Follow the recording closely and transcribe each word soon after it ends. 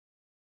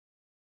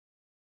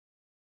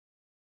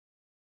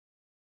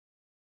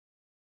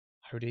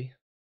Howdy,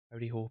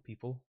 howdy ho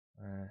people.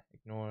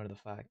 Ignore the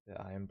fact that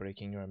I am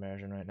breaking your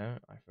immersion right now.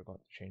 I forgot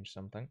to change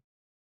something,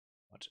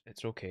 but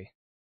it's okay.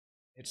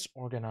 It's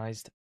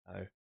organized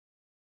now.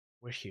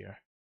 We're here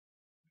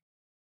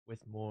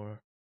with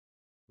more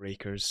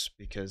breakers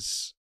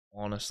because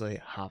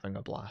honestly, having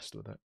a blast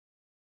with it,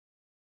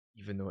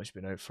 even though it's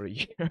been out for a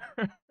year.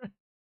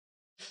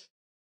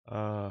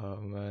 Oh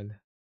man.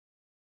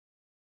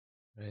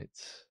 Right.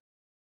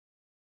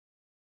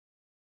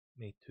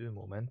 Made two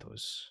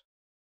mementos,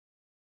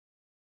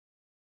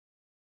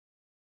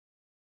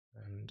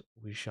 and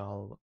we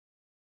shall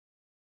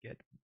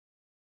get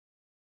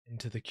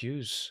into the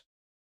queues.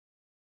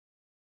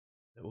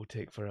 It will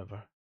take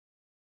forever.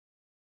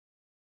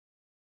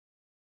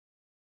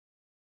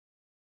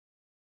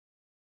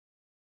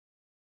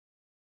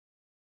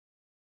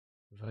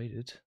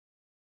 Provided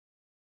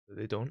that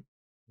they don't,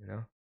 you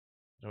know.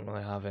 I don't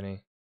really have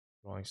any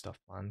drawing stuff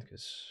planned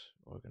because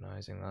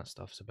organizing that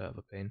stuff's a bit of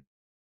a pain.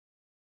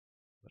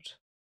 But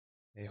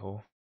hey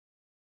ho,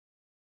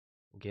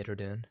 we'll get her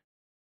done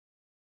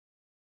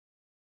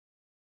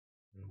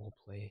and we'll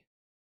play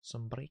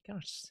some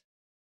breakers.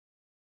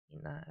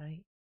 Ain't that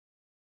right?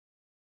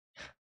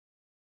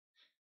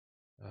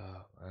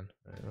 Oh man,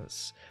 right,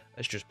 let's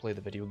just play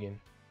the video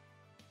game.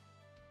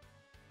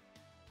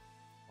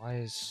 Why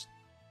is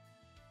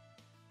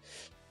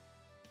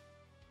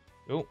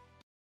oh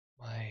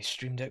my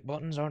Stream Deck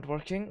buttons aren't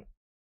working?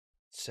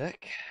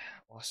 Sick,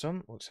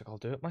 awesome. Looks like I'll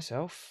do it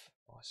myself.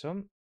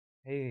 Awesome.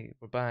 Hey,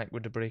 we're back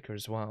with the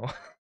breakers. Wow.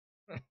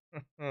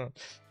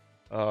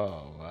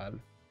 Oh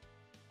man,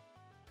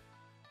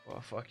 what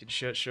a fucking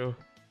shit show.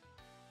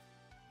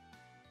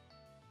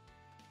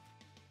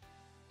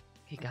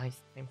 Hey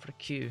guys, time for a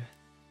queue.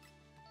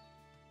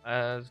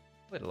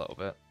 Played a little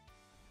bit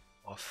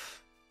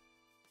off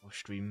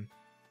stream,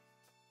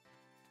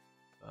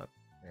 but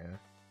yeah.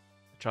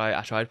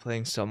 I tried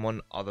playing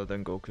someone other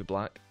than Goku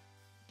Black.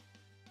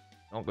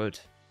 Not good.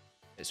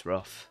 It's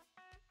rough.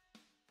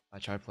 I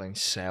tried playing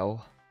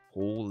Cell.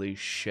 Holy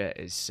shit,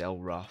 is Cell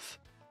rough.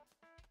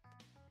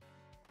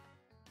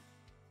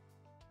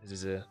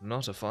 This is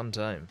not a fun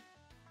time.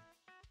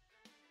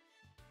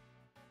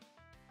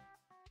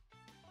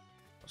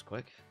 That was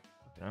quick,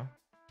 you know.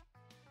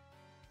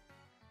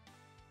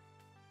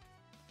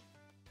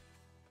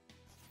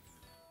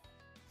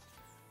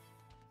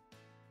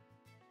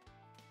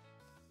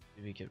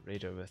 Maybe we get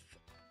Raider with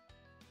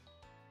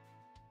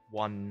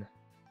one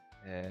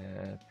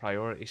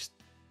priority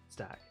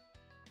stack.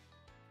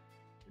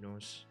 Who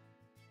knows?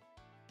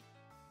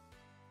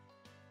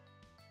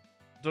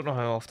 Don't know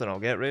how often I'll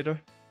get Raider,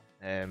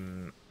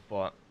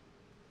 but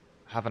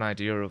I have an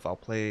idea of I'll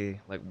play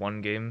like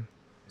one game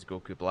as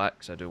Goku Black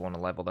because I do want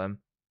to level them,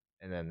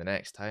 and then the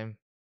next time,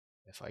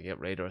 if I get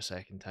Raider a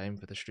second time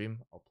for the stream,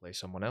 I'll play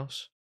someone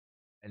else,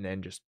 and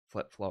then just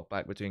flip flop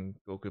back between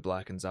Goku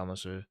Black and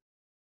Zamasu,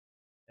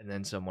 and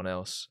then someone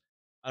else.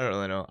 I don't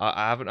really know.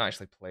 I haven't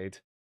actually played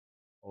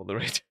all the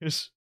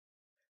Raiders.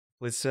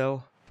 Played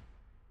Cell.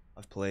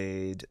 I've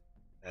played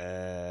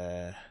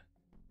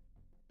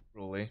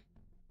Broly.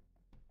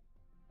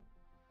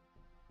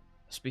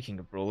 Speaking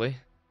of Broly,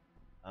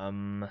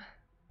 um,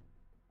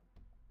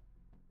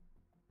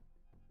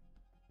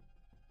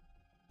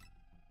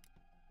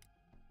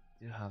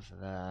 do have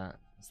that.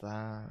 Is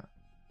that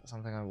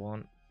something I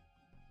want?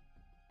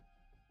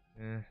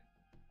 Eh,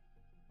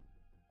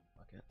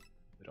 fuck it.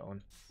 Put it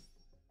on.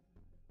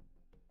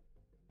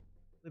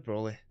 Played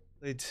Broly.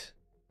 Played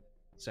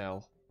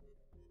Cell.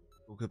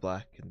 Goku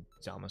Black and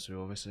Zamasu,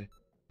 obviously.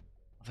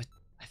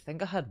 I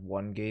think I had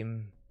one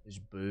game as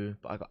Boo,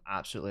 but I got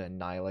absolutely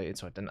annihilated,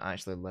 so I didn't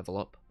actually level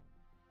up.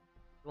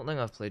 I don't think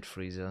I've played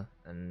Frieza,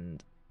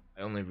 and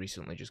I only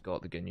recently just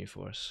got the Ginyu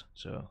Force,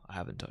 so I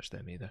haven't touched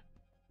them either.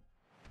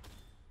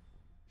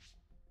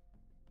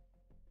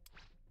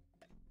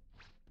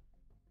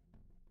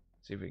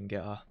 See if we can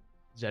get a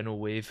Xeno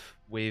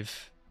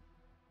wave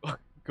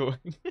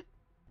going.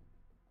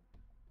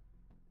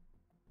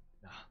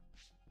 Nah.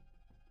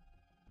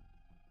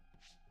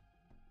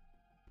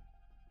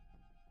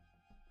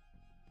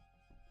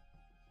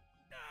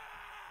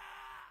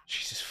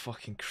 Jesus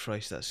fucking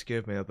Christ, that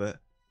scared me a bit.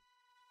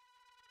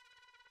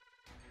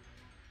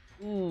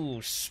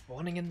 Ooh,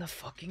 spawning in the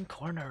fucking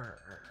corner.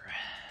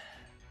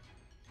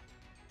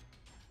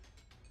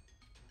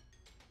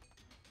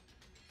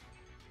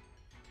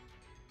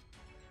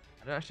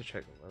 I didn't actually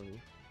check the level.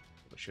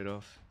 I should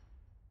have.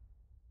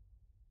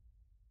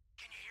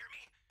 Can you hear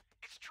me?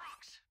 It's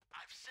Trunks.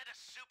 I've set a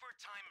super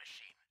time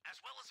machine,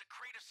 as well as a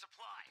crate of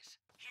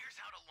supplies.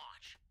 Here's how to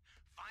launch.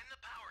 Find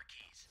the power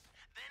keys,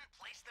 then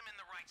place them in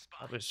the right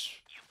spot. That was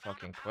You found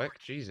fucking the power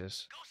quick, key.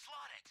 Jesus. Go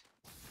slot it.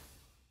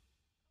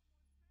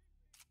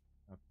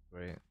 Oh,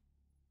 great.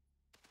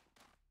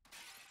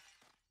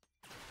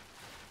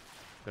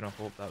 Gonna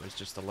hope that was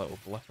just a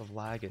little blip of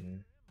lag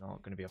and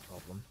not gonna be a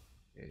problem.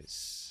 It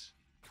was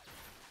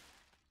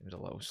a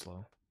little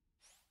slow.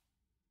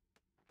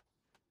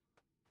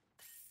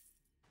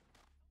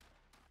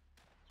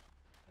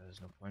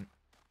 There's no point.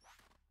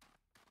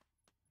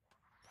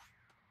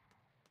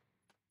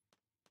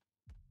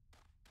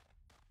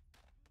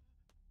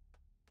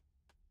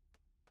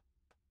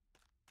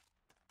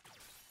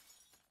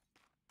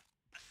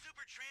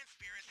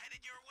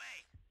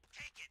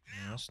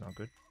 that's not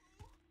good.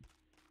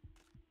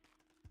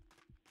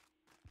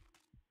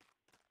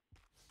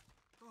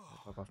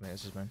 Fuck off, mate.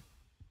 This is mine.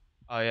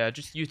 Oh yeah,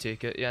 just you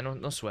take it. Yeah,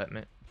 no sweat,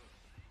 mate.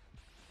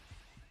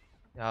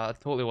 Yeah, it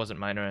totally wasn't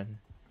mine or anything.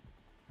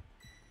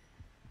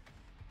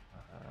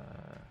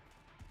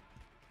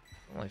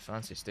 Don't really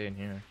fancy staying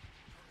here.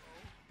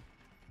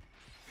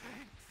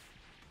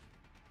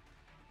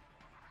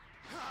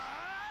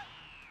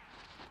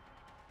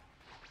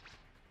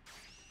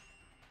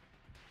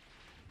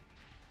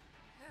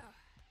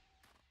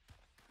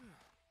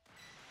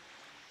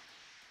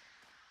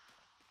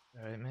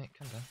 Alright, mate,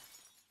 calm down.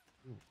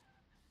 Ooh.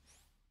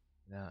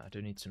 Yeah, I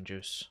do need some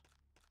juice.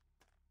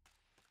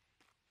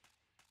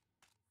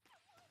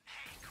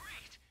 Hey,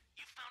 great!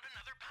 You found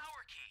another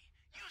power key.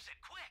 Use it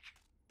quick.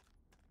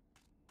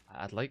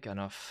 I'd like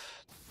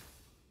enough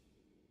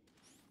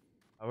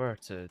power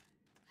to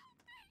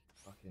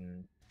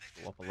fucking This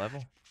go is up a bad.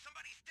 level.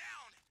 Somebody's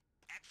down.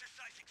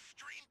 Exercise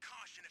extreme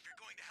caution if you're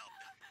going to help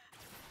them.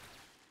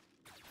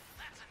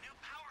 That's a new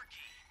power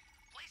key.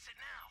 Place it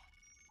now.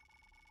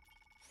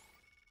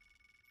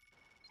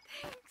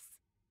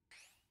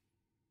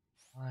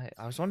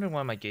 I was wondering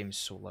why my game's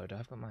so loud.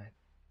 I've got my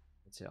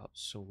headset up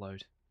so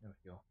loud. There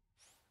we go.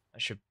 I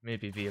should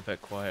maybe be a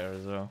bit quieter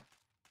as well.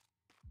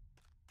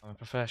 I'm a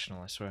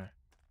professional, I swear.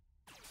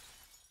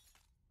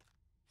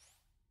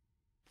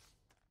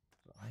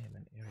 So I am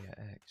in Area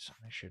X.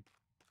 I should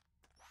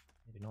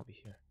maybe not be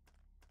here.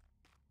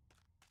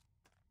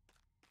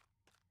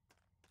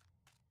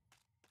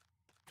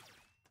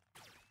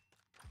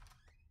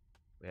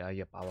 Where are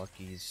your power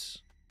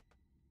keys?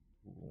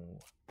 Ooh,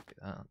 look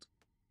at that.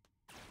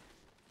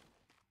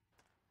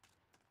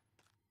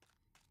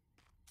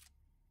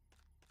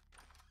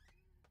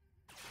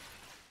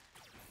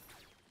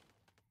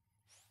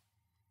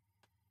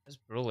 This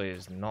Broly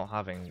is not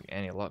having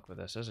any luck with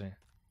this, is he?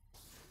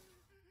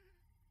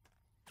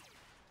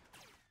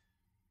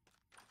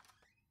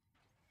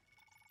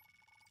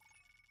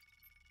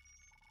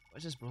 What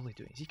is this Broly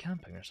doing? Is he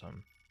camping or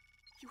something?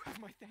 You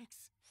have my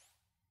thanks.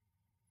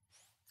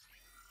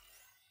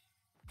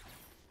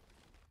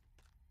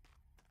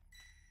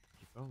 You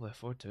can probably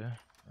afford to.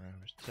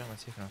 We're certainly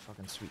taking our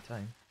fucking sweet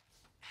time.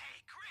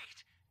 Hey,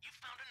 great! You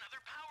found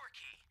another power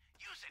key.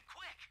 Use it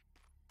quick.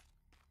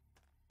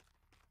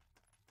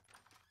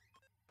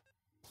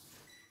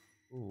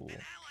 Ooh.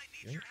 An ally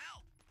needs your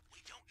help.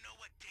 We don't know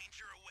what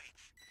danger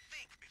awaits.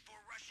 Think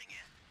before rushing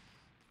in.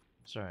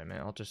 It's alright,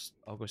 mate.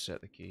 I'll go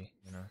set the key,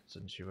 you know,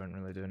 since you weren't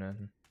really doing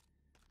anything.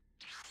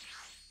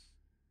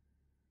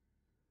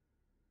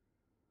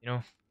 You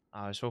know,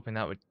 I was hoping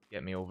that would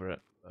get me over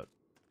it, but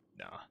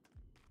nah.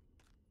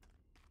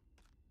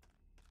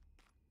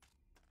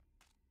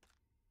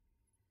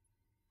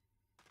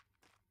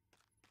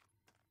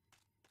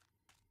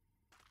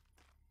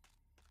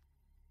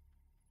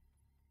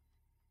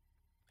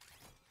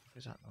 What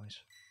is that noise?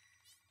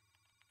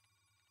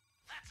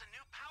 That's a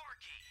new power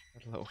key.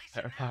 That little Place it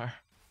pitter now. patter.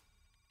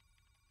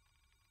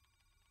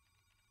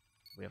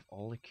 We have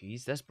all the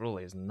keys. This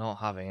Broly is not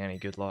having any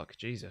good luck.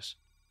 Jesus.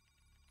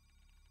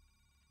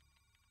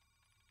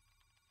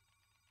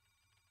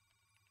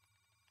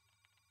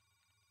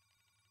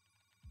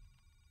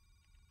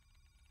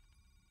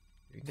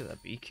 You can get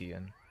that B key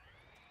in.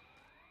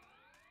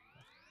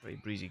 Pretty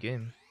breezy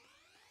game.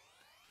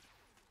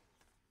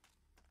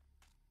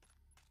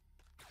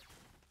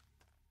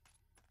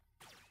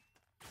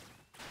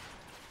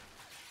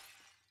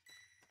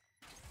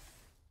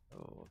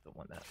 Oh, don't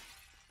want that.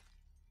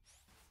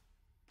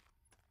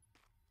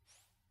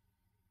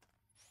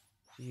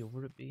 Is he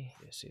over at B?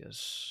 Yes, he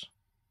is.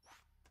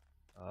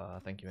 I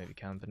think he might be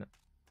camping it.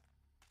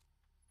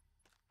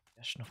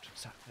 That's not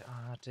exactly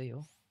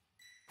ideal.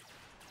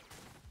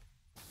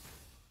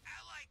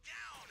 Ally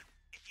down.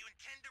 If you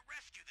intend to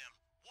rescue them,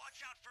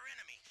 watch out for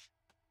enemies.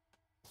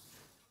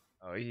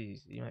 Oh, he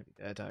might be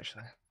dead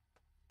actually.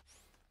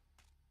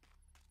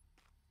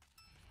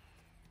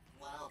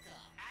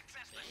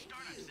 Access the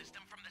startup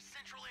system from the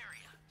central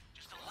area.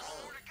 Just a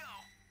little more to go,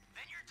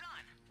 then you're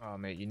done. Oh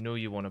mate, you know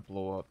you want to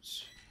blow up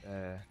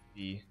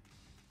B.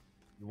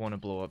 You want to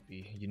blow up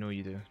B. You know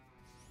you do.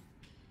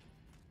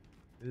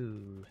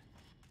 Ooh.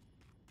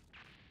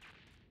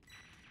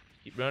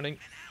 Keep running. An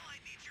ally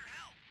needs your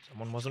help.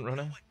 Someone wasn't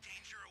running. What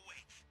danger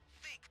awaits?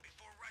 Think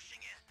before rushing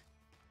in.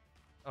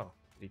 Oh,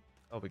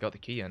 oh, we got the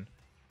key in.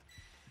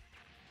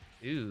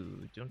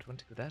 Ooh, don't want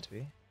to go that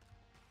way.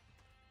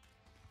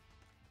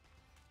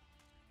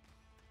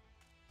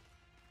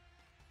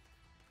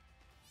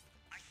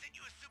 I sent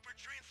you a super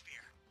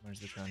transfer. Where's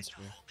the Use it to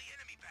transfer? hold the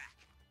enemy back.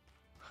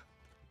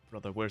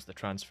 Brother, where's the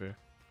transfer?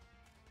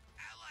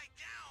 Ally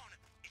down.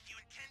 If you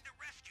intend to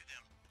rescue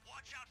them,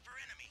 watch out for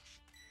enemies.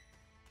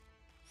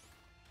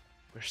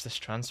 Where's this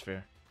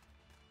transfer?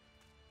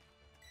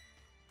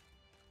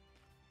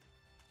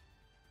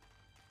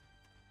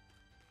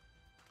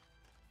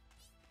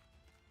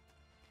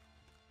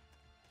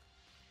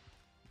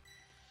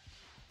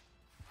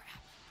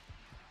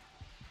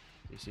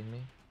 Has he seen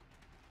me?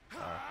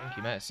 I think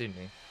he might have seen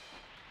me.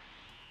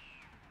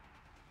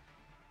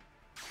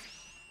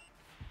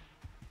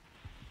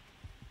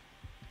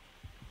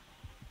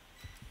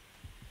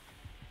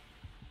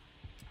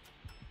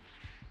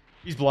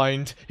 He's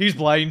blind. He's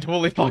blind.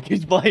 Holy fuck,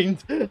 he's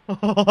blind.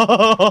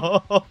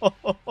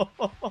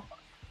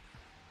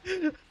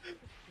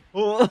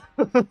 Holy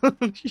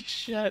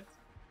shit.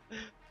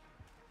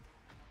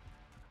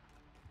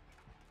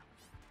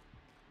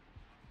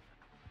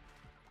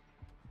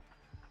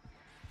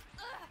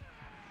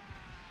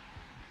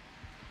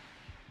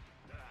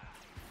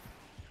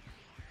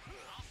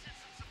 I'll send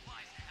some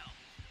supplies to help.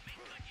 Make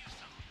good use of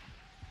them.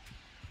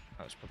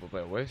 That was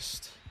probably a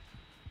waste.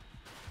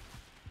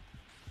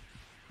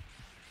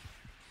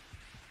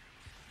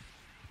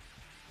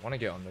 I want to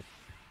get on the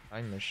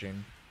time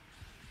machine.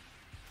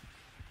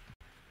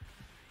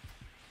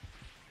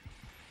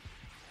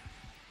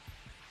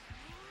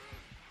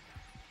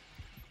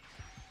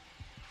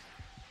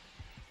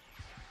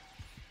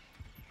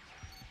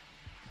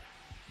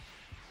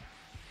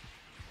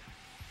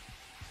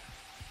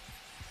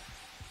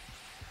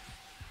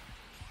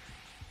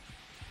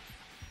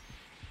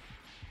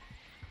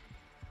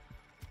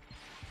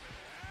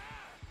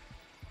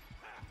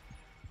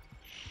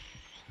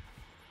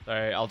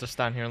 Sorry, I'll just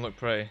stand here and look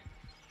pretty.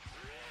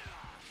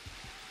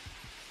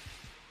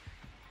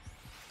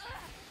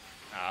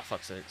 Ah,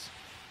 fuck's sakes.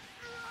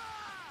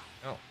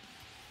 Oh.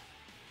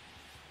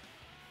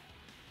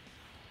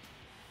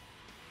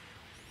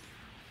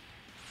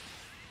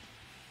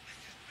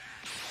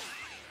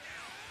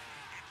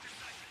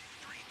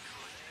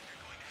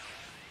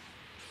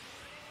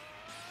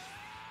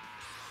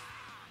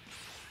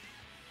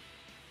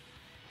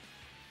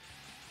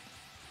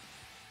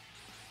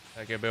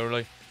 Okay,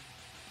 Beverly.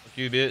 Fuck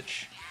you,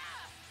 bitch.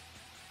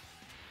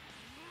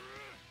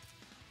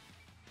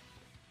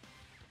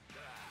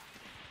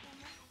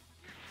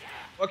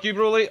 Fuck you,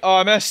 Broly. Oh,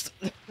 I missed.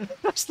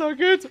 That's not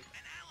good. An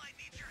ally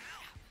needs your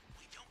help.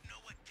 We don't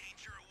know what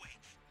danger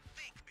awaits.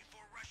 Think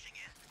before rushing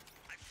in.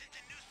 I've sent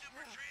a new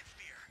super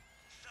transfer.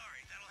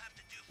 Sorry, that'll have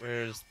to do for now.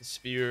 Where's the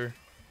sphere?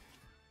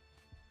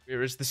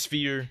 Where is the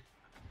sphere?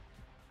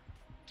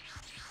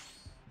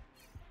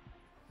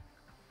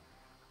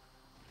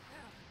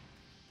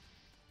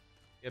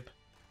 Yep.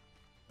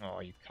 Oh,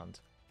 you cunt.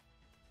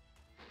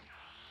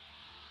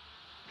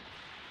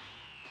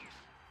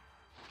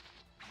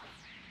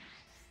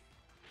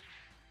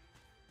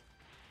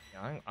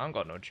 Yeah, I ain't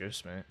got no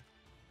juice, mate.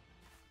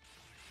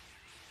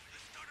 The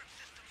startup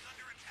system's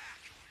under attack.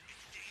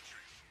 It's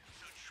dangerous,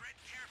 so tread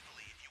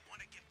carefully if you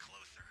want to get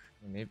closer.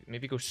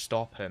 Maybe go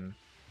stop him.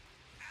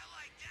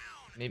 Ally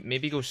down.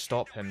 Maybe go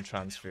stop him,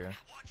 transfer.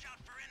 Watch out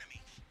for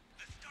enemies.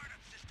 The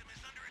startup system is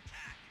under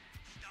attack.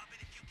 Stop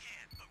it if you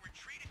can, but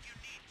retreat if you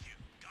need to.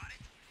 Got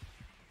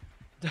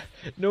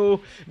it? No,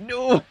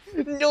 no,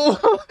 no,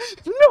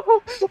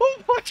 no! Oh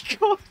my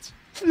god!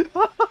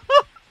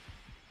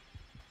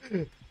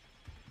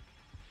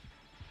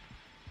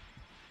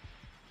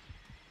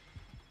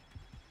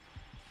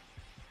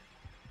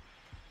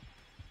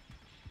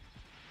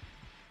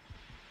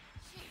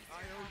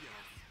 I owe you.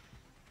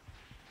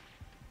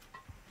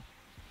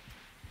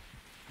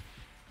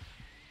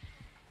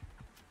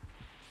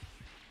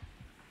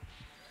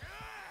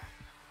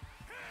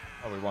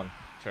 Oh, we won.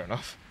 Fair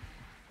enough.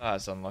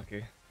 That's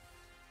unlucky.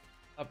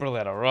 That probably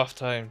had a rough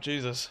time.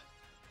 Jesus.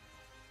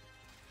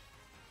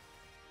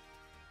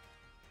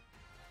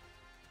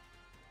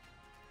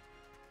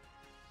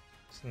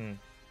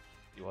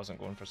 He wasn't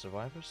going for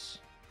survivors.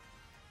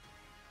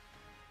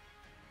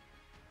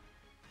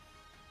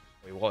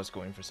 He was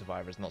going for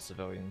survivors, not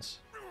civilians.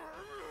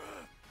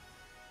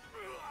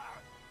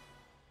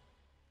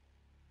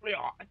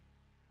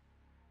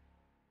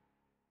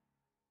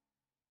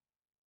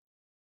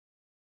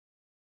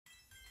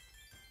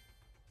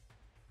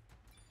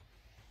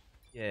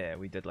 Yeah,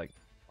 we did like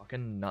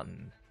fucking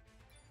nothing.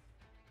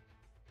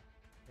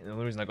 And the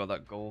only reason I got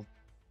that gold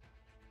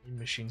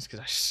machine's because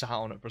I sat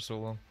on it for so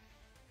long.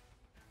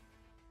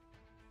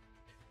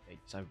 Yeah,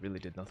 'cause I really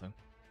did nothing.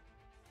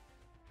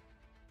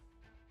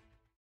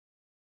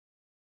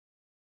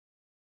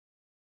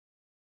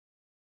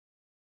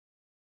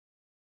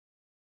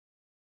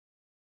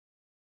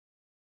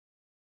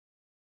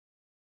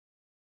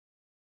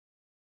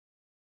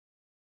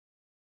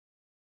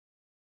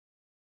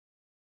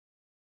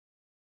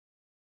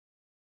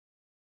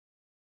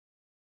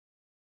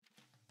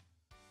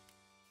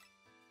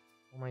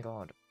 Oh my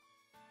god.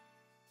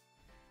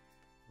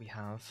 We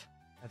have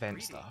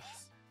event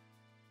stuff.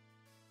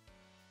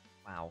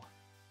 Wow.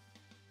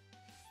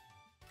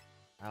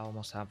 I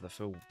almost have the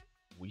full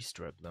Wii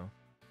strip though.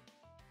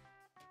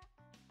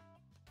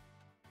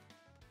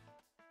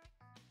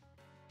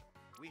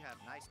 We have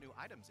nice new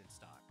items in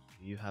stock.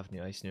 Do you have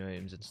new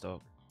items in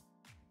stock?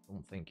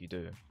 Don't think you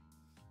do.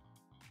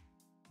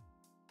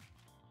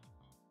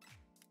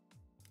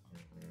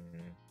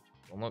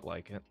 Don't look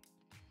like it.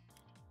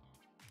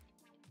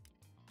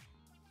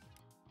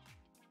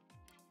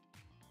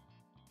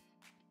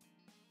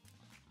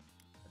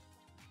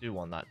 I do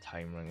want that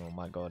time ring, oh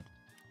my god.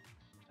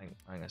 I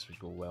think this would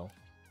go well.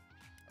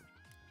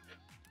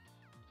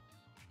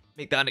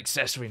 Make that an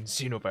accessory in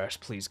Xenoverse,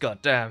 please,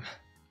 god damn.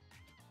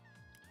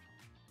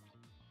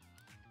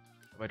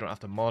 I don't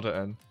have to mod it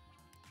in.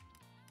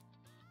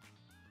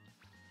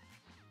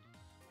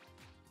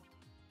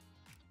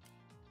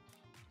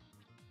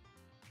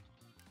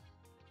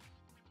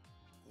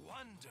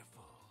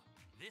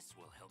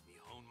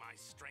 my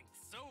strength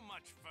so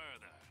much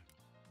further.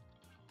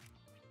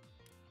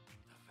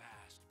 The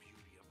vast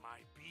beauty of my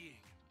being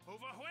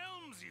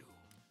overwhelms you.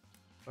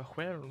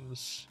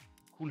 Where's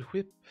cool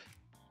whip?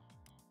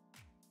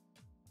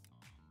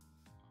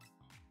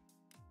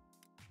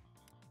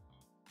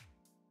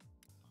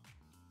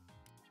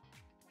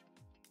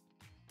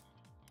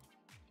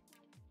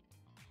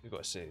 We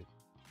gotta say,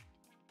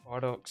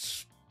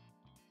 Bardock's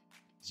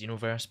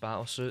Xenoverse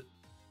battlesuit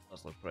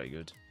does look pretty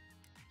good.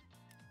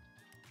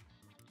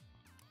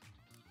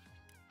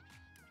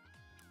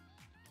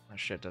 That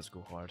shit does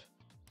go hard.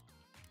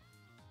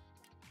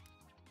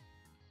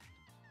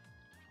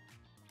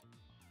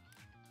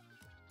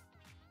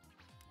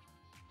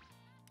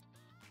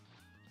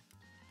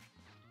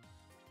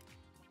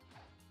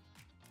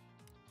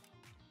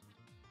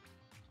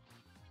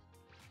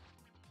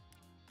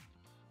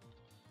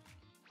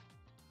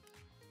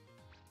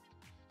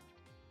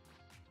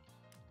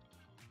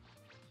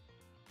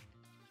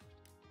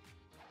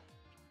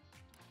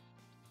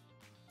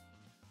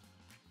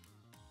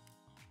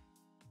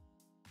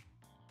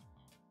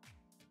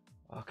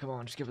 Oh, come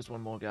on, just give us one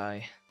more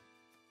guy.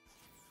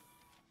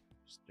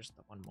 Just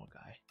that one more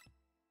guy.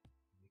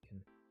 We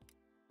can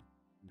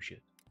do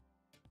shit.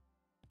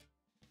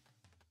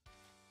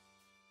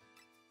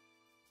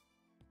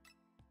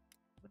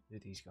 What do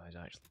these guys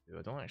actually do?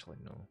 I don't actually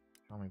know.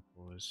 Charming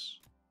Pose,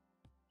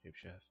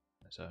 Shapeshift,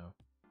 Missile.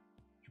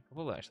 Should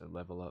probably actually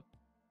level up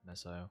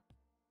Missile.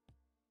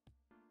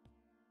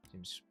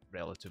 Seems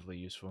relatively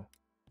useful.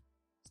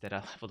 Instead,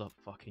 I leveled up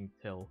fucking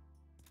Till.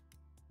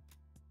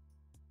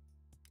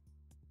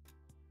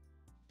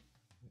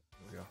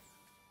 There we go.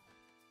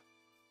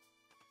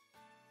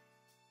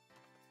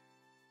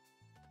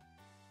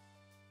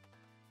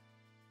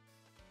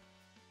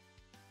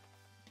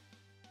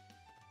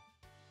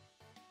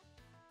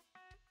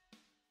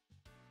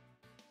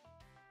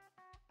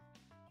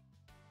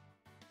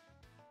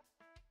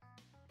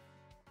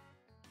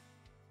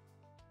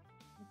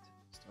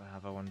 Do I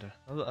have? I wonder.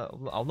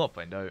 I'll not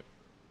find out.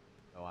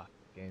 Oh, after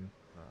the game.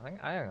 I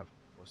think I've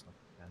close enough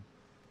to 10.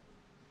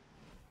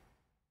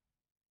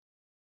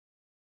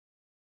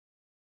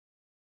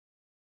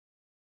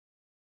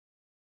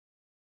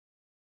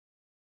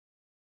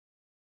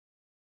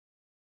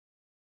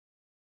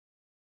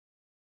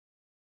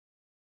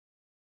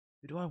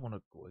 Who do I want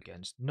to go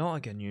against?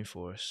 Not a GNU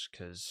Force,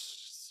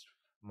 because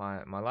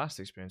my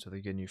last experience with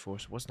a GNU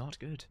Force was not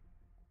good.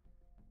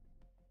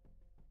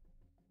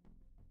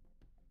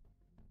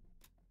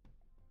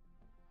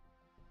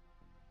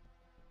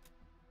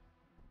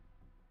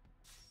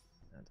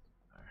 That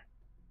doesn't matter.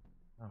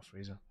 Oh,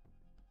 Frieza.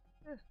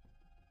 Eh.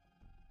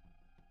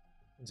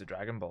 The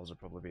Dragon Balls would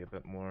probably be a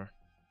bit more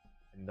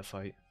in the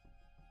fight.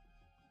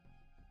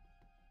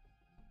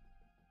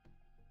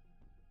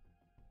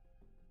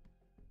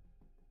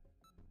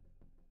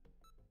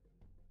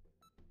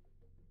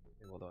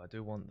 Although I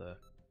do want the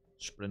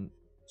sprint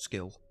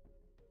skill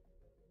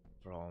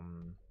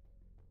from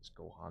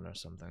Gohan or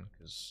something,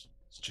 because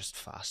it's just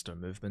faster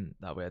movement.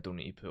 That way I don't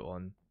need to put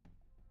on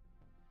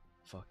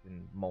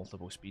fucking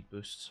multiple speed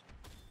boosts.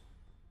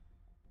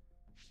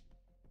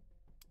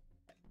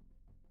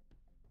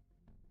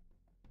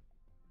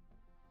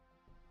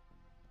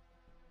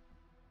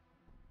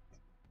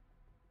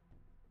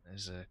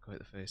 There's quite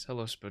the face.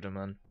 Hello,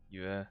 Spiderman.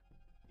 You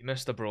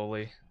missed a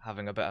Broly,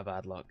 having a bit of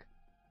bad luck.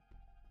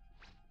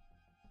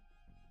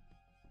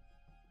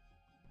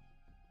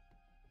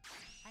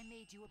 I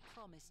made you a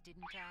promise,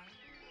 didn't I?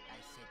 I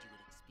said you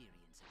would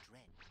experience a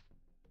dread.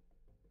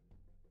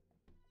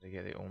 Did I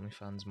get the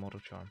OnlyFans model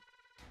charm?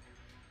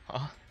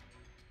 Huh?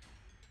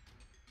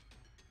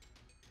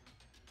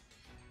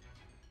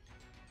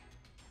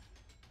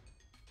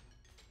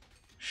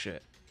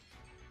 Shit.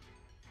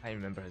 I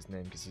remember his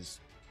name because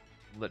he's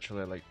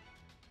literally like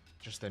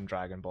just in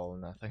Dragon Ball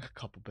and I think a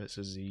couple bits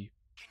of Z. Can you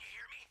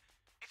hear me?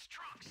 It's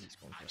Trunks. He's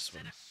going for a I've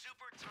set swim. a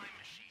super time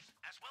machine,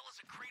 as well as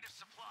a crate of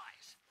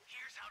supplies.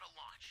 Here's how to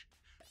launch.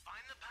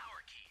 Find the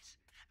power keys,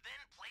 then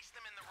place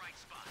them in the right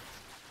spots.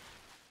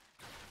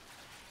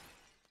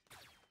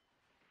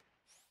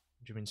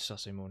 What do you mean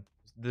Susimon?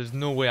 There's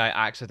no way I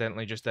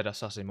accidentally just did a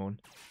Susimon.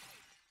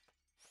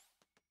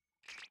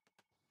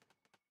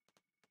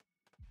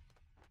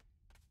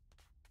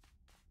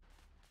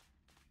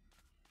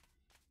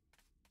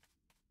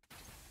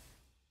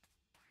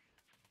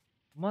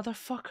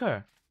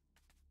 Motherfucker!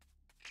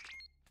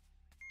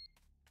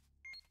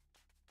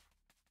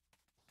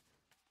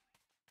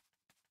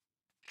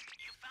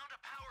 You found a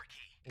power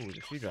key. Oh, there's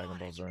a few Dragon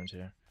Balls around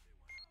here.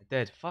 I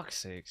did. Fuck's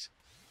sakes.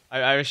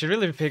 I should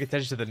really be paying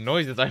attention to the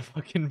noises I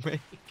fucking make.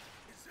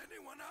 Is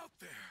anyone out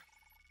there?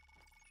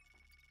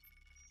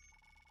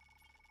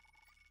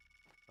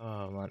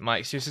 Oh man, my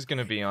excuse is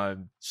gonna be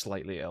I'm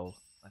slightly ill.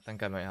 I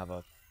think I might have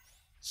a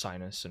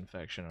sinus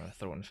infection or a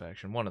throat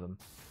infection. One of them.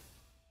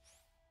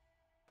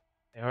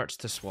 It hurts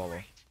to swallow.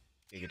 Great.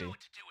 You know Giggity.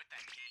 what to do with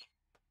that key.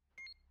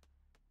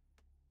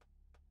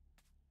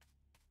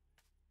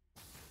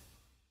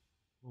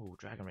 Ooh,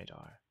 Dragon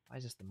Radar. Why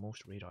is this the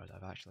most radars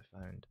I've actually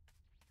found?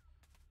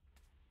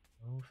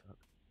 Oh fuck.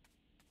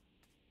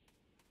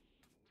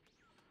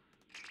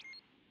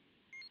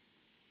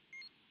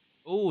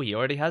 Oh, he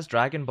already has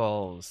Dragon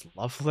Balls.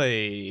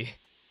 Lovely.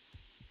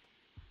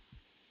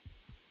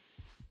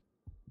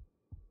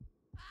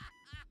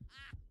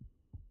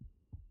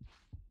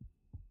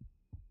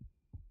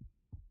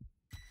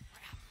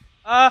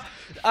 Ah!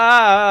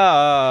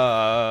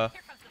 Ah!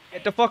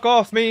 Get the fuck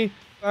off me!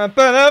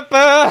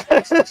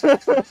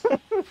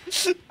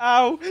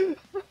 Ow!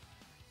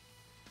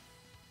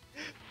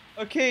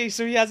 Okay,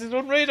 so he has his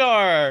own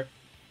radar!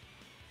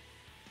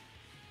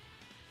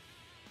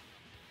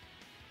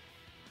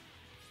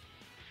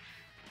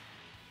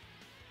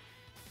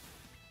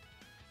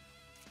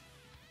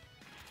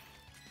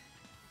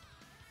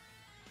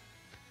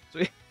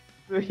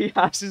 So he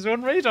has his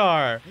own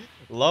radar!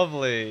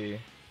 Lovely.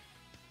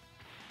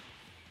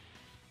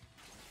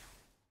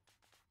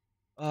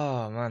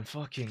 Oh man,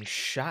 fucking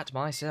shat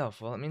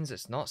myself. Well, it means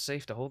it's not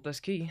safe to hold this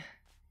key.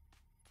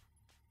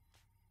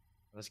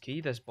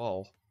 This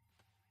ball.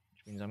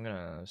 Which means I'm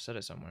gonna set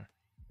it somewhere.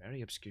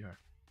 Very obscure.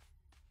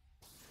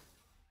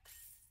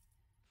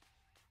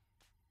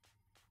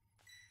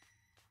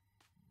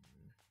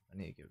 I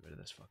need to get rid of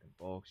this fucking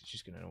ball, because it's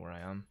just gonna know where I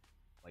am.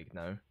 Like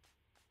now.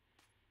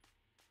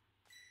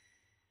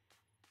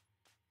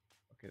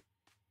 Okay.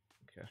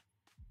 Okay.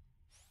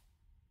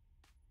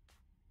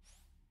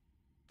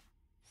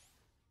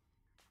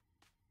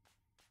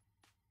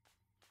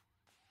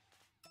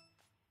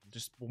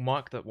 Just we'll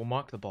mark the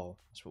ball.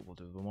 That's what we'll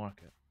do. We'll mark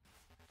it.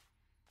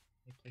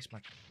 Let me place my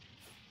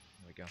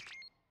There we go.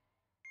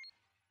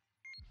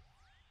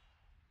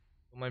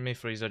 Don't mind me,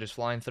 Frieza, just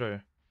flying through.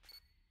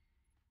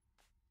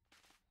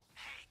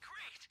 Hey,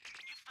 great!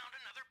 You found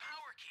another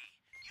power key.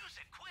 Use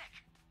it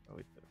quick. Oh,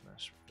 we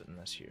putting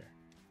this here.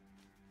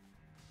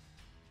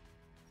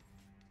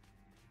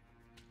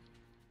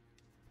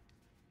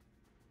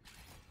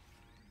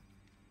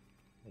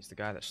 He's the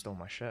guy that stole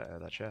my shit out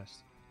of that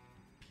chest.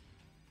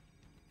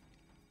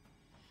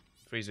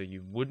 Frieza,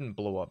 you wouldn't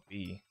blow up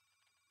B.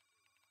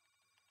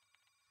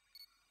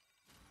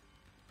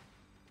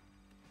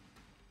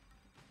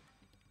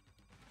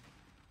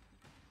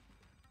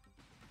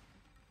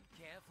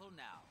 Careful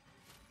now.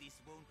 This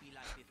won't be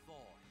like before.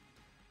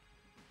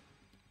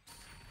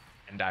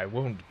 And I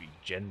won't be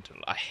gentle.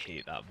 I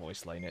hate that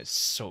voice line. It's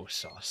so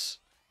sus.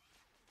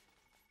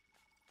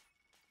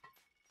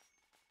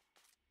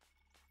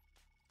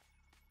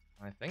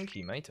 I think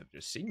he might have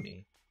just seen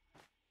me.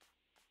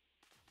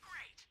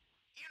 Great.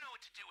 You know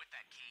what to do with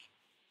that key.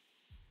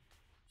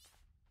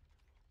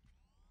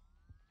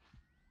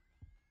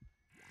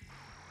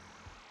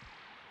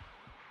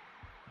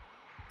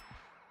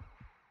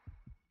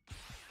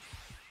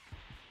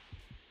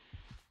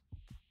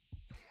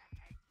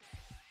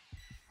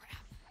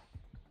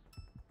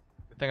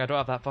 Good thing I don't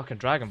have that fucking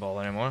Dragon Ball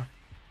anymore.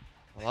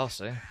 Well, I'll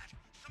see.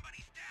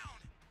 Somebody's down.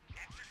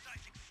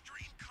 Exercise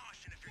extreme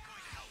caution if you're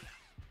going to help them.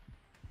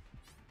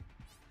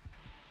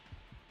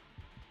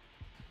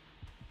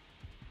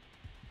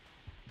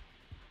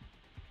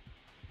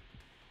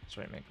 That's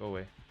right, mate. Go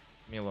away.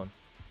 Leave me alone.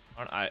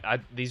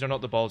 These are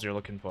not the balls you're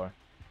looking for.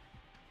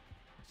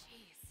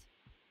 Jeez.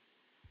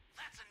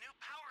 That's a new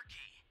power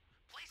key.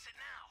 Place it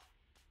now.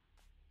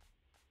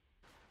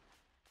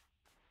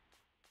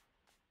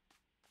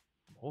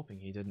 I'm hoping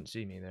he didn't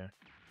see me there.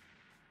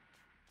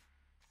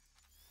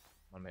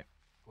 Come on, mate.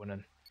 Going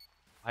in.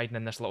 Hiding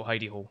in this little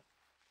hidey hole.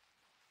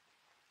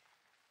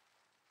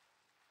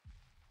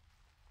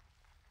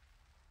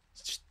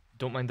 Just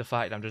don't mind the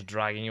fact I'm just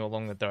dragging you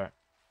along the dirt.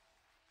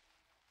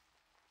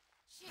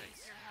 Jeez,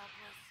 you're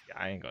helpless. Yeah,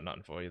 I ain't got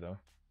nothing for you, though.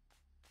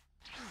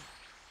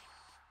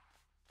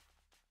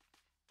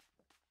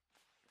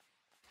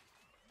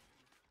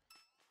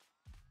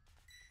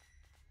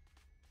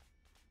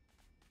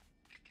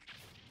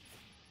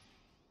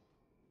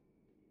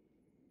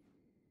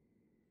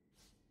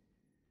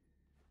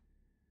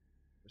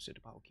 Proceed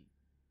to battle key.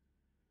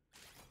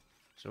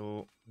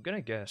 So, I'm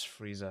gonna guess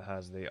Frieza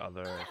has the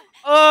other...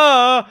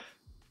 Ah!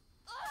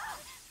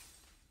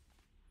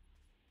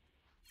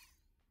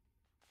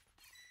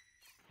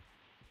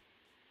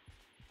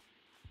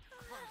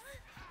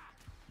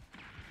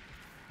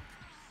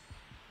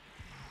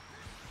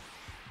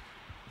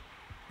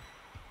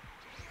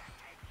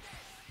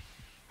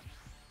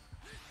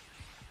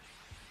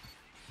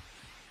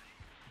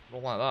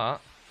 Don't like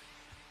that.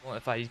 Don't like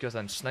the fact he's got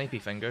them snipey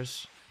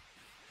fingers.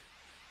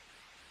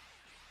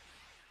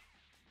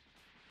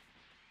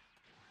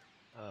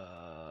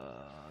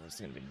 There's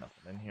gonna be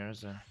nothing in here,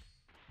 is there?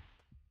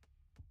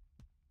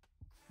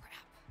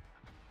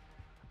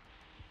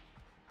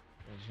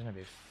 There's gonna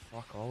be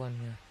fuck all in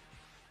here.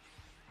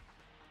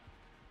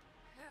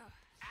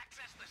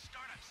 Access the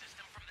startup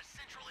system from the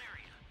central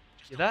area.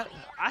 Just Yeah,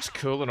 that's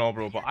cool and all,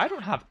 bro, but I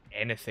don't have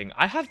anything.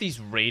 I have these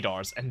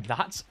radars, and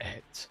that's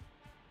it.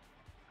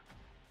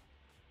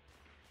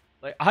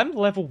 Like, I'm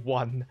level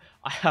 1.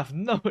 I have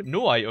no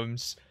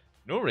items,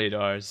 no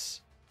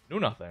radars, no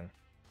nothing.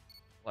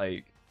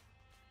 Like,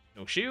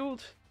 no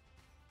shield.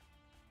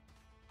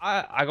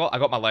 I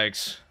got my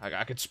legs.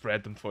 I could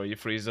spread them for you,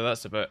 Frieza.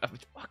 That's about.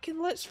 Fucking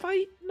let's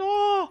fight.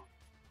 No,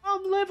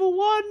 I'm level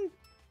 1.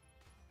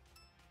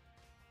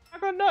 I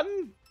got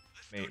nothing.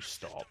 The Mate, startup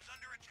stop. system's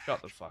under attack.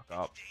 Shut the fuck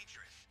up. It's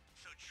dangerous,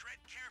 so tread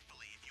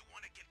carefully if you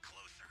want to get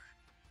closer.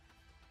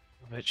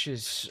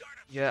 Bitches.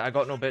 Startup Yeah, I system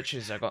got is no under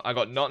bitches. attack. I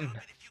got nothing.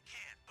 Stop it if you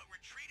can, but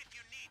retreat if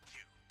you need to.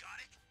 Got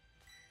it?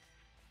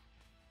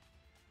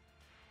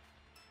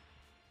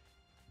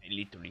 I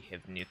literally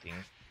have nothing.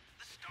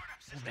 The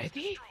startup system's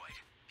Already? destroyed.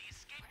 The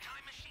escape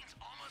time machine's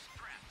almost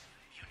prepped.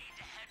 You need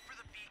to head for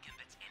the beacon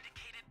that's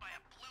indicated by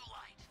a blue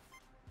light.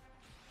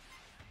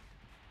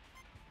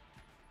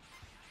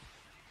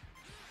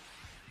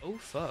 Oh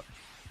fuck.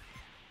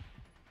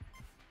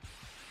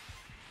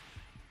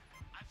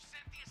 I've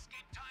sent the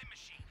escape time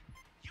machine.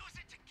 Use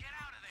it to get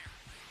out of there.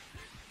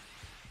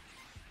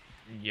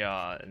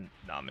 Yeah,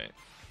 nah mate.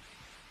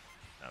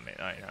 Nah mate,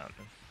 that ain't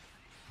happening.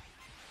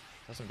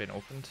 It hasn't been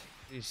opened.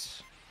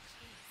 Please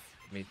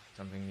give me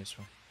something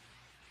useful.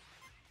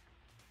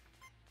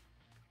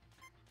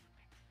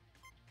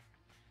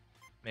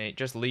 Mate,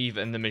 just leave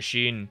in the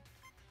machine.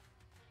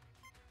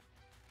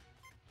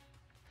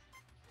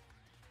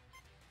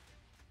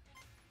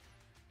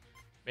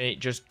 Mate,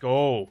 just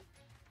go.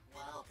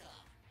 Welcome.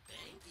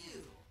 Thank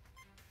you.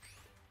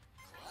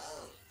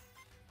 Close.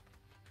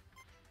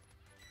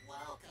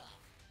 Welcome.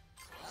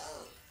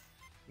 Close.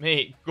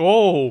 Mate,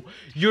 go.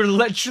 You're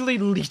literally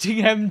leading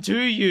him to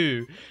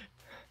you.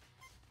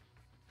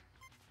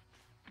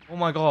 Oh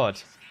my god.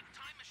 Escape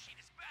time machine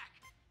is back.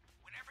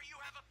 Whenever you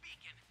have a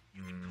beacon,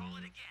 you can call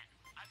it again.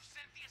 I've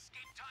sent the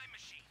escape time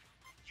machine.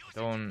 Use it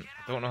to I get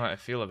out don't know of how there. to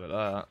feel about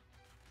that.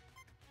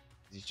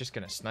 He's just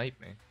gonna snipe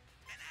me. An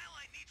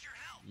ally needs your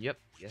help. Yep,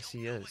 We yes don't he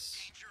know what is.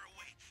 danger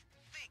awaits.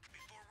 Think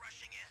before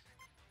rushing in.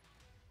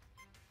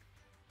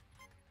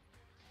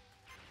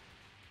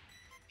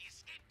 The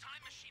escape time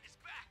machine is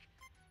back.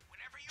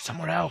 Whenever you have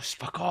Somewhere a else,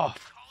 beacon, fuck you off.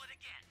 can call it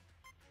again.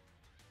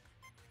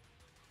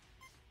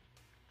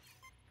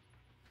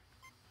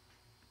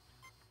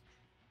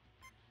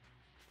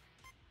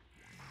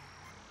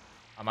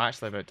 I'm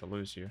actually about to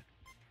lose you.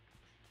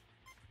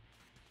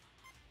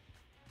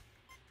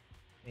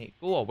 Mate,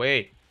 go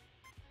away.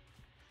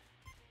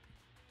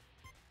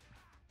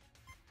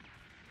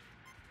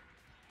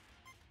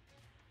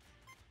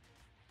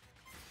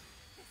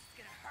 This is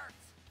gonna hurt.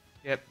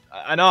 Yep,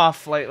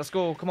 enough. Like, let's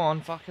go. Come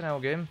on, fucking hell,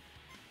 game.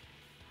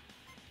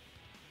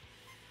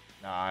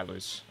 Nah, I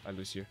lose. I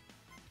lose here.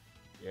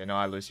 Yeah, no,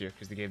 I lose here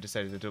because the game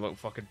decided to do a little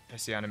fucking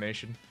pissy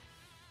animation.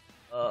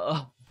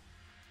 Fuck's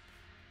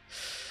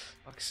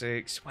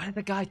sakes. Why did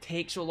the guy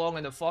take so long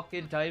in the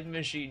fucking time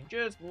machine?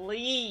 Just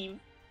leave.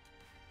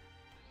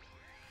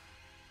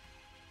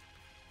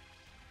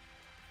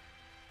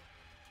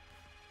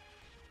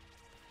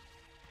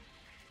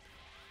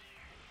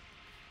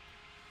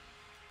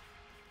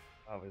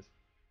 That was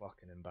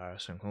fucking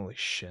embarrassing. Holy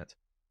shit.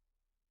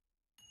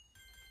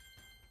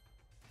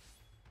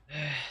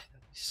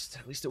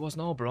 At least it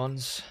wasn't all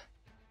bronze.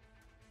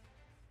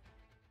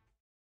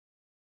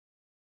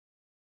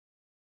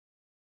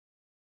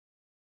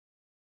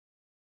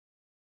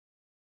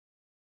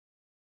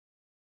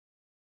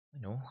 I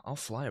know, I'll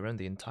fly around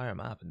the entire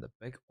map in the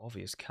big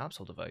obvious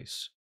capsule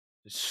device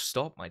to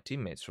stop my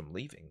teammates from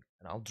leaving,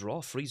 and I'll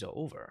draw Frieza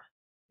over.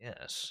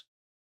 Yes.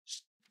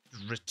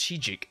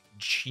 Strategic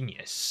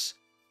genius.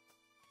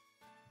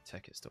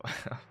 Tickets do I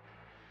have?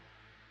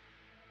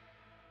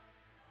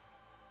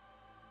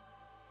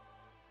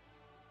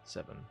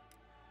 Seven.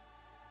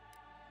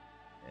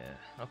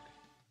 Yeah, okay.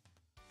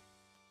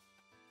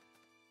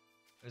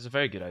 It's a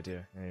very good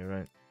idea. Yeah, you're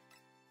right.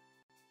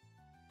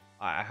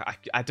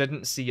 I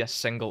didn't see a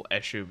single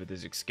issue with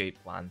his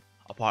escape plan,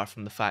 apart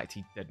from the fact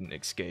he didn't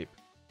escape.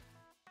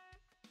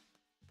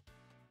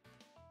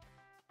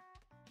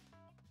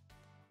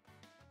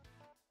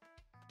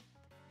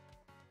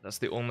 That's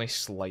the only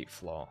slight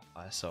flaw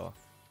I saw.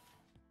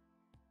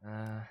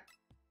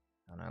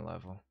 Can I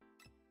level?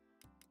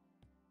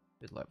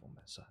 Good level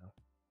missile. I'm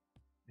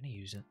gonna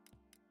use it.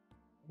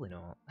 Probably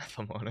not, if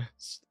I'm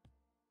honest.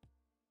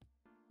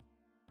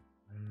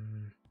 I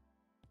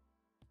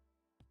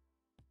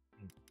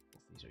think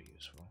both these are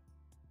useful.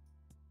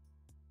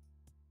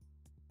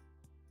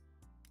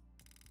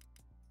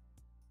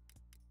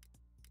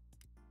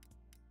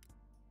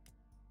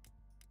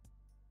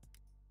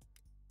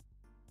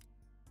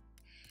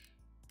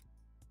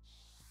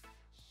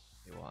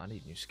 Hey, well, I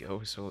need new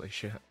skills, holy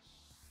shit.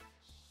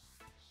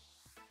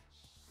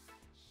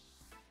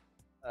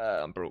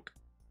 I'm broke.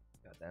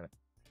 God damn it.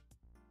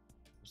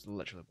 There's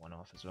literally one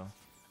off as well.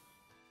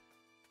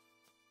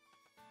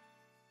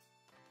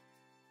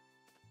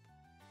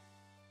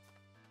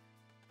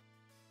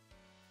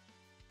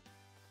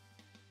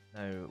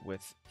 Now,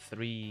 with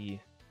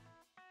three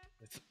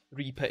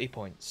pity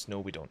points, no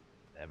we don't.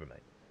 Never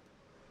mind.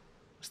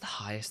 What's the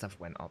highest I've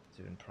went up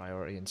to in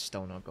priority and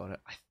still not got it?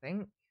 I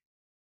think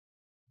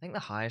the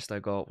highest I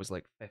got was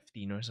like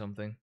 15 or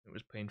something. It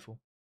was painful.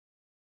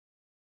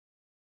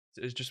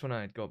 It was just when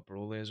I had got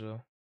Broly as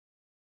well.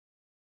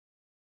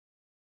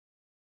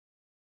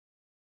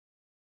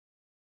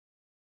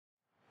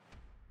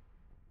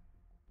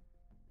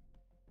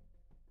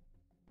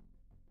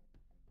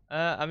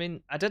 I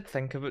mean, I did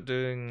think about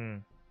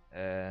doing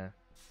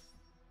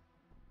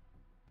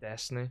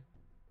Destiny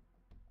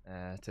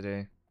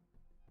today.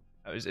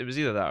 It was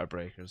either that or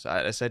Breakers.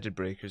 I decided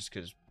Breakers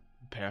because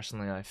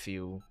personally I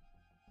feel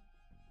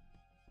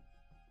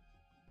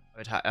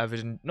I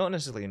would not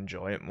necessarily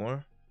enjoy it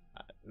more.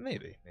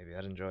 Maybe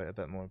I'd enjoy it a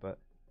bit more, but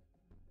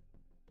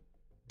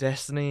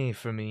Destiny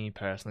for me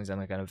personally is in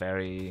like a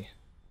very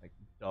like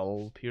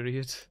dull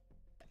period,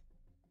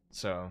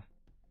 so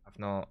I've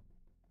not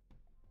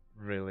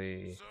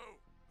really So,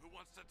 who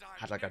wants to die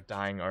had like a next?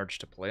 dying urge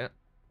to play it.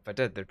 If I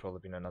did, there'd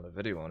probably been another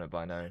video on it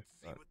by now. Let's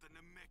see But what the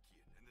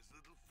Namekian and his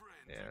little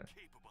friends yeah, are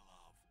capable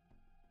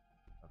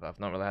of. I've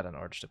not really had an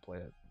urge to play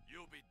it.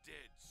 You'll be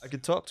dead I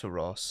could soon. talk to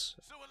Ross,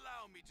 So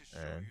allow me to show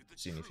you the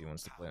seeing if he true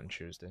wants to play on power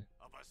Tuesday.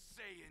 of a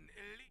Saiyan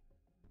elite.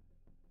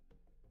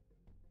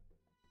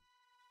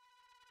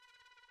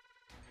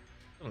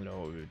 I don't know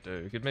what we would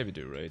do. We could maybe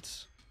do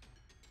raids.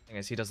 Thing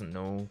is, he doesn't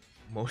know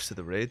most of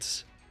the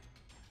raids,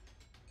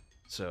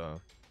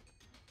 so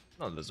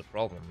not that there's a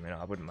problem. You know,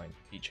 I wouldn't mind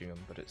teaching him,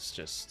 but it's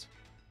just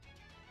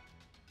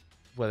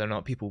whether or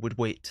not people would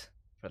wait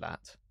for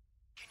that.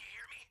 Can you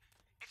hear me?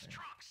 It's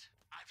Trunks.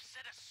 I've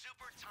set a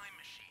super time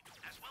machine,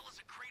 as well as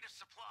a crate of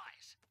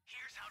supplies.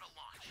 Here's how to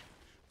launch.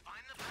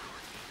 Find the power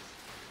keys,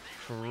 then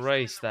place them in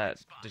Christ, the right that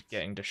spots.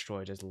 getting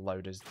destroyed is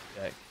loud as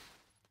dick.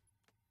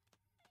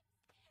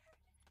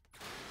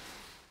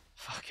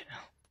 Fucking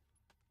hell.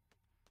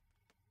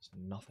 There's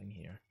nothing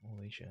here.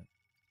 Holy shit.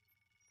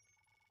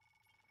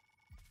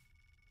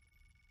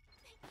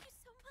 Thank you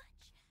so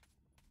much.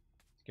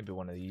 It's gonna be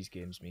one of these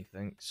games,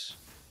 methinks.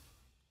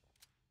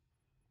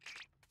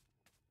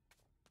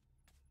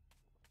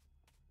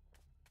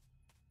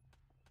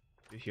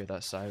 You hear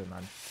that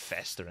Cyberman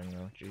festering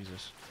though,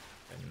 Jesus.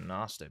 A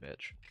nasty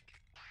bitch.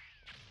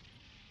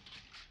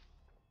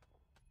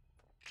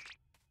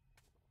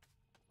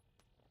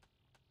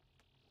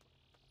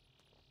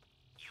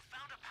 You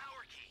found a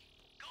power key.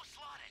 Go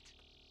slot it.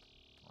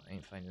 I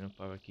ain't finding no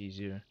power keys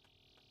here.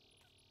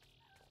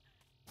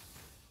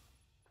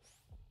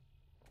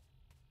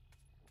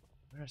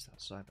 Where's that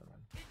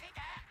Cyberman?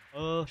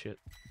 Oh shit.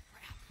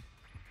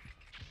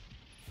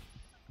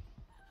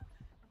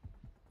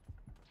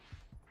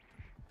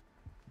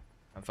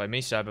 And find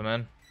me,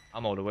 Cyberman.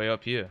 I'm all the way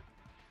up here.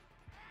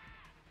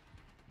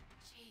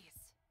 Jeez.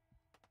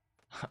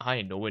 I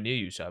ain't nowhere near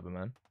you,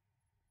 Cyberman.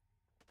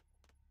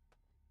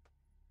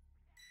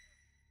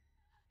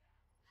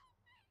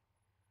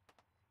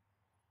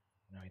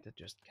 No, he did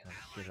just kind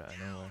of appear out of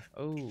nowhere.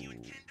 Oh. You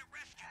intend to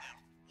rescue them.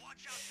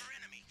 Watch out for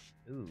enemies.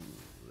 Ooh.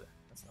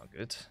 That's not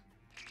good.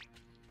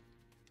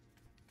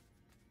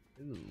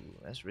 Ooh,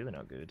 that's really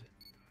not good.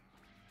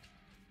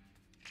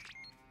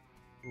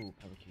 Ooh,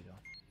 power key though.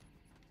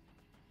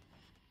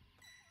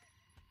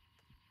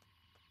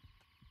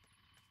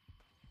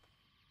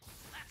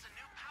 That's a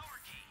new power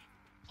key.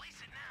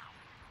 Place it now.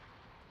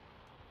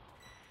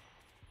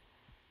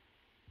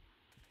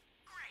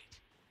 Great.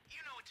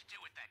 You know what to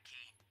do with that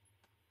key.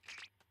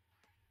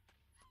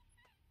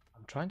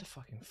 I'm trying to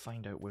fucking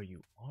find out where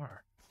you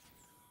are.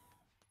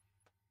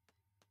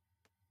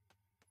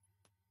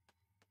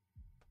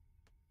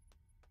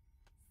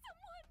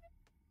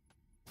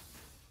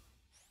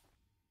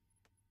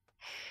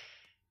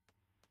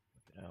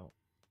 Look it out.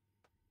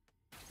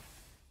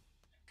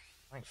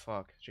 Thank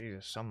fuck.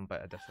 Jesus, some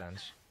better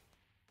defense.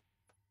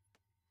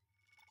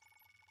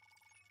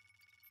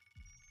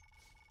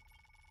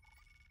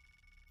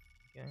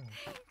 Yeah.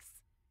 Thanks.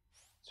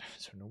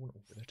 Is there no one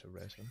over there to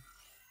res him?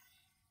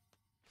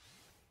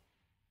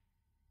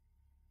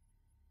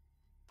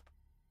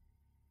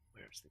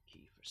 Where's the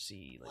key for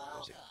C? Like,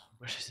 where's it?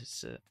 Where does it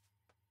sit?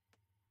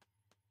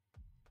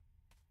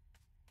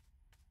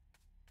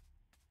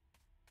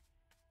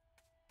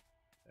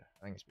 There,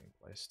 I think it's being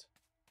placed.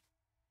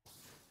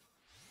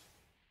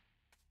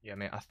 Yeah,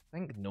 mate, I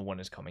think no one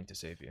is coming to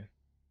save you.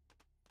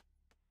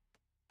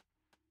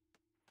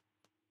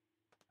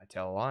 I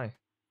tell a lie.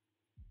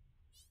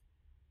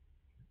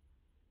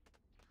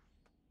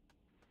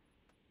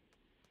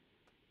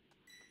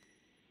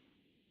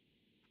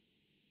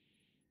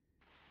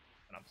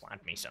 Gonna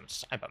plant me some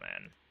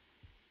Cyberman.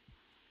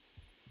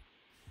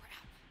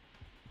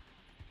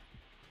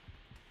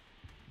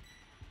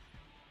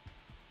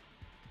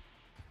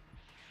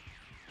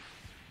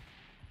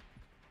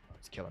 Oh,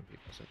 he's killing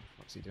people, so what the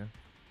fuck's he doing?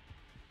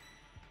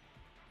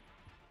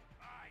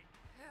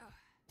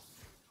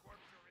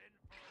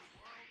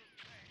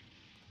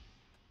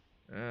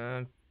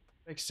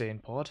 Big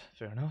Saiyan pod,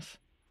 fair enough.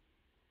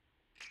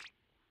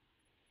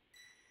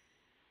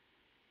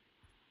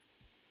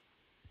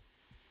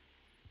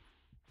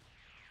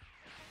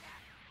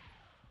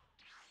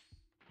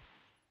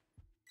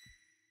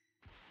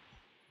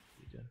 What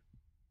are you doing?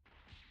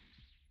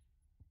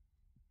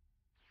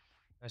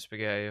 Nice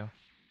spaghetti.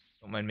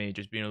 Don't mind me,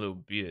 just being a little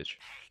bitch.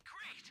 Hey,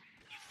 great.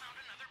 You found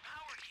another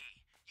power key.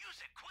 Use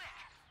it quick.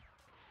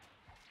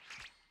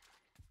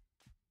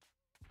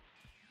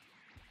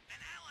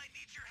 An ally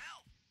needs your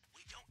help.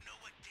 We don't know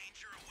what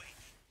danger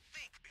awaits.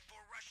 Think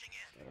before rushing in.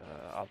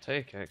 I'll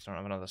take it, 'cause I don't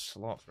have another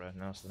slot for it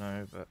now, so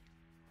no, but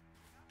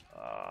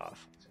Ah,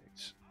 fuck's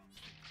sakes.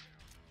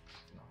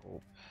 No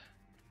hope.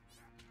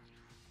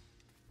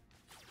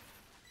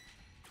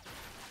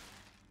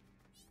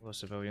 Hello,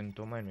 civilian.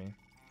 Don't mind me.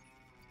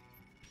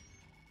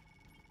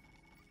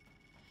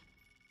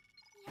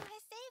 You're a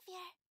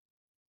savior.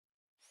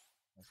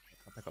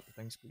 I'll pick up the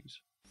things, please.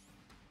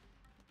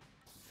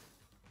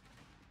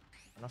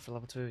 Enough for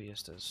level 2?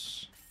 Yes, it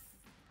is.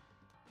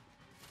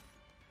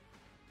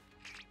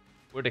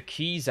 Where the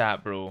keys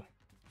at, bro?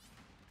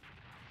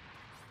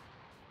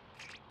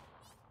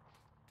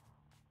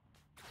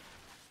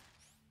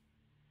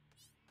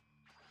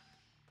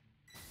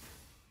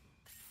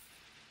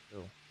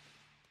 Cool.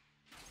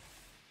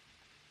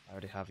 I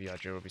already have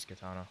Yajirobe's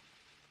katana.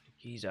 The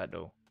keys at,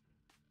 though.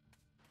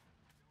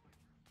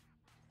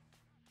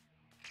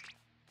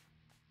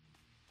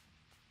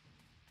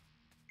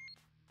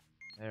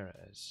 There it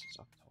is. It's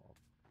up top.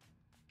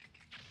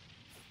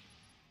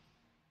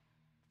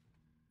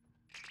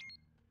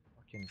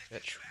 Fucking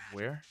bitch,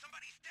 where?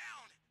 Somebody's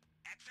down.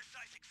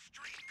 Exercise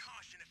extreme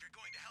caution if you're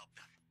going to help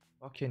them.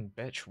 Fucking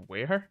bitch,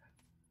 where?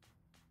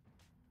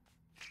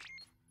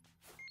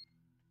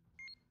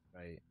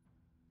 Right.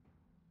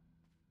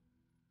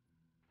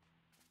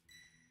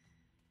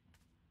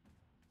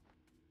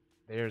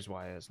 There's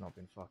why it's not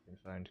been fucking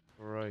found.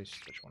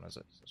 Christ, which one is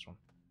it? It's this one.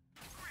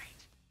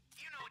 Great.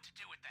 You know what to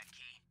do with that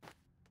key.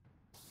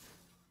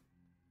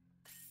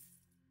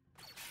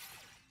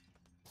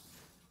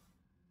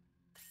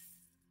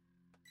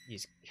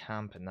 He's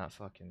camping that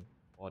fucking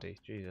body.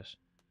 Jesus.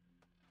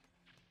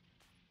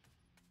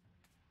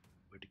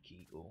 Where'd the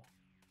key go?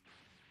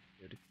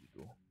 Where'd the key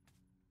go?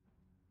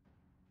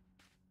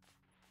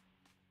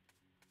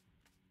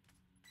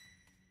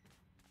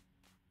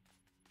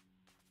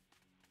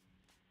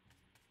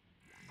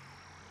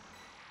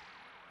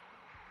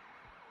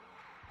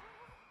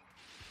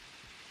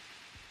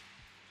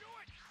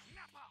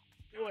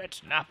 Do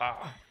it, Nappa!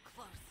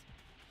 Close.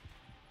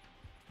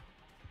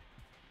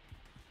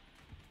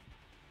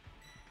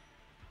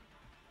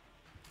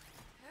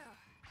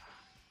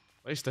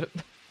 Placed it.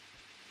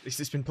 At least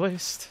it's been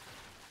placed.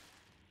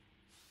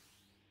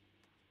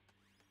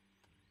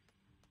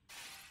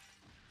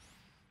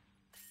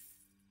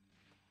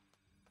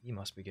 He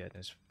must be getting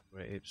his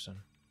great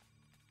soon.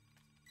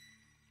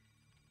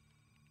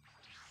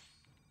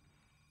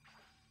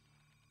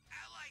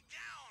 Ally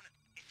down.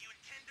 If you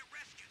intend to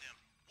rescue them,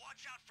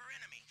 watch out for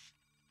enemies.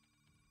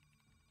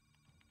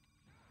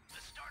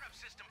 The startup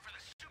system for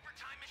the super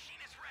time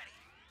machine is ready.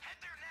 Head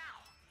there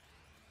now.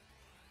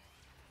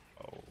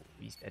 Oh,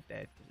 he's dead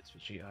because it's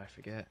Vegeta, I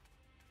forget.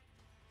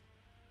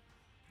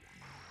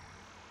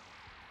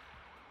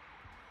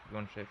 You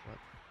want to trade for that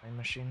time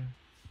machine?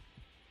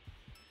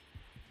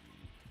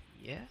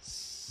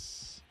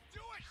 Yes. Do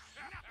it!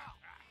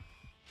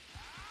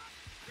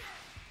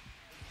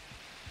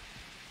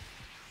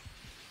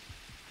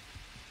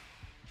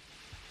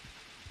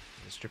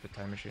 The stupid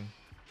time machine.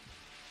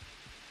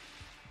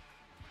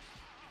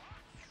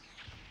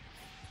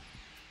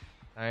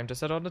 Time to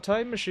set on the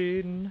time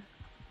machine.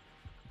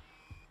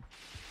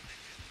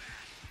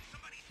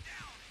 Somebody's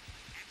down.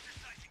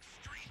 Exercise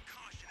extreme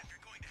caution if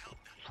you're going to help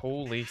them.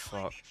 Holy Ally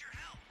fuck. needs your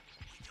help.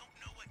 We don't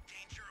know what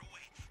danger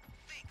awaits.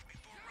 Think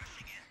before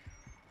rushing in.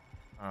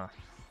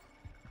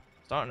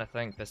 Starting to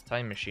think this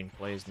time machine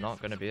play is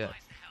not going to be it.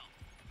 Supplies to help.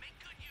 Make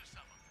good use of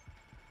them.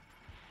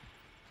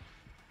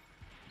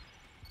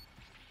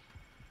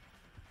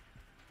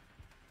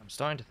 I'm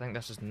starting to think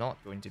this is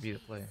not going to be the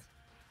play.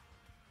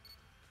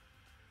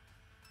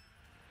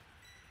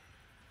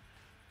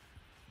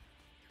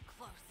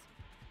 Close.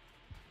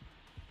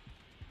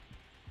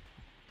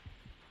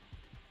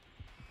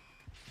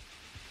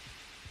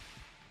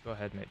 Go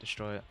ahead, mate,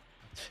 destroy it.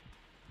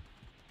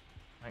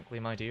 Frankly,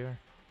 my dear.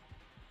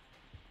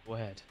 Go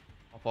ahead.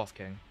 Hop off,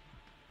 King.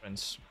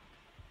 Prince.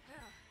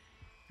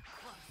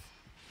 Close.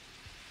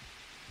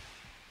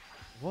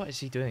 What is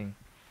he doing?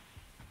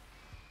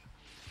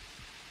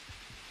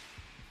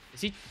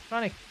 Is he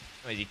trying to...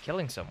 Oh, is he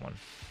killing someone?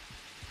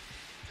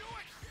 Do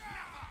it!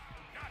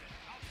 Got it.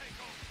 I'll take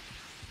over.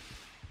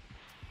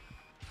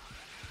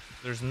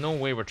 There's no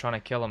way we're trying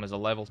to kill him as a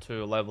level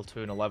 2,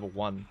 and a level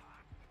 1.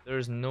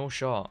 There's no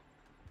shot.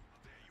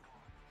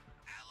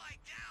 Ally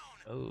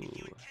down. Oh. If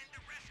you intend to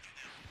rescue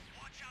them,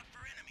 watch out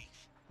for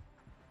enemies.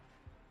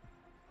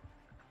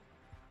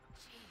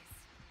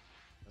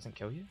 Jeez. Doesn't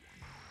kill you?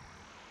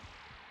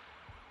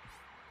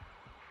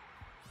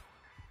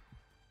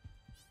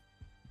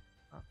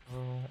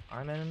 Uh-oh,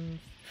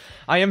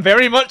 I am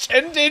very much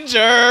in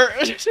danger!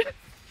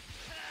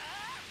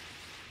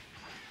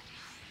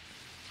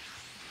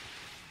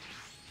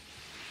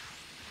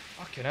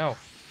 Fucking hell.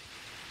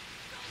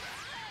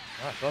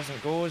 That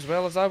doesn't go as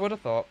well as I would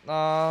have thought.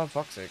 Ah,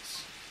 fuck's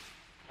sakes.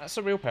 That's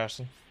a real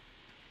person.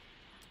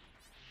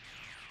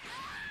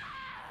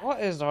 What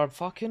is our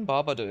fucking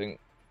Baba doing?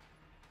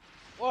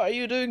 What are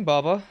you doing,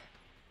 Baba?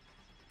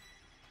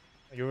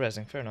 Oh, you're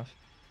rezzing, fair enough.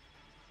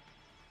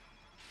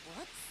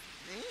 What's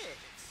this?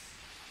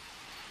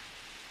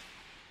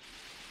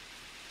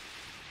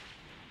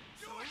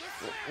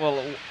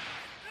 Well,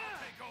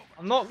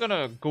 I'm not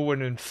gonna go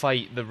in and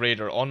fight the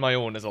raider on my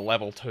own as a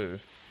level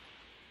 2.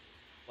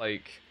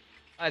 Like,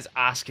 that is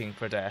asking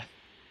for death.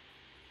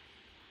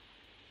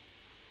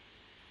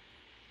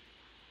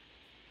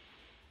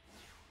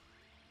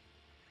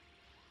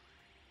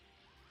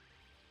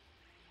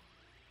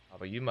 Oh,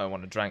 but you might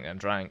want to drank them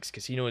dranks,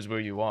 because he knows where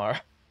you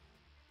are.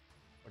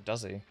 Or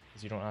does he?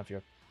 Because you don't have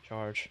your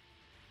charge.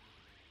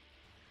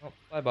 Oh,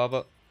 bye,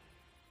 Baba.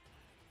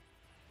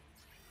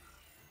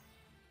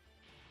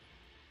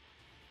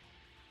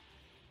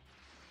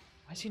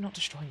 Why is he not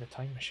destroying the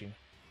time machine?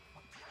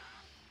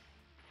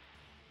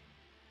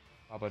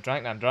 Baba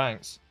drank them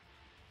dranks.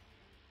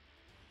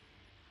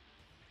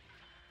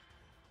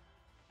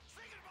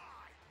 Say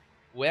goodbye.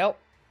 Well,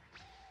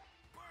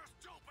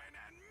 Burst open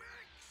and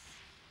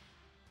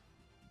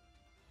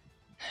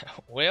mix.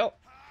 well,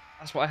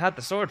 that's what I had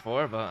the sword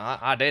for, but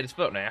I did his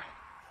foot now.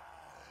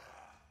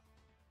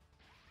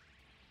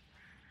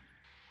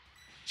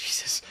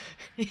 Jesus.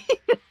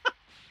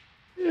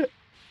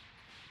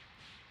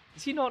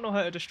 Does he not know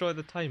how to destroy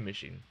the time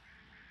machine?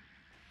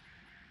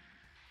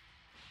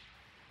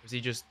 Or is he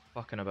just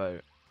fucking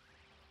about?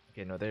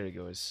 Okay, no, there he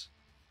goes.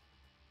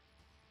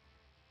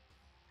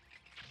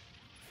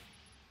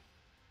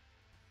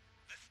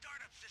 The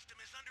startup system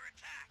is under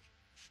attack.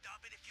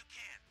 Stop it if you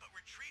can, but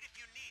retreat if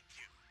you need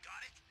to.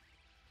 Got it?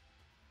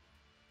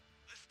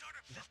 The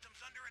startup system's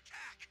under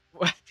attack.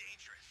 What? It's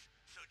dangerous,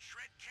 so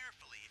tread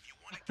carefully if you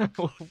want to get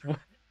closer.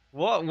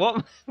 What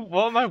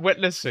am I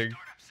witnessing?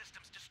 Startup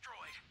system's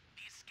destroyed.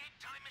 The escape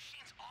time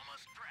machine's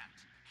almost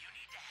prepped. You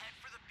need to head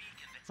for the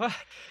beacon that's What?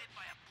 indicated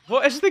by a blue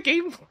What is the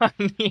game plan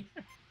here?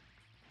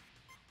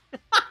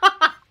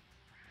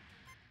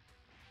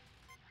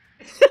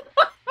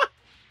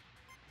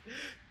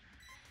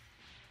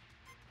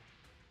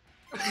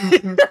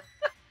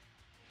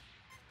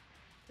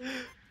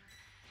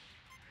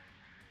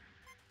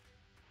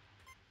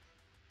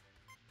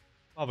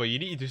 Oh, but you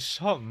need to do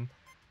something.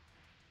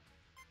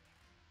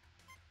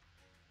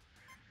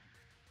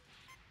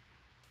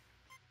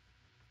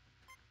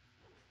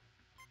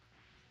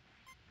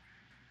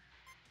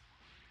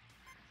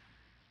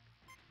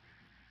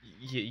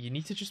 You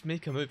need to just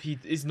make a move. He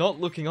is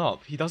not looking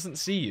up. He doesn't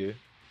see you.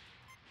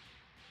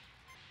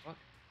 Fuck.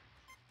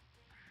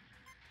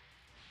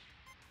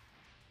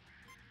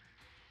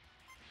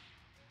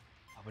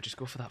 Oh, but just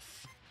go for that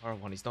far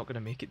one. He's not going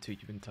to make it to you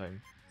in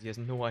time. He has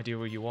no idea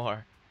where you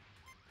are.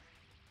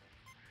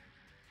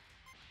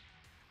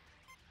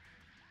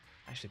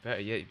 Actually,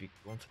 better yet, you'd be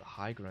going for the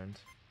high ground.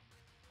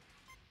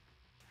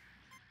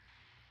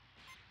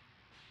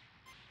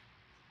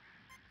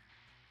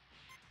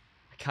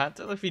 I can't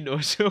tell if he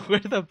knows where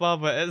the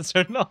Baba is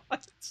or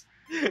not.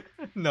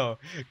 No,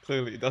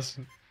 clearly he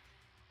doesn't.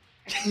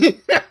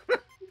 It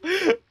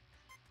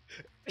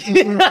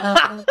feels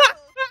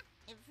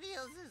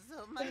as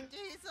though my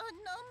days are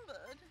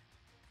numbered.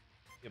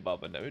 Yeah,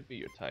 Baba, now would be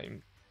your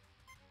time.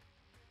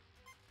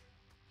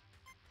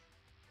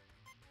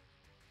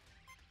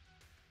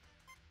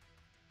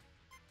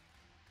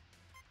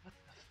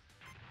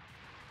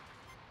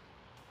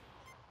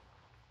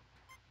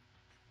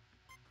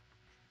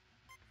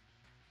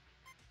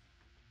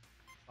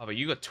 Oh, but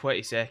you got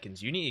 20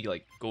 seconds. You need to,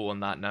 like, go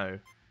on that now.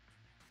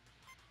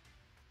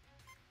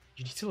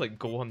 You need to, like,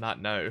 go on that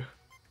now.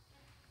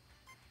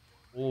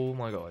 Oh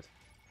my god.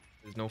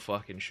 There's no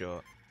fucking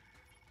shot.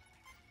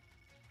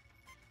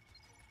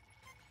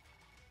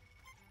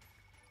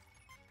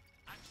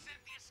 I've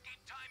sent the escape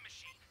time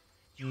machine.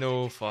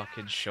 No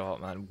fucking shot,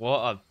 man. What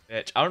a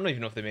bitch. I don't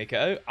even know if they make it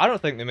out. I don't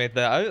think they made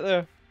that out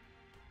there.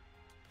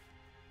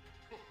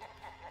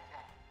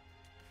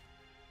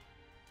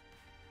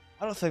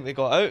 I don't think they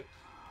got out.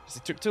 Because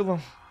it took too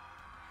long.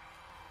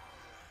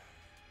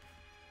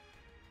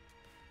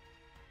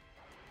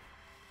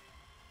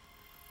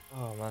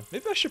 Oh man,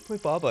 maybe I should play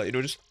Baba, you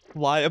know, just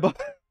fly above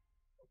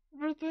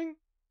everything.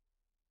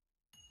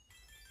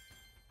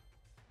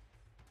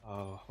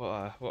 Oh,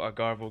 what a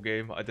garble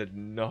game. I did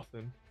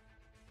nothing.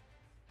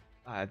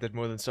 I did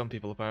more than some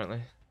people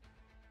apparently.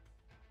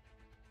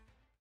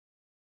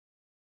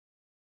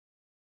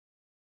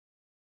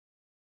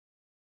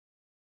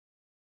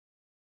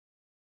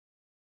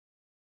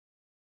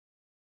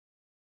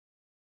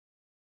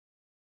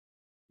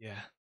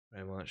 Yeah,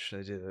 very much.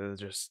 They did. They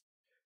just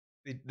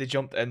they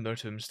jumped in their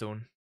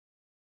tombstone.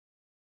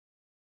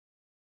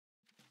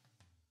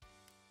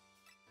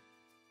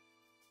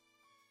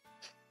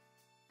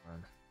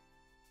 Man.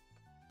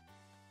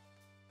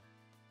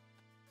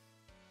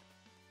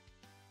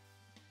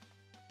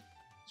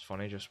 It's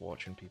funny just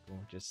watching people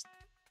just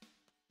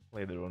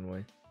play their own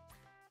way.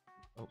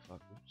 Oh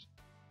fuck, oops.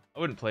 I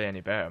wouldn't play any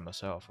better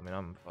myself. I mean,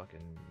 I'm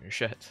fucking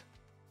shit.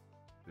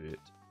 But,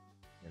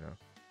 you know.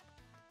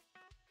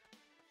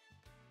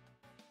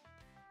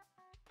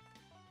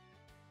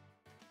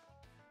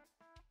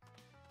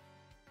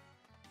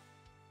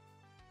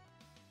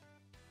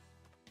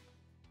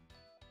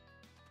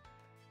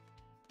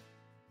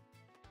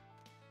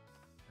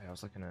 Hey, I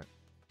was looking at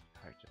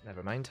character.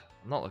 Never mind.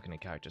 I'm not looking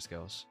at character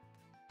skills.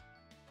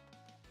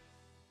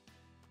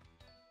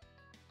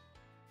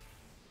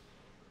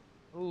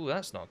 Oh,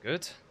 that's not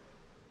good.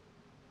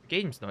 The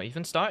game's not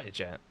even started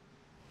yet.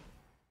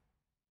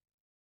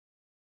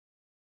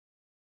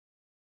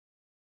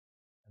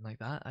 And like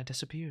that, I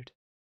disappeared.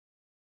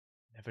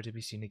 Never to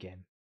be seen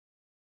again.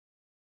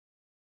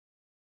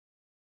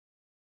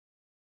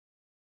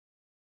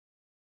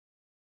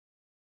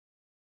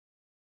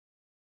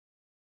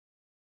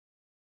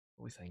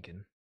 What are we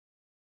thinking?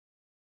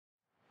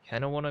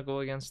 Kinda wanna go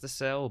against the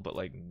Cell, but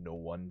like no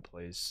one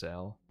plays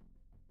Cell.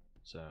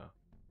 So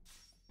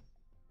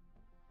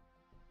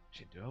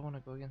actually, do I wanna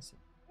go against it?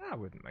 I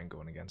wouldn't mind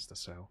going against the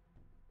Cell.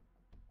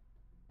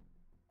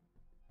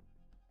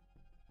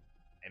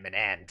 I'm an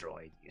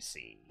android, you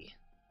see.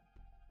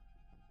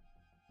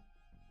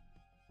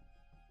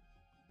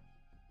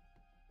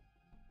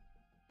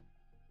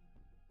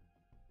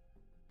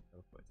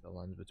 I'll put the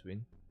lands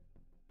between.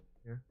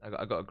 Here,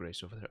 I got a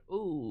Grace over there.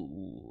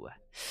 Ooh.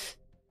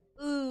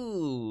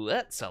 Ooh,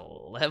 that's a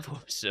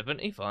level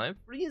 75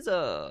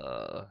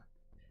 Frieza.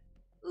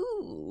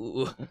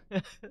 Ooh.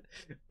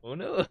 Oh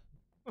no.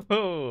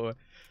 Oh.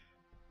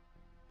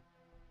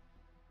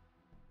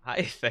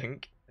 I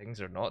think things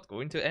are not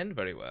going to end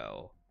very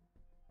well.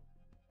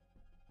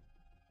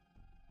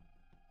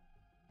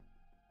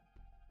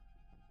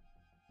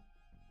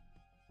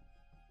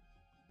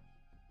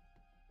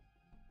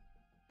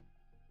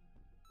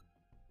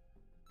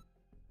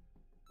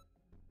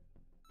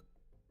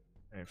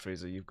 Alright,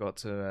 Frieza, you've got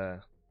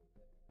to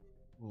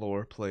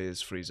lore play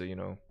as Frieza, you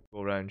know.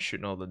 Go around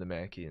shooting all the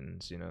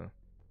Namekians, you know.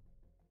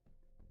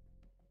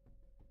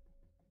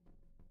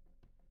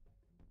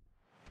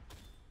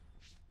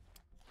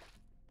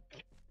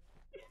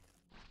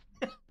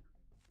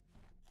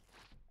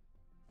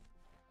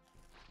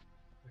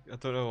 I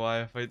don't know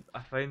why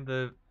I find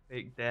the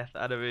fake death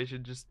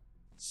animation just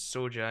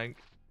so jank.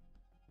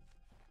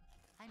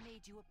 I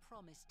made you a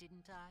promise,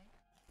 didn't I?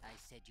 I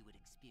said you would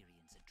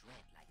experience a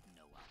dread like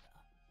no other.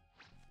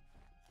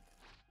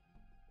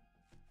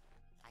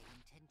 I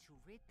intend to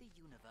rid the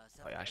universe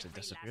of Oh, it actually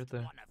every disappeared last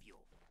there. one of you.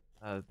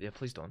 Yeah,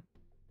 please don't.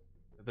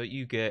 How about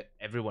you get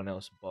everyone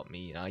else but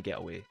me and I get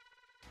away?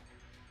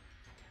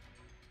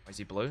 Why is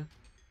he blue?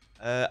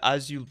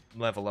 As you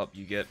level up,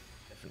 you get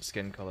different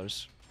skin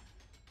colors.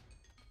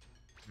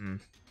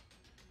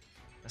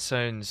 That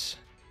sounds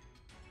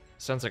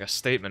like a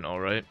statement,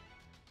 alright.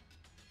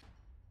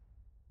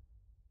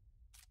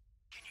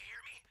 Can you hear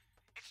me?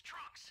 It's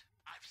Trunks.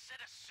 I've set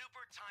a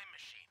super time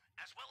machine,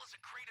 as well as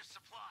a crate of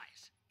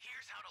supplies.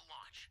 Here's how to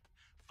launch.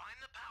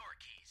 Find the power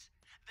keys,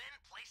 then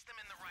place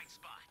them in the right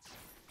spots.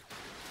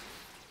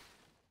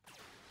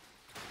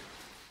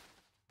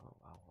 Oh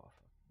wow, what a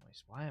fucking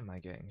noise. Why am I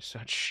getting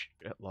such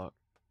shit luck?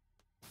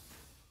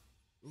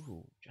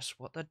 Ooh, just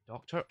what the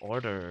doctor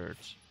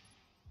ordered.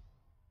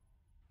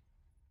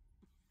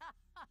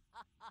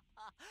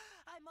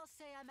 I must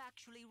say I'm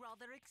actually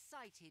rather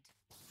excited.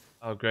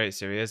 Oh great,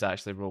 so he is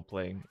actually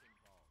role-playing.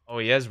 Oh,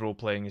 he is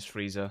role-playing as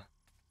Frieza.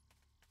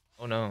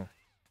 Oh no.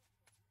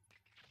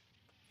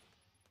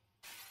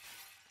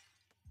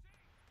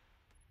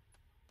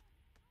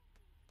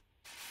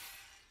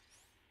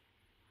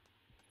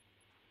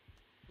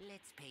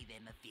 Let's pay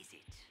them a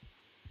visit.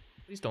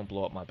 Please don't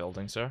blow up my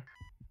building, sir.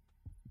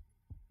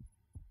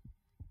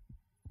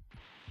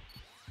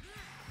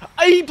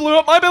 He blew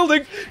up my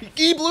building!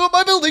 He blew up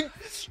my building!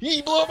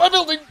 He blew up my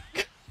building!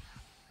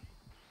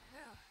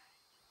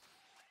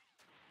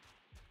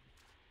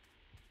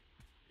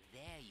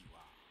 There you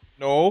are.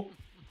 No.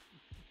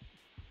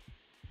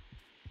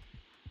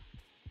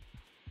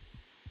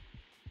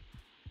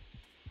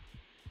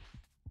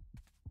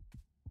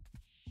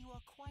 You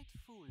are quite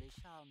foolish,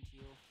 aren't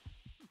you?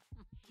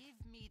 Give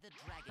me the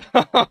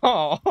dragon.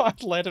 Oh,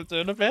 I'd let him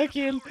do the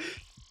vacuum. If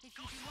you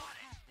do not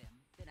have them,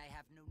 then I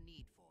have no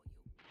need for you.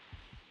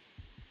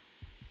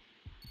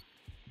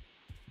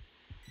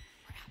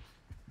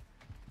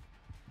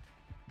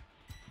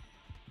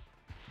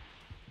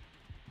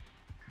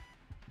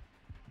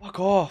 Fuck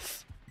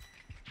off.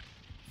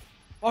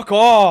 Fuck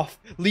off.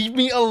 Leave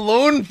me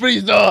alone,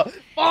 Frieza.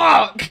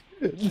 Fuck. Hey,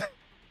 great!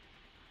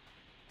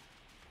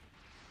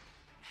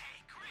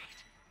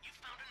 You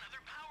found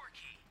another power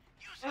key.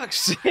 Use it. Fuck's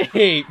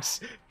sakes.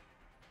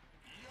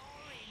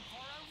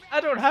 I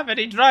don't have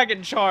any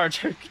dragon charge.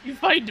 How can you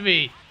find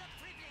me? The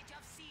privilege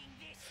of seeing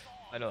this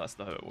form. I know that's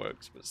not how it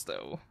works, but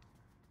still.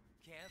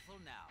 Careful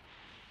now.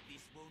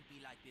 This won't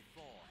be like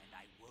before, and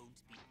I won't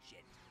be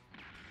gentle.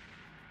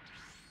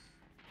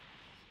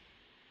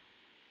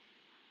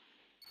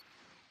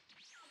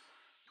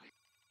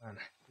 Man,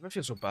 you ever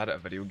feel so bad at a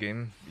video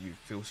game? You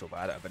feel so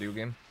bad at a video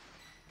game?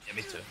 Yeah,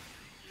 me too.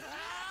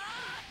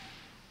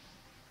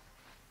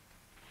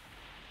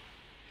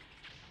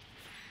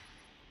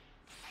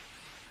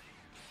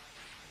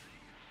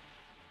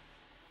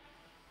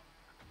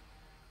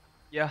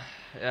 Yeah,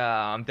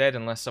 I'm dead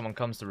unless someone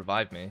comes to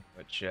revive me,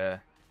 which, I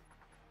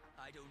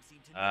don't seem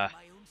to know my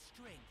own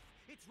strength.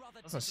 It's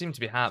rather doesn't seem to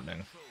be difficult happening.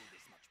 control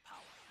this much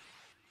power.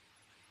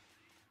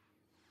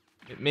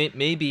 It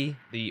may be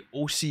the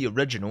OC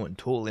original and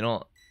totally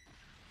not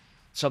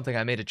something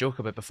I made a joke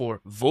about before.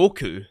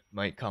 Voku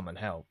might come and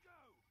help.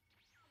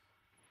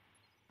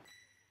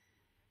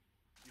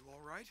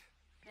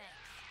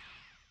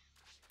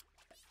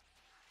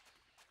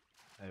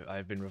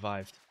 I've been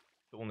revived.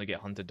 To only get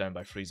hunted down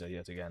by Frieza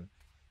yet again.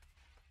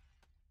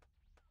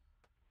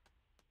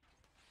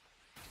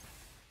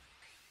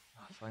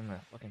 Oh, finally,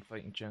 a fucking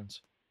fighting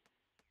chance.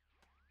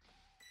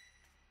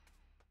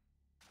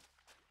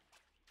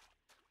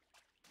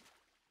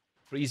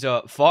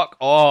 Frieza, fuck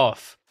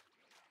off!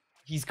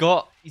 He's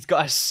got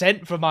a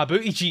scent from my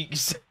booty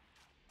cheeks.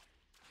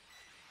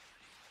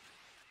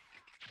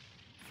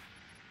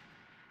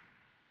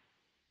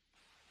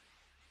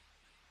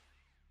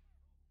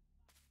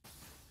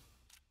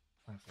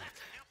 That's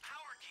a new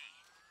power key.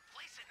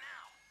 Place it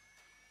now.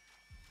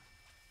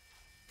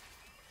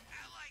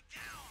 Ally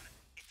down.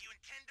 If you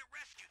intend to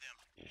rescue them,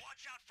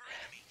 watch out for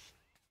enemies.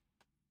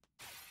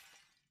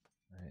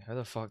 Right, how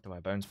the fuck do I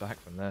bounce back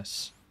from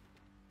this?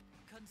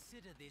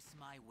 Consider this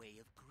my way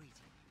of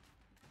greeting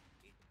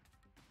you.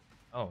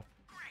 Oh,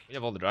 Great. we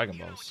have all the Dragon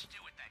You know what Balls. to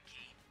do with that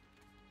key.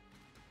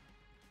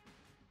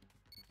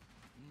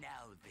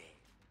 Now then.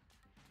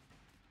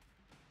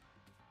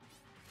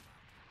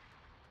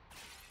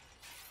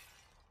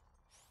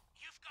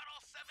 You've got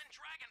all 7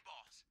 Dragon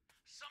Balls.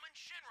 Summon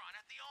Shenron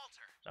at the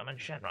altar. Summon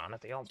Shenron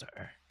at the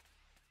altar.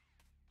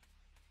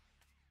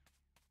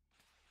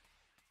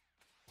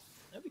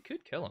 Yeah, we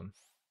could kill him.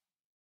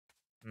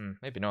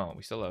 Maybe not.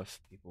 We still have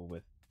people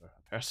with a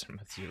person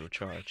with 0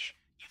 charge.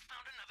 You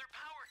found another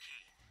power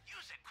key.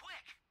 Use it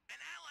quick.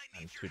 An ally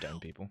And needs 2 your down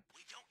help. people.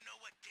 We don't know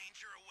what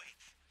danger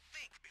awaits.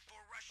 Think before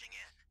rushing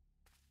in.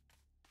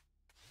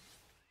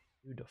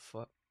 Who the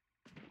fuck?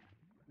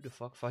 Who the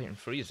fuck fighting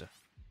Frieza?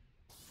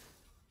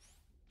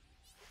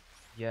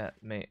 Yeah,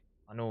 mate.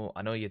 I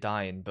know you're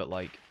dying, but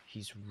like,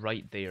 he's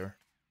right there.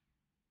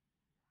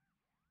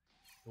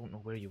 Don't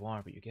know where you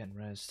are, but you're getting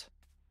rezzed.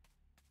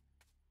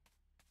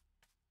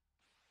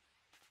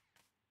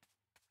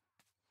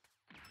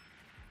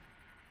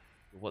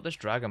 What this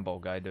Dragon Ball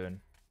guy doing?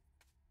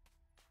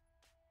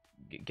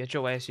 Get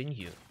your ass in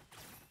here.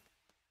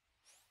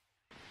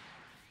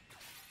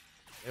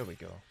 There we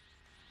go.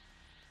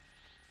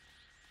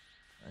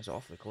 That's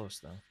awfully close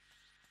though.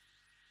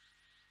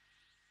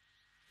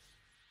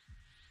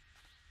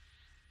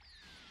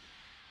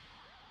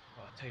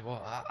 Oh, I'll tell you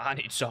what, I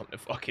need something to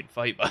fucking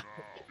fight, man. Now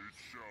it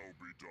shall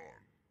be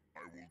done.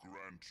 I will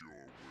grant your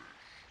wish.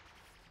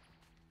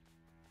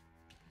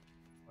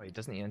 Wait,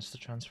 doesn't he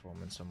insta-transform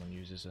when someone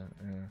uses it?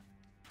 Yeah.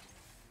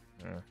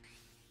 Yeah.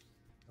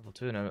 Level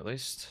 2 now at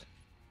least.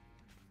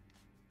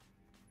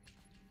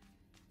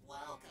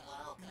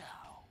 Welcome.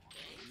 Now,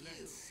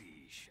 let's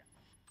see.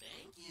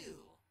 Thank you.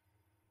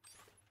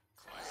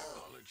 I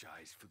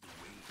apologize for the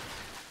wait.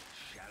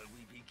 Shall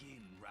we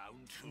begin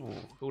round 2? Ooh,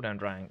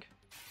 cooldown rank.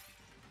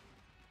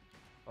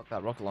 Fuck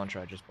that rocket launcher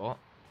I just bought.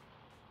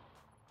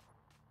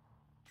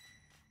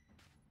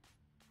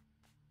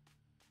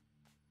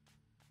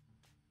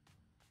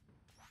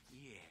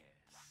 Yes.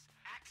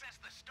 Access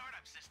the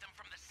startup system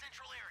from the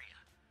central area.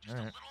 Just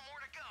Alright. a little more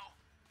to go,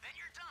 then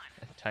you're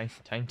done.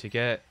 Time to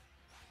get...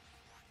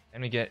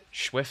 Then we get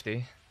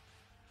Swifty.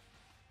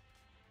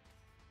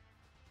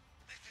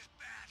 This is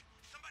bad.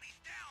 Somebody's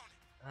down.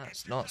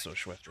 That's not so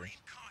Swifty. Exercise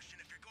extreme caution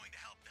if you're going to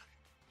help them.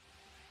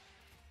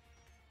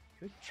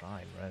 Could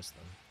try and res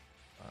them.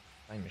 But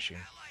time machine.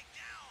 Ally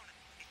down.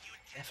 If you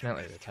intend to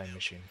Definitely the rescue time them,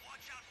 machine.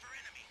 watch out for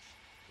enemies.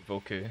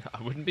 Goku,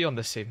 I wouldn't be on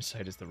the same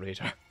side as the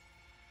Raider.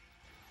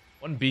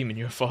 One beam and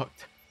you're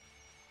fucked.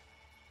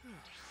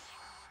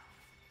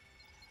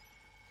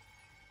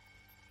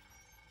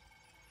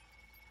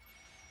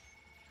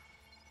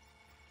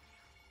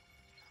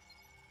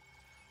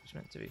 Who's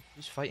meant to be?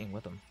 Who's fighting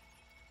with him?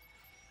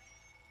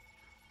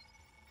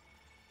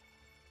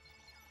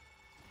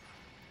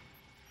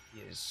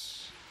 He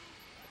is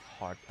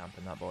hard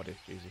camping that body,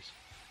 Jesus.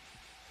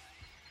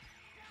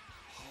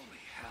 Holy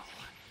hell.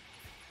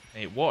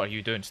 Hey, what are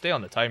you doing? Stay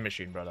on the time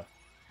machine, brother.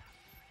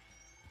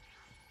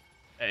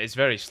 It's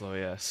very slow,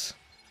 yes.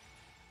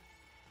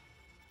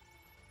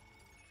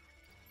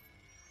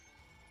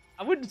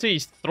 I wouldn't say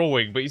he's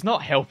throwing, but he's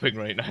not helping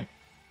right now.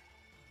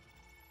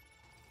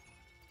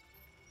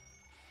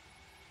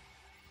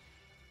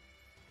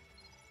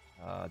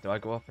 Do I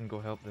go up and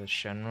go help the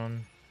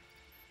Shenron?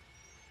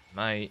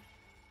 Might.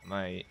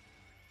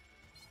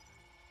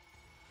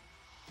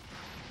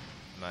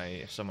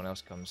 If someone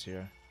else comes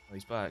here. Oh,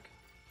 he's back.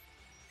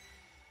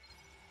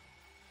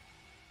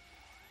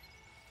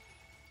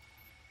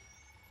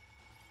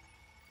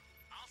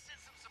 I'll send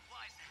some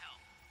supplies to help.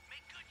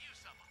 Make good use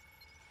of them.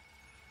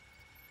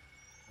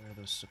 Where are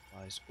those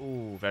supplies?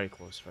 Oh, very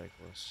close, very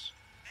close.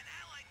 An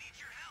ally needs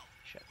your help.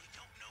 Shit. We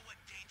don't know what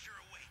danger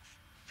awaits.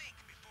 Think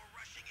before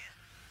rushing in.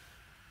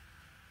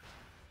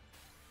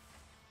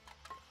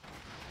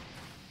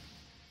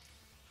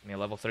 Give me a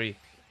level 3.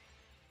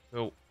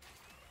 Cool.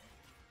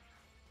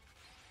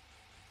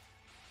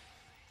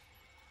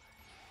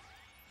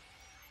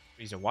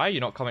 Frieza, why are you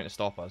not coming to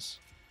stop us?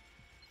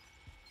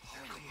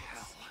 Holy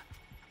hell.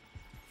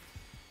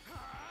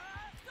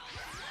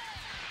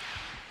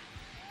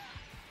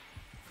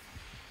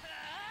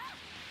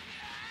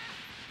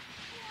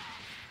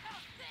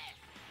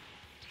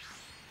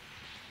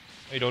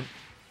 No, you don't.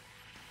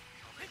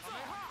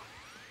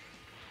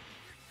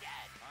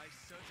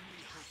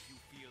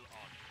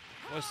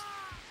 What's...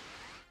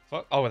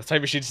 Fuck? Oh, the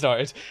time machine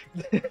started.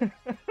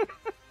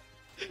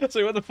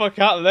 So what the fuck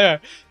happened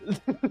there?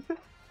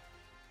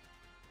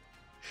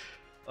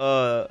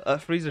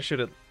 That Freezer should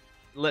have...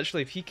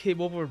 Literally, if he came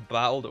over and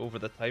battled over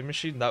the time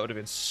machine, that would have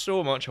been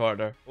so much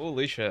harder.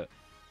 Holy shit.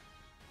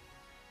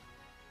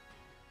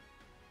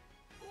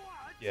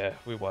 Yeah,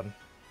 we won.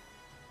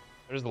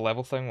 How does the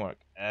level thing work?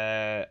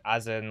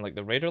 As in, like,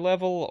 the Raider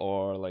level,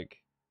 or, like,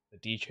 the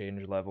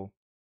D-Change level?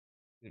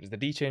 If it was the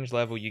D-Change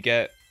level, you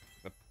get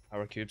the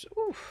power cubes.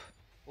 Oof.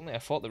 Only I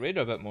fought the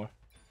Raider a bit more.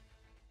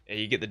 Yeah,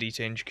 you get the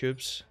D-Change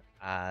cubes,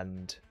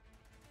 and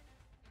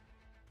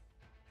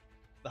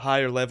the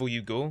higher level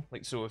you go,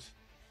 like, so if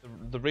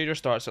the Raider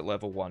starts at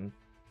level 1,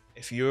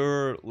 if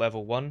you're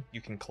level 1,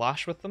 you can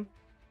clash with them,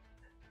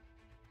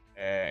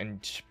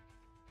 and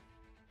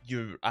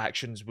your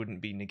actions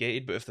wouldn't be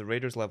negated, but if the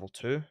Raider's level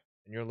 2, and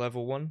you're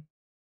level 1,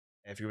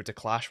 if you were to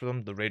clash with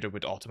them, the Raider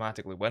would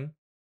automatically win.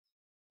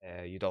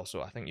 You'd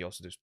also, I think you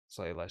also do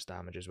slightly less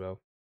damage as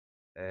well.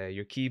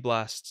 Your key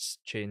blasts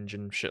change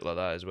and shit like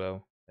that as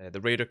well.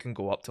 The Raider can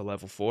go up to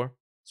level 4,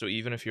 so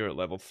even if you're at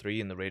level 3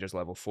 and the Raider's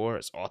level 4,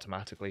 it's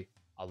automatically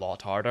a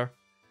lot harder.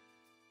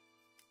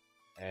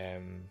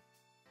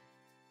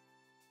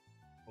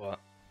 But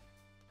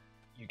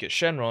you get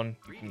Shenron,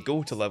 you can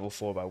go to level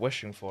 4 by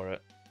wishing for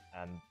it,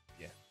 and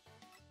yeah,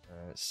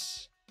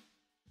 it's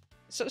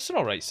an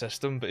alright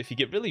system, but if you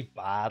get really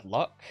bad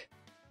luck,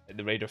 like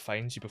the Raider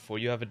finds you before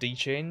you have a D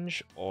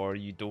change, or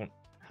you don't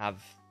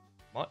have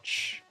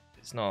much,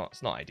 it's not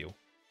ideal.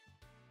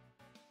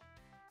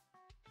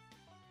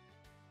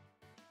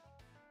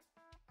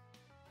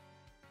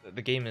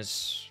 The game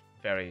is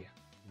very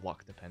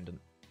luck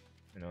dependent.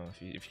 You know,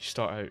 if you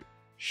start out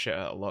shit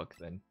out of luck,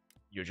 then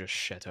you're just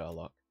shit out of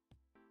luck.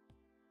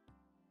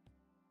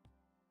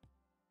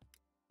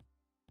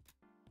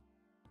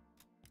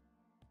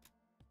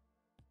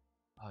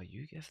 Oh,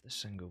 you give the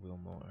single wheel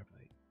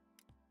motorbike.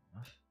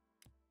 Enough.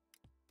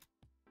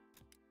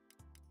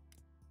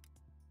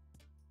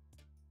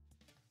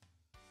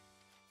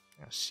 I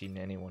haven't seen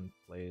anyone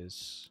play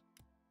as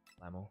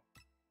Lamo.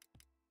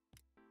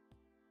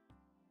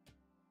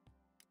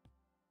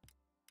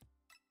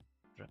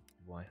 Drip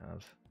do I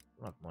have? I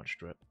don't have much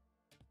drip.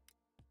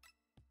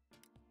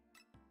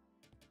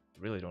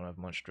 Really don't have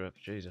much drip,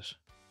 Jesus.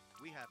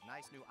 We have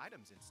nice new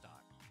items in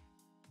stock.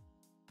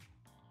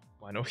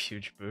 Why no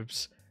huge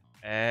boobs?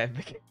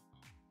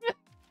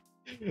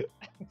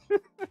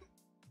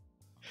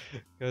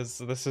 Because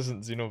this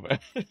isn't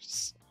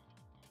Xenoverse.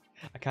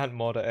 I can't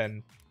mod it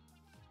in.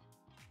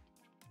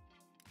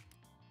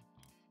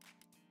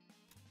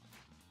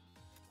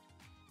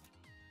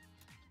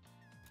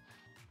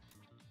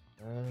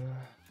 What am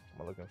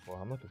I looking for?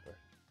 I'm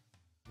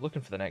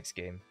looking for the next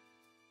game.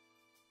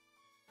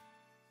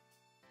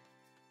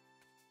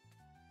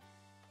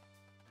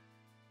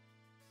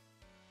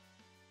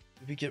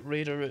 Did we get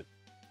Raider at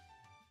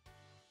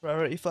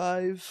priority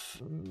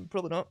 5?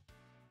 Probably not.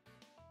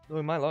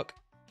 Knowing my luck.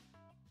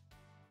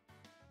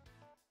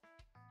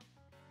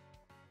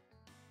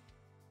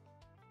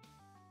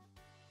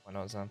 Why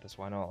not Xanthyis?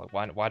 Why not?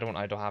 Like, why don't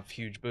I have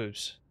huge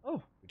boobs?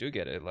 Oh, we do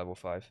get it at level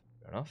 5.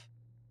 Fair enough.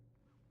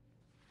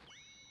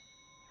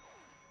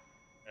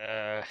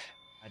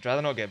 I'd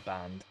rather not get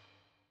banned.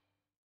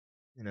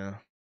 You know.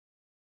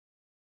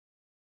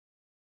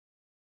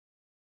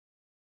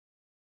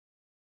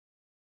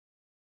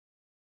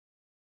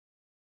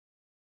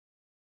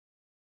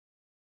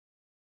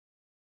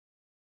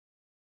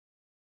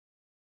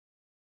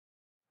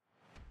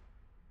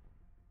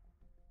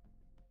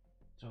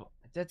 So,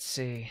 I did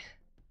say...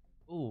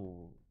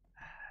 Ooh.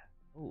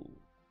 Ooh.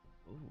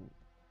 Ooh.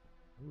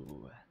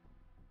 Ooh.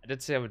 I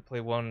did say I would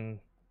play one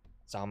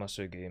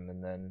Zamasu game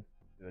and then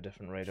do a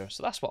different Raider,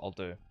 so that's what I'll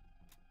do.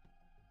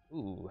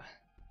 Ooh.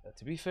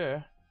 To be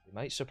fair, it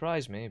might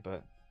surprise me,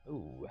 but...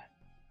 Ooh.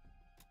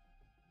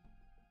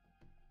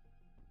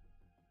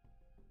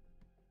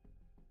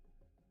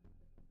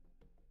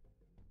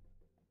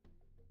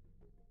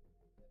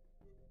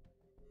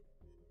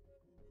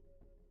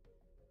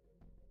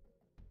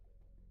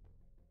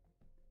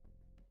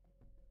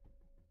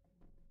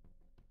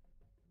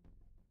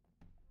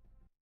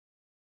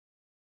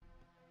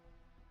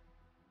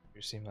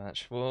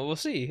 Match. Well, we'll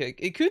see.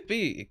 It could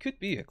be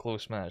a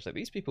close match. Like,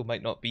 these people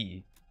might not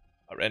be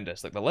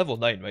horrendous. Like, the level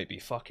 9 might be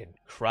fucking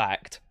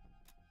cracked.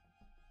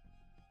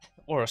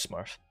 Or a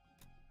smurf.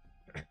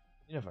 You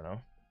never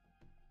know.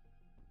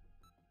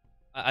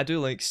 I do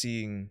like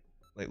seeing,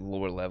 like,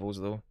 lower levels,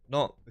 though.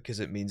 Not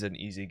because it means an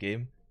easy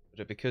game,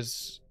 but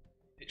because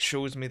it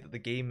shows me that the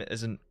game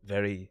isn't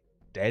very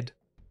dead.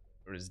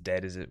 Or as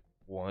dead as it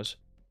was.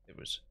 It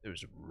was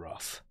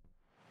rough.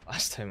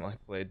 Last time I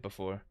played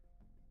before.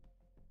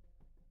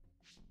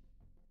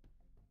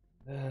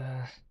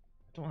 I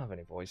don't have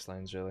any voice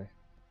lines, really.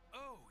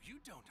 Oh, you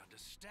don't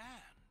understand.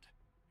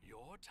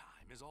 Your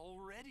time is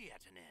already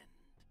at an end.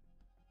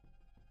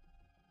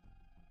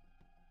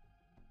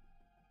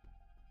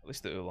 At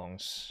least the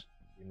Oolong's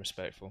being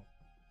respectful.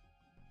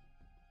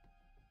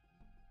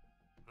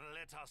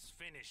 Let us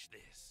finish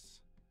this.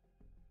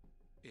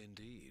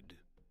 Indeed.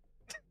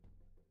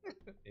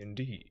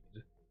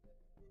 Indeed.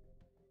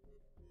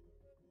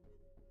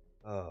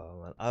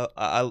 Oh man,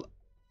 I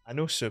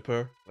know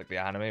Super, like the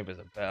anime, was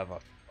a bit of a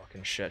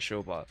fucking shit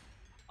show, but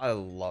I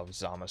love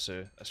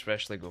Zamasu,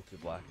 especially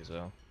Goku Black as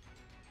well.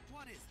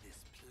 What is this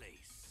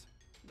place?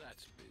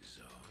 That's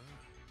bizarre.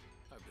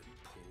 I've been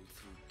pulled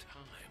through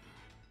time.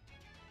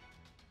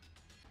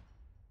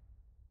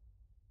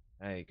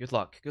 Hey, good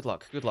luck, good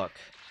luck, good luck.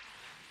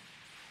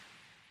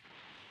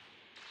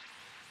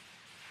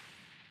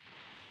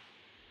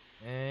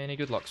 Any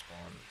good luck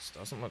spawns?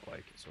 Doesn't look like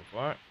it so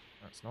far.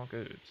 That's not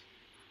good.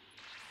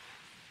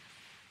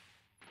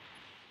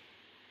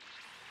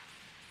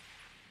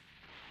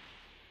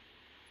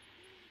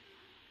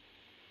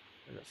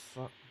 Where the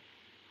fuck?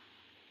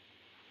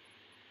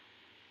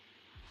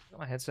 Got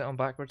my headset on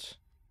backwards.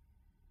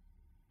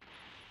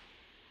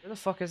 Where the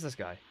fuck is this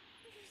guy?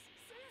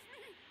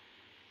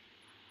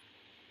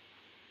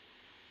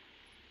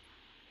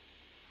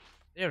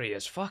 There he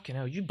is. Fucking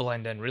hell, you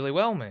blend in really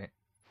well, mate.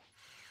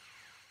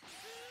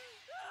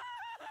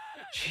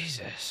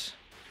 Jesus.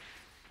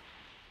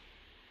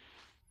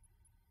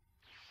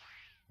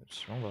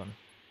 Oops, wrong button.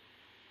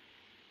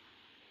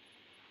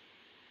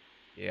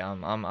 Yeah,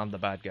 I'm the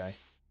bad guy.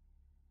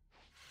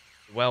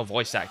 Well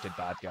voice acted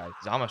bad guy.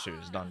 Zamasu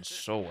has done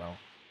so well.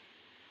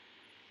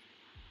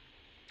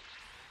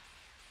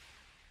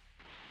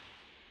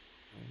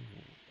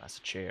 Ooh, that's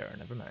a chair,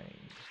 never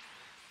mind.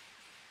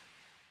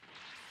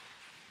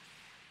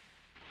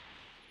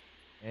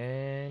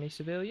 Any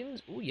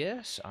civilians? Oh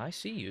yes, I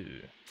see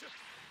you.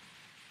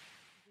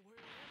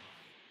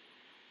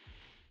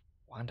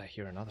 Oh, and I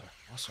hear another.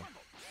 Awesome.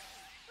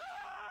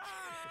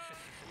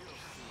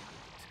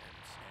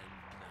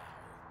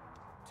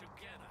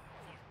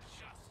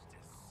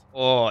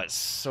 Oh, it's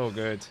so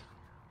good.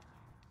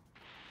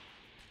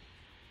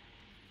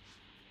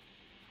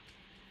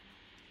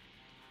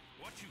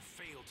 What you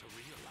fail to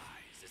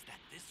realize is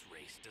that this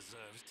race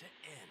deserves to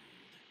end.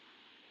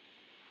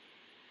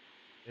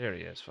 There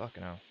he is.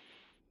 Fucking hell.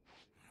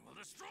 I will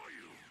destroy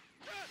you.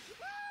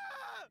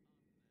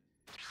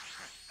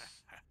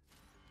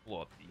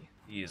 Floppy.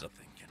 He is a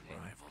Nothing can pain.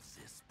 rival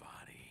this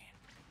body.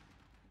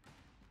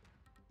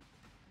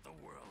 The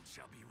world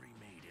shall be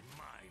remade in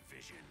my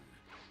vision.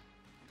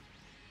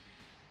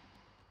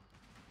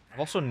 I've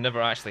also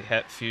never actually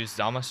hit Fused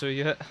Zamasu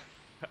yet.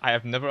 I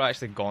have never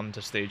actually gone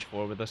to stage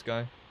 4 with this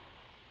guy.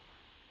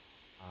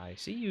 I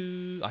see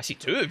you. I see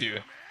two of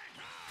you.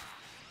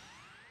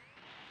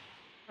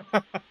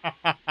 Yeah,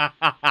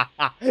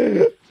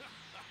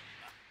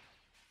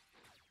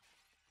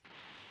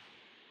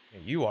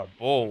 you are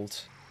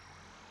bold.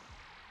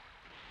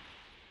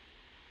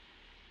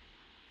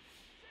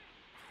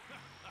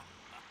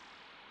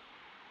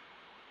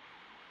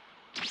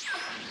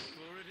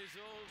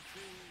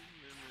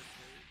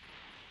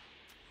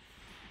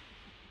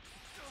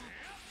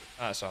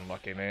 That's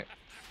unlucky, mate.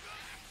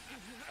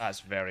 That's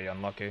very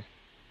unlucky. I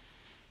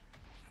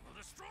will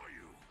destroy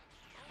you.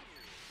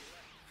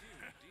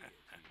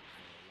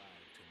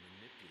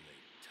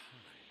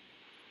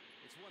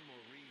 It's one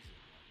more reason.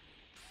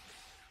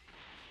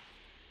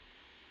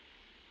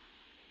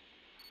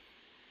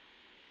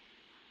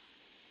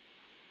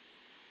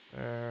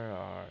 Where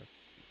are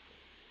people?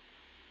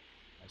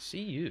 I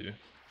see you.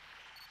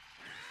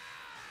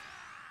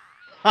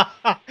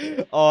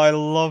 Oh, I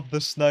love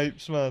the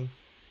snipes, man.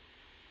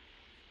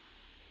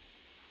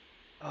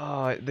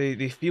 Oh,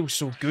 they feel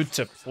so good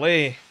to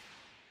play.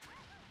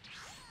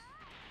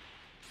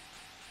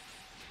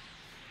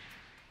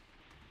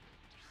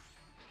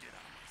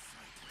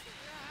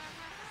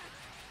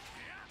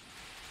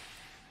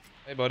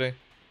 Hey, buddy.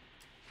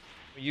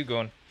 Where you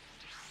going?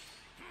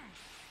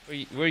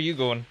 Where you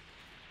going?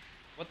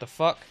 What the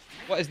fuck?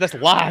 What is this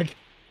lag?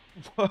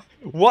 What?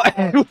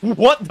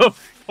 What the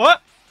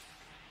fuck?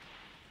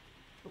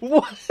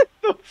 What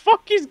the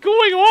fuck is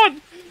going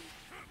on?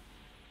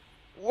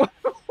 What?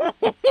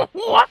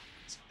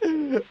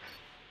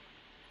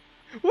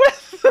 What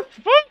the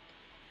fuck?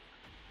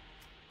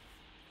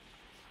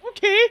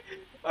 Okay.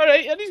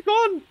 Alright, and he's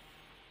gone.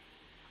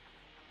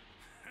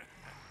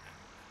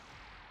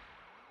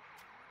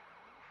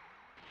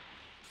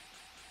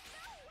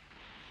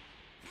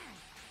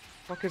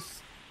 Fuck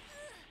is...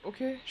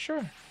 Okay,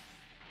 sure. My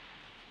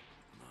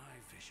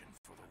vision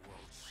for the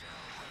world shall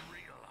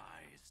be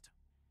realized.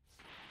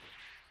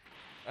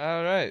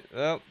 Alright,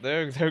 well,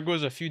 there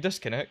goes a few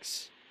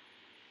disconnects.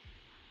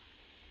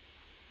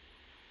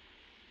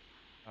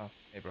 Oh,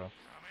 hey bro.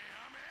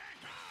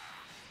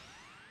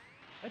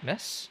 I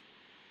miss?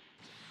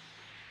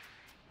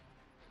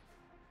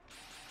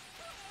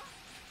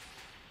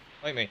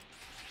 Like me.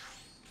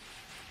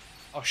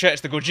 Oh shit,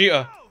 it's the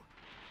Gogeta.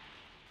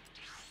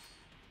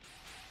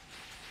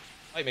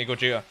 Like me,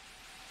 Gogeta.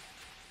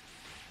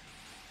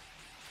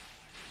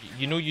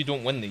 You know you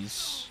don't win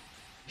these.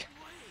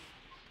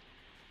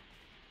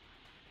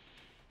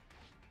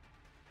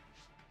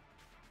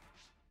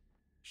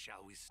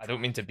 Shall we I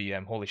don't mean to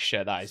BM. Holy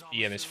shit, that is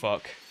BM as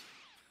fuck.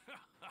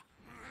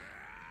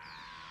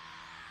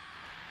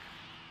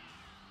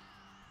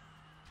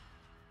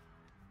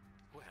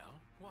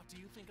 What do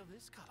you think of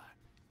this color?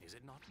 Is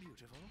it not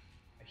beautiful?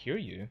 I hear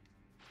you.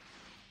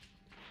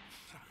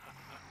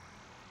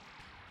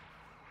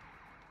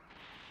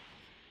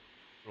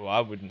 Bro, I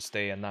wouldn't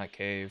stay in that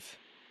cave.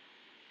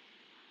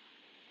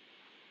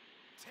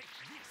 Take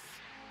this.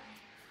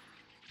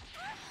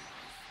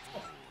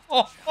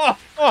 Oh, oh,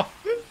 oh.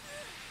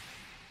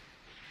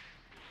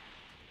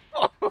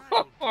 I'll give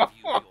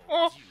you your due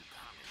punishment.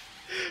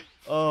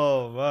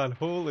 Oh man,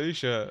 holy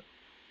shit.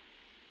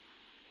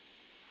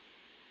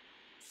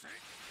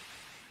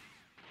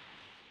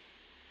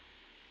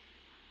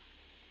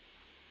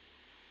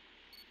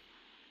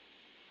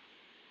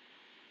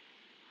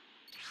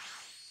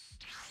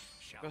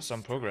 Shall Got we some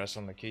strike? progress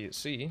on the key at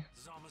sea.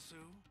 Zamasu?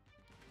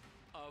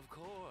 Of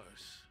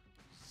course,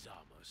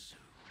 Zamasu.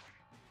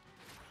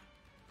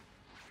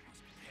 You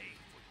must pay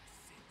for your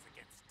sins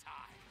against time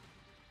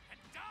and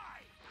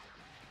die!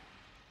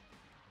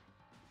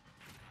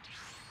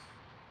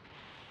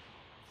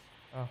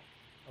 Oh,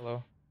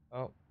 hello.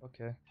 Oh,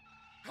 okay.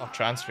 Oh,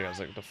 transfer. I was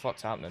like, what the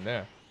fuck's happening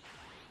there?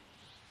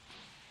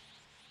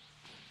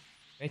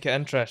 Make it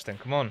interesting,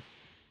 come on.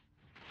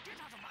 Get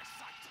out of my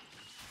sight!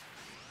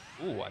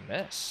 Ooh, I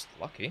missed.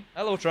 Lucky.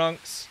 Hello,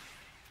 Trunks.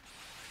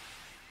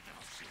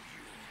 I'll show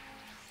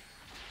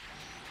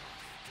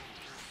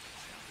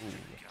you. Ooh.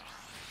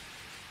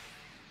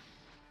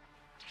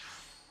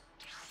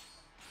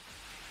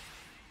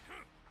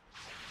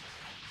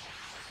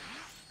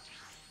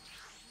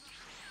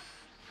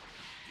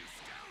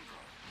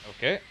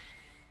 Okay.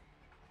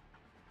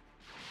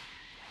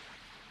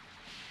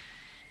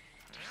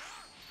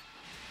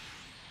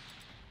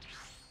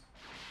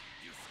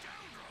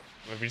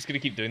 We're just gonna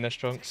keep doing this,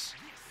 Trunks.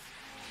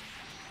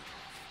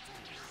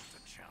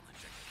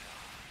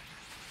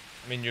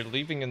 I mean, you're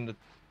leaving in the...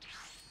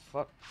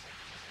 Fuck.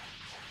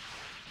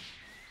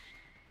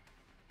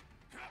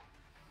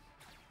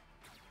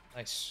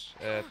 Nice.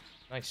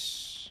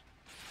 Nice.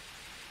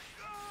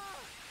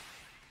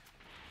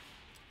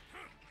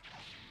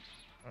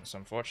 That's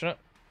unfortunate.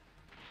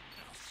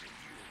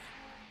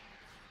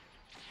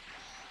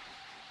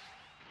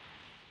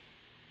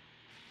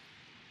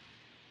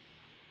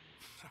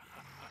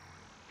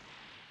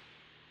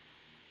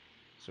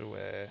 So,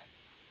 well,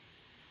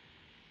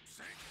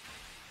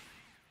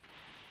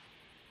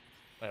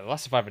 the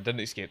last survivor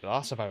didn't escape. The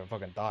last survivor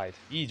fucking died.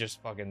 He just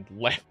fucking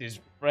left his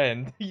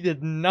friend. He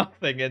did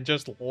nothing and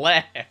just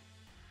left. Let's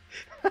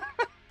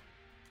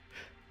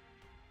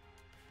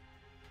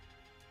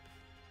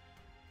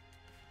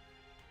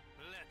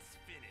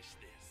finish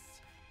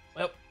this.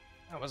 Well,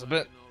 that was a I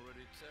bit can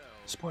already tell.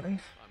 disappointing.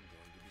 I'm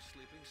going to be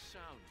sleeping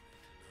soundly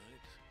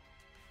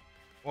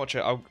tonight. Watch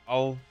it.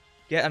 I'll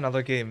get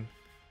another game.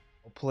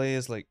 I'll play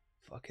as like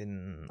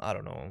fucking, I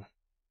don't know,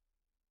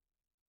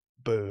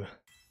 Boo,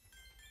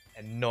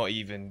 and not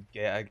even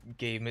get a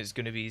game that's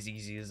gonna be as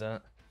easy as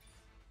that.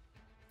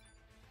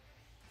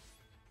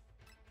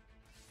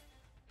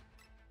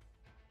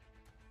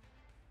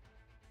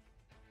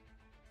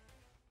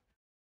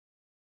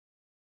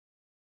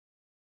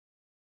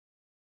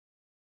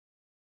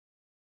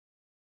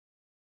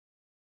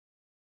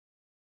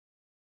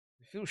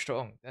 We feel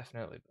strong,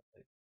 definitely, but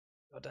like,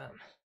 goddamn.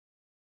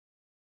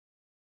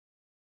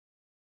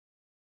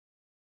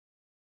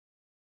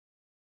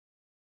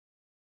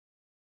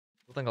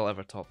 I don't think I'll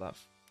ever top that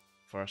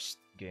first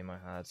game I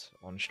had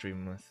on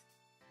stream with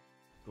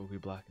Goku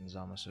Black and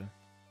Zamasu.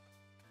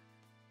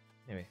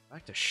 Anyway,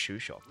 back to shoe We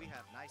shopping.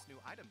 have nice new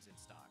items in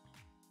stock.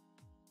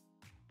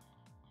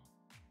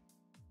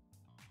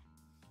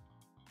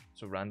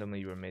 So randomly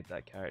you were made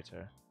that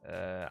character,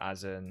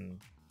 as in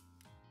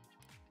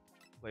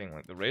playing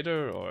like the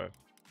Raider, or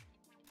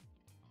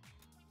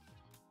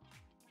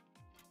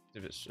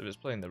if it's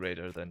playing the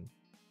Raider, then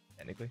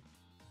technically.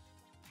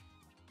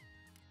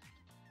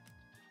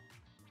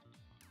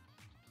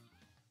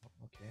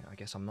 Okay, I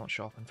guess I'm not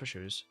shopping for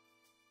shoes.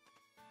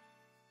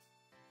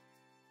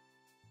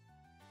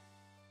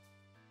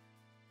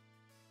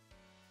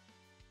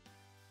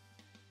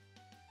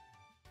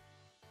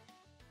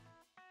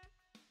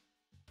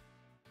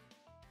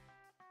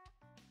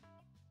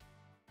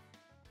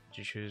 Did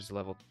you choose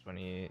level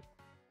 28?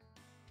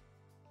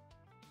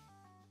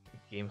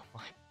 Game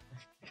of Life.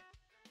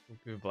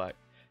 Goku Black.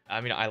 I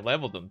mean, I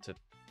leveled him to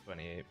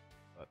 28,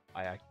 but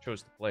I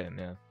chose to play him,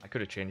 yeah. I could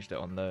have changed it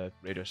on the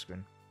radar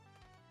screen.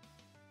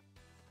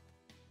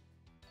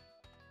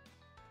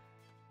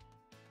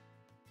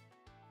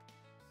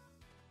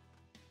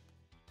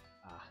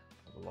 Ah,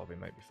 the lobby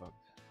might be fucked.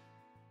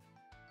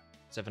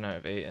 7 out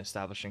of 8,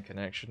 establishing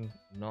connection.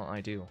 Not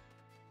ideal.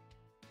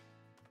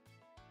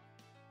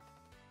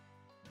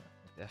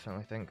 I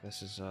definitely think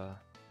this is,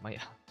 might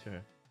have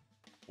to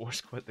force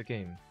quit the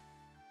game.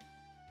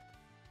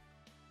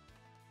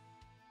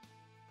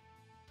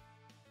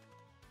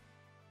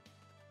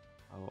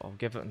 I'll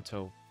give it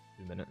until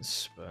 2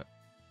 minutes, but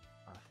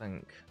I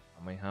think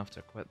I might have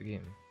to quit the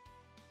game.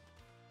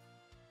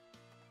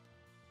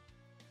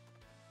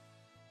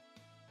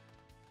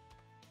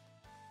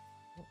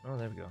 Oh,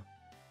 there we go.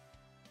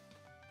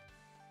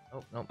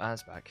 Oh, no,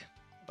 Ads back.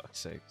 Fuck's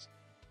sakes.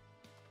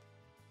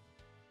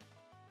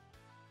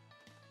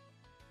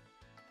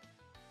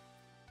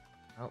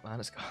 Oh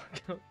man, it's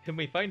gone. Can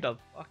we find a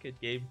fucking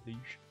game, please?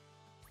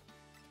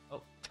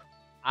 Oh,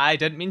 I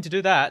didn't mean to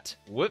do that.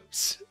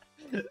 Whoops.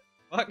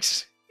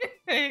 Fuck's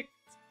sake.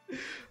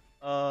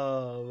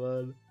 Oh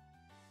man.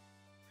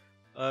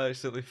 I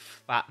accidentally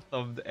fat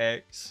thumbed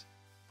X.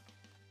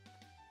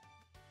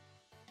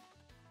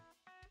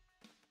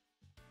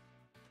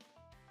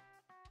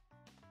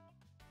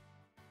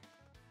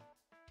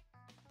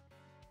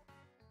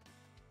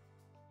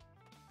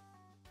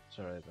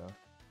 Sorry though.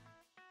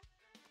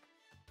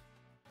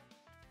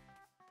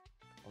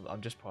 I'm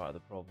just part of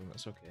the problem,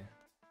 it's okay.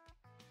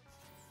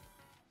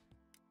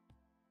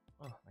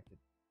 Oh, I could...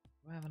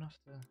 Do I have enough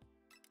to...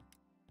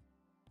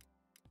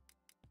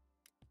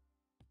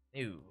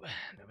 No,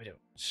 no I don't.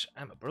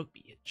 I'm a broke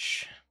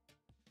bitch.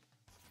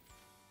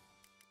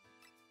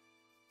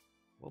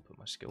 We'll put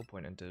my skill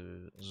point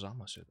into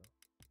Zamasu though.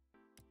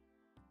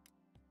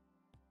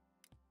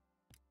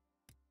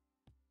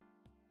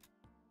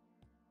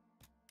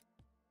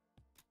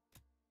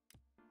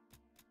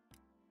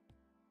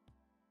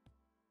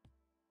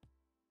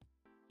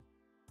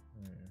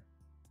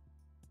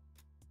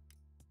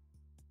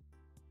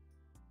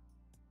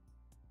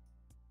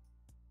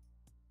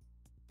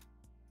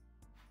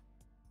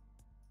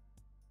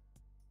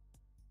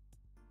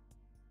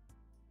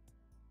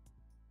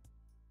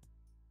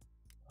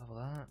 Level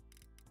that.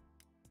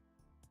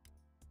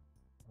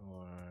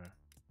 Or...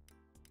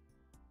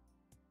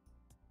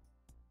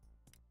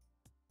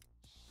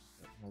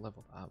 We'll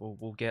level that.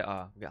 We'll get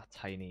a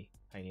tiny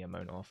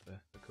amount off the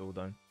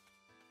cooldown.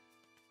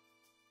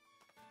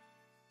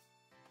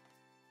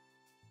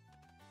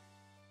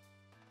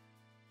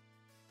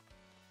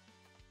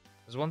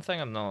 There's one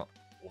thing I'm not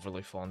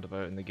overly fond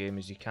about in the game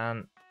is you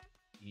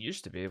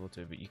used to be able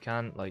to, but you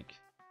can't like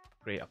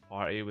create a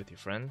party with your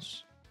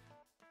friends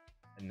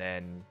and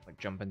then like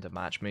jump into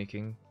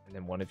matchmaking and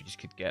then one of you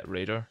could get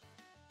Raider.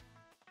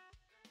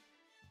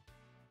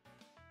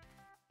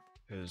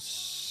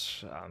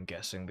 Because I'm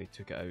guessing they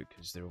took it out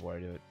because they were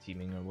worried about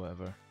teaming or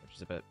whatever, which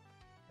is a bit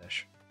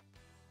ish.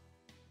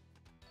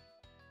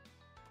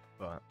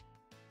 But,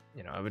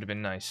 you know, it would have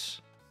been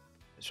nice.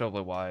 It's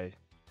probably why.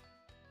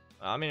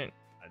 I mean,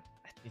 I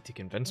need to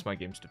convince my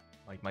games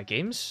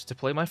to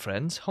play my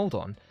friends. Hold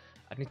on,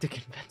 I need to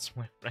convince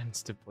my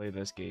friends to play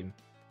this game.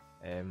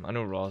 I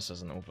know Ross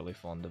isn't overly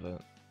fond of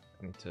it.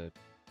 I need to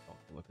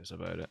talk to Lucas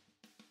about it.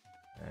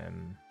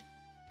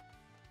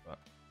 But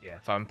yeah,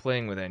 if I'm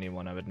playing with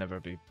anyone, I would never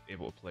be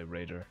able to play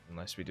Raider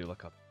unless we do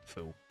like a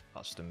full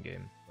custom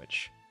game,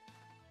 which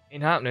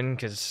ain't happening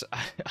because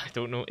I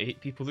don't know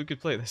 8 people who could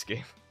play this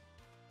game.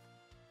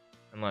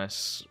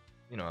 Unless,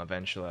 you know,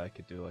 eventually I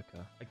could do like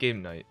a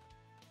game night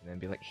and then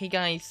be like, hey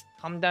guys,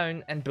 come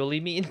down and bully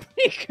me in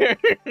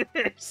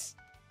Breakers!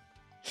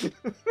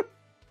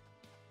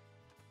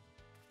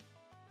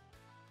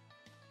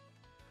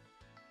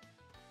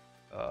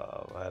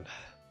 Oh man.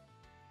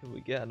 Can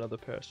we get another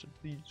person,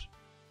 please?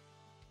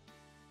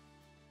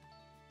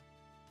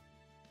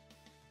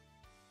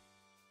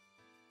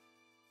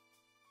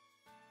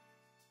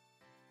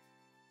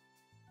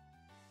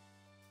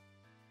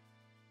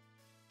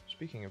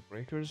 Speaking of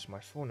breakers,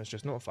 my phone has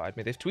just notified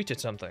me they've tweeted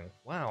something.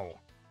 Wow.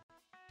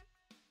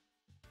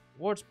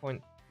 Rewards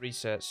point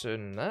reset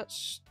soon.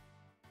 That's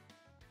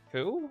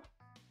cool.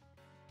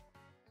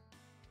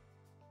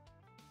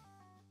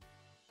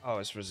 Oh,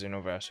 it's for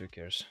Xenoverse. Who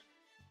cares?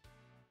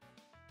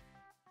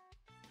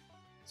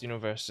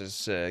 Xenoverse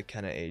is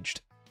kind of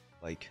aged,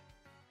 like,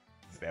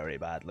 very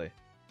badly.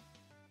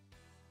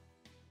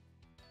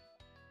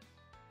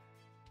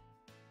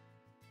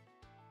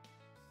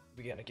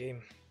 We get a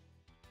game.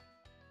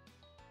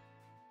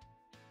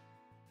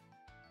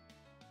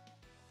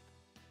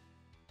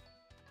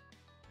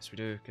 Yes, we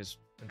do, because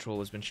control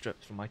has been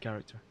stripped from my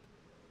character.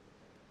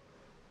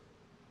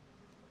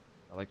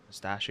 I like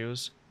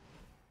pistachios.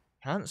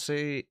 Can't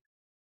say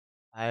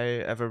I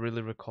ever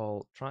really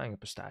recall trying a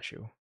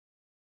pistachio.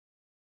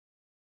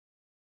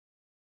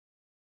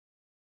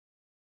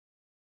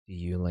 Do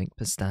you like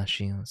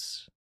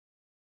pistachios?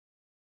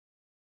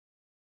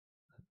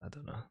 I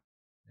don't know.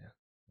 Yeah,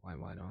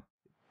 why not?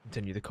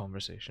 Continue the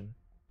conversation.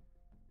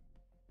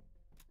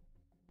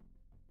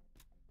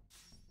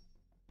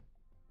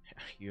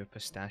 Are you a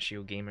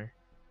pistachio gamer?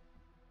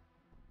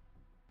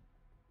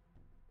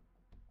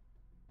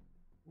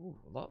 Ooh,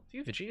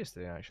 few Vegetas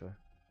today actually.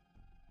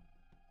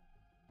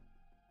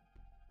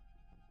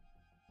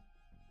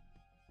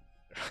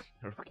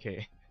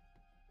 Okay.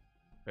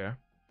 Fair.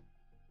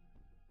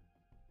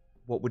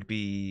 What would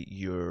be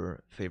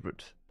your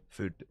favorite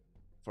food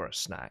for a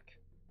snack?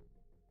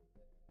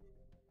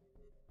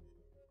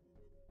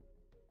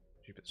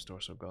 Cheap at the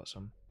store, so I've got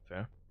some.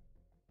 Fair.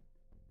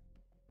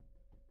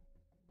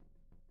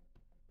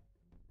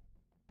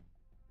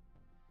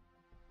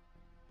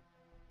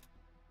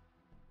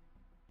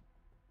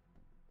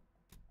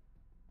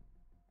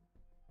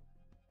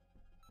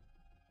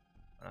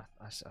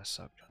 I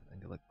suck trying to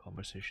think of like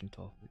conversation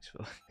topics for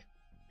like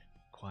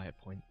quiet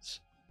points.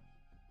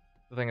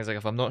 The thing is, like,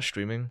 if I'm not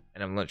streaming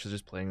and I'm literally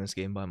just playing this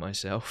game by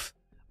myself,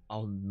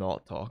 I'll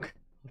not talk.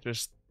 I'll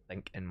just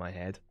think in my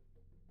head.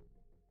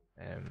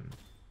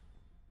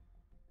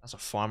 That's a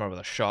farmer with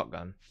a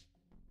shotgun.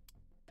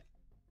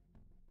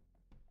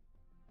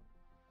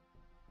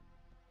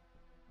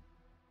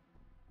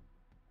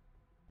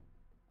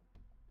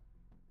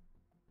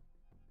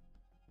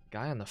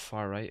 Guy on the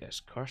far right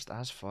is cursed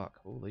as fuck.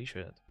 Holy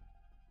shit.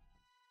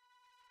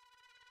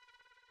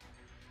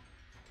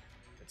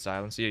 Dead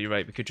silence. Yeah, you're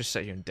right. We could just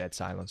sit here in dead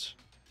silence.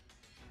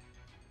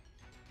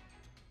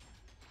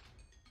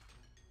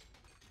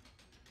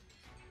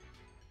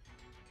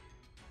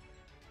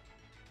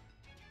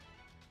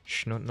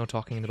 Shh, no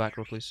talking in the back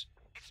row, please.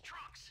 It's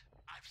Trunks.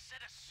 I've set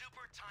a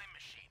super time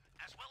machine,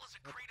 as well as a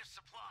crate of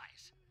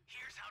supplies.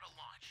 Here's how to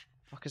launch.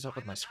 Fuck is up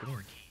with my screen?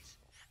 Power keys,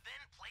 then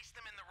place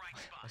them in the right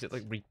spots. Is it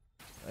like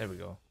There we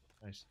go.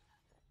 Nice.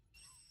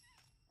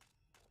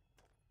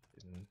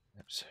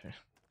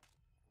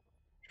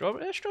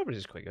 Strawberries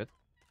is quite good.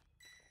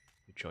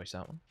 Good choice,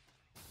 that one.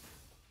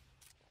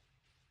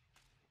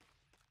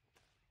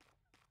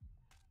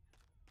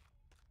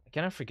 I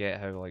kind of forget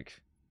how,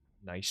 like,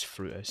 nice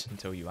fruit is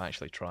until you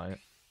actually try it.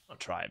 Not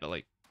try it, but,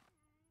 like,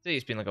 say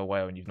it's been, like, a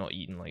while and you've not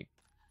eaten, like,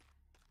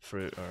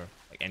 fruit or,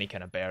 like, any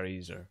kind of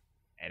berries or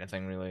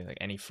anything, really. Like,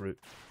 any fruit.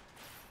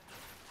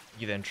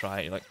 You then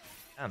try it, you're like,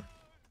 damn.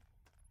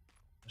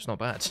 It's not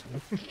bad.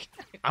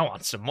 I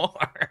want some more.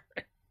 I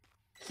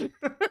need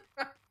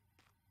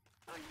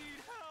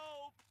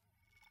help.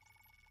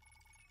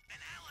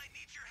 An ally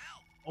needs your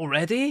help.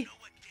 Already? Know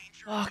what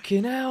danger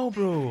Fucking hell,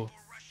 bro. we're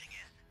rushing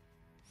in?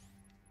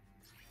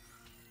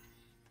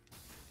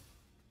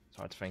 It's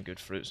hard to find good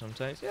fruit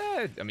sometimes.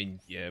 Yeah, I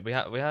mean, yeah, we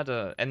had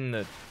a in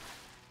the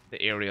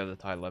area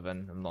that I live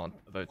in. I'm not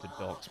about to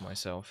dox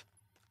myself.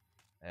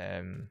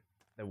 There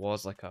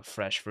was like a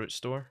fresh fruit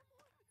store.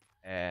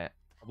 I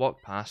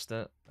walked past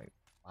it like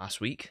last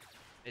week.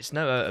 It's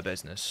now out of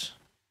business.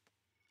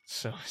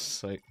 So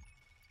it's like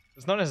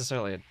there's not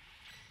necessarily a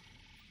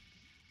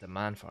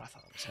demand for it. I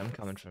thought it was him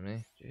coming for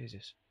me.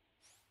 Jesus.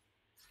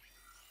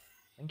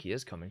 I think he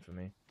is coming for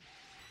me.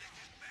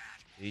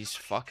 He's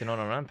fucking on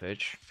a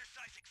rampage.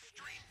 Exercise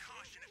extreme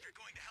caution if you're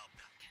going to help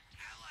them.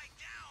 Ally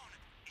down.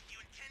 If you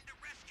intend to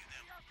rescue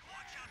them,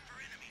 watch out for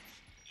enemies.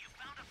 You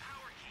found a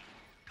power key.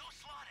 Go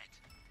slot it.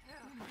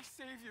 My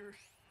savior.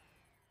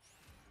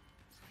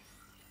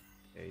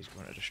 Yeah, he's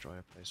going to destroy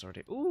a place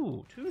already.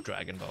 Ooh, 2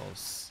 Dragon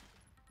Balls.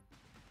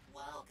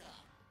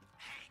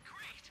 Hey,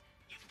 great.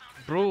 You found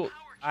another Bro power key.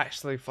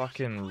 actually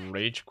fucking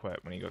rage quit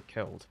when he got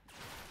killed.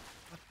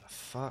 What the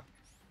fuck?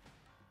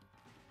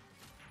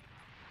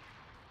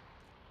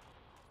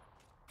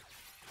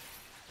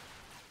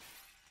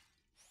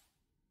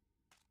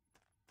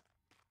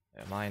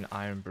 Am I in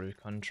Iron Brew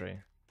country?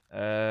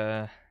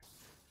 Yes,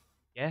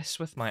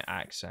 with my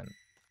accent.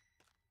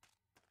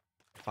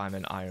 If I'm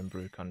in Iron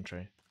Brew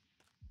country.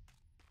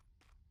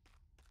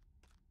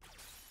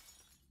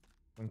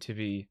 Going to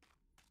be...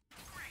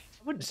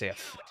 I wouldn't say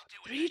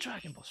 3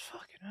 Dragon Balls,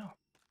 fucking hell.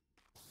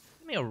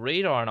 Give me a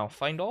radar and I'll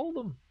find all of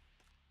them.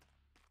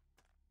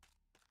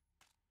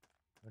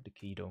 Where'd the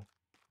key go?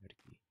 Where'd the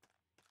key?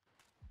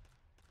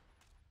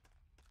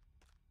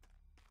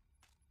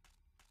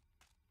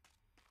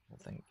 I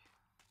don't think...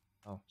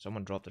 Oh,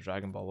 someone dropped a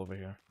Dragon Ball over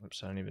here.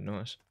 Oops, I didn't even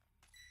notice.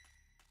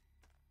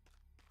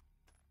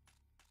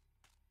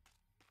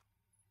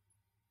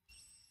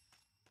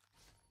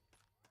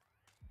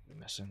 We're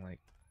missing like...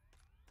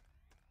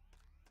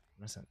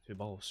 missing 2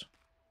 balls.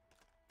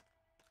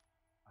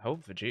 I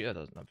hope Vegeta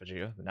doesn't have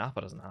Vegeta. The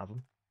Nappa doesn't have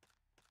them.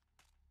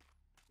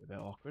 A bit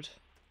awkward.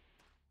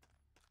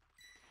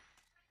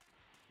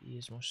 He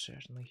is most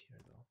certainly here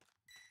though.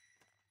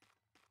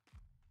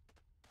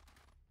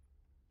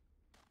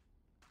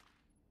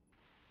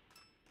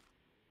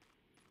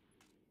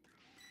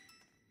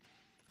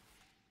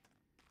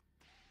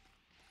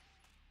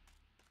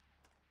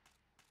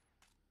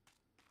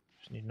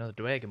 Just need another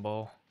Dragon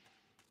Ball.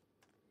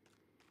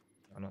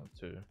 Another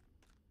 2. Hey,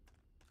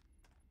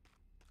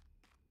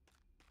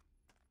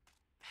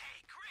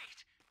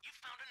 great. You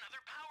found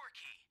another power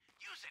key.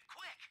 Use it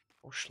quick.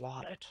 Oh,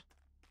 slot it.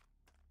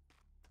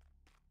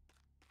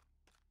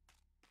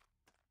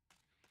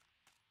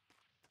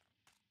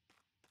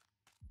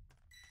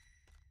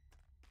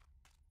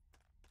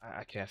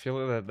 Okay, I feel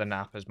like the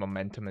Nappa's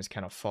momentum has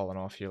kind of fallen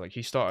off here. Like,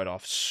 he started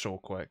off so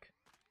quick.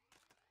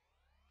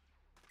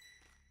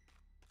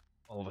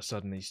 All of a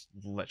sudden, he's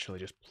literally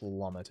just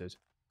plummeted.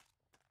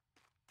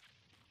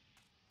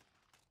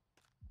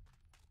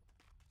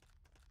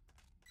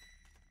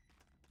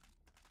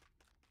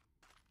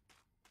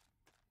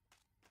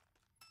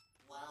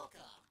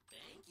 Welcome.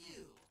 Thank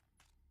you.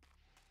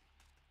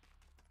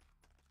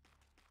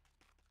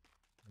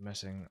 We're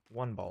missing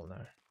 1 ball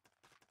now.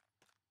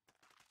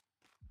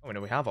 Oh, no,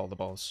 we have all the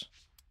balls.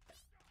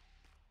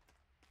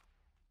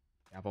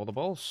 We have all the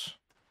balls.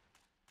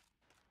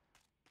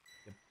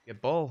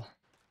 Get ball.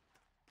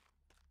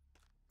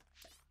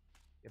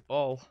 Get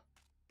ball.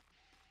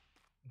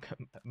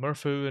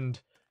 Murphu and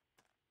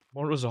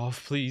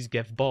Morozov, please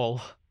give ball.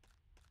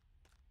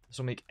 This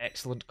will make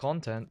excellent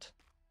content.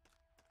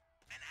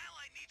 An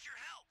ally needs your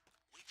help.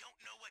 We don't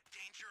know what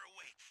danger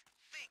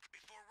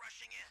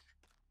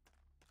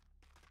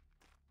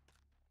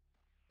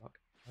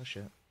Oh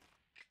shit.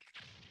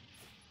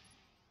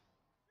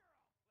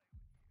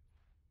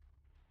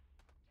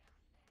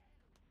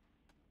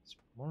 Is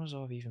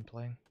Morozov even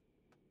playing?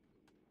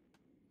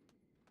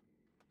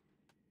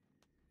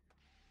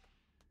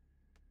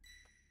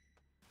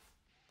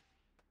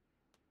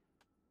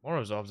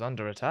 Morozov's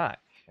under attack,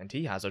 and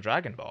he has a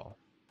Dragon Ball.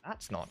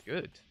 That's not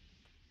good.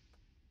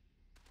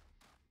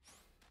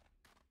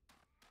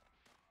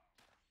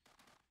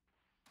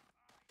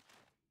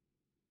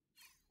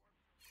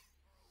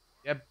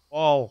 Get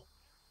ball.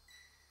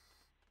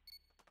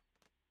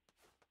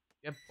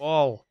 Get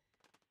ball.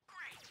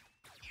 Great!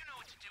 You know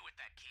what to do with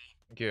that key.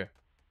 Thank you.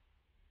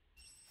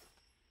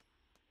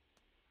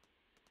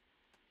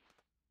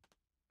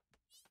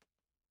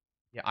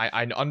 Yeah,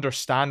 I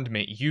understand,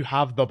 mate. You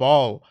have the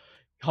ball.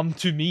 Come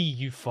to me,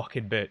 you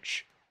fucking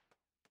bitch.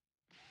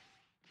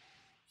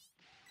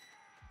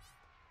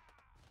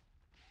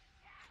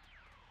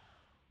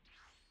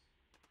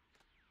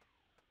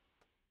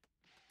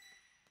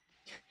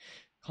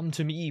 Come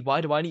to me.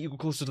 Why do I need to go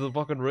closer to the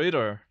fucking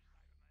raider?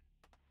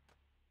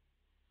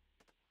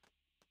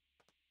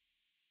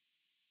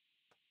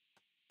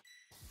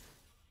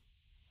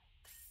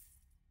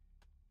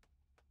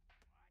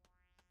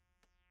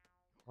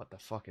 What the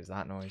fuck is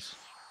that noise?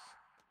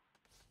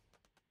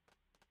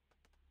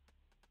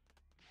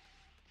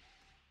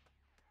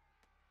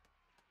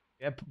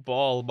 Get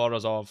ball,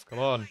 Morozov. Come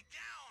on.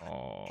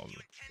 Oh, You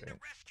intend to great.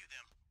 rescue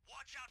them.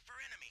 Watch out for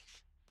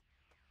enemies.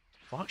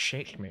 Fuck's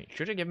sake, mate.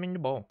 Should have given me the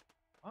ball.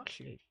 Fuck's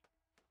sake.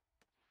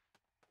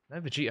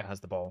 Now Vegeta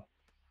has the ball.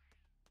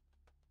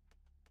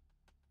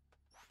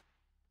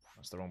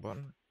 That's the wrong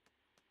button.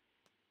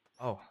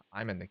 Oh,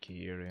 I'm in the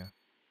key area.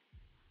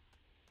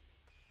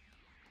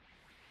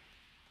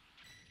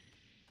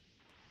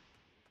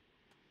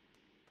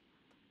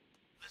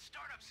 The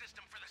startup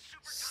system for the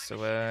super time So,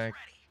 machine is ready.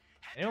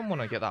 Head anyone there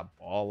want to now. get that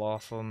ball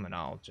off him, and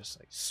I'll just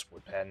like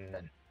swoop in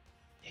and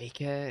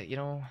take it, you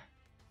know?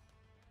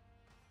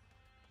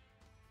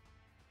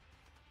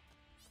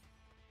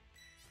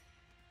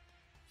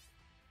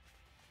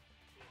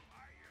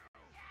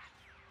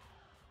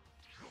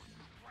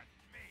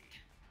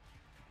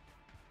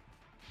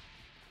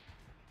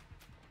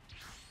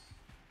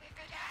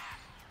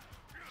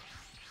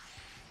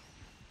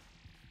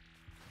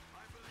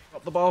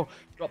 Drop the ball,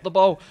 drop the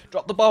ball,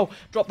 drop the ball,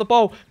 drop the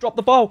ball, drop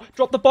the ball,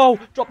 drop the ball,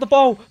 drop the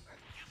ball.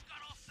 You've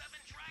got all 7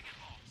 Dragon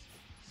Balls.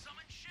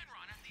 Summon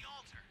Shinron at the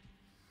altar.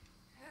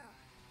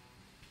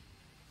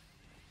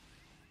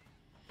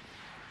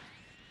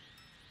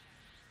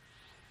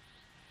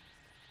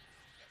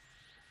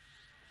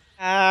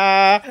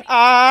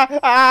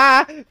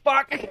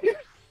 Fuck.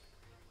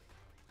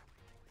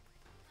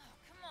 Oh,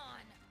 come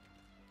on.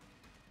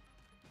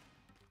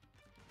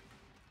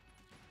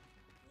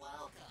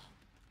 Welcome.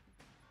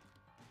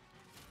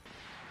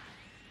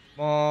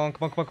 Come on,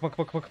 come on, come on, come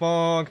on, come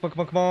on, come on, come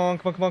on, come on,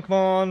 come on, come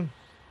on,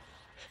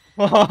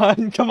 come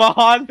on, come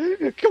on,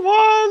 come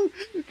on,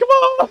 come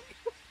on.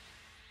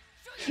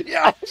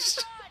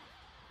 Yes.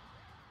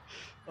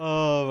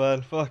 Oh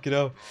man, fuck it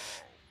up.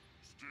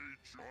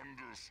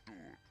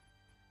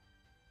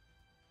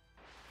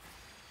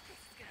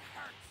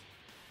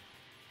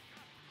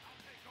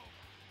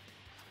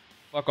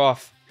 Fuck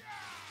off.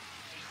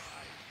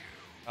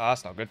 Oh,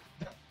 that's not good.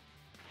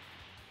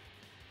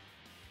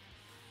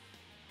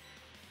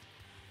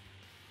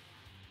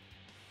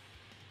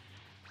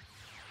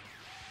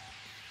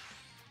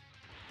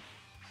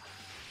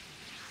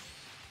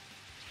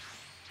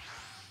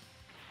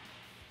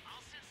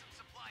 I'll send some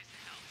supplies to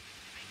help.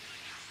 Make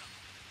good use of them.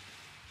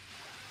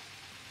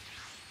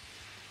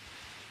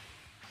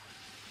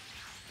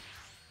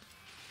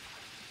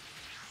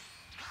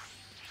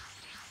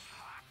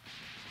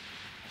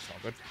 That's not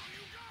good.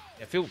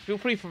 Yeah, feel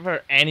free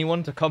for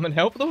anyone to come and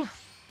help though.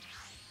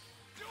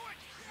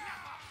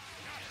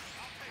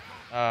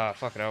 Ah,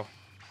 fuck it out.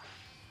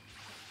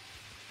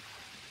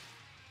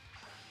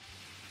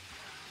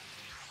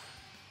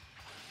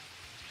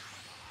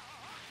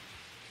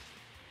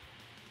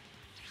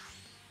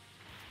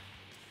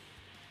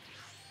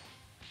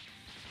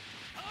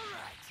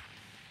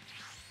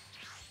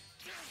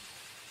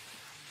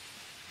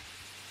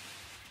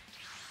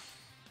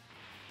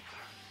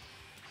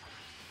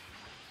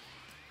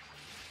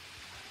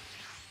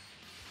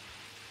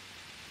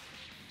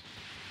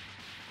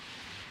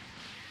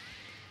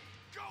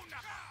 Go now!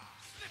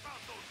 Slip out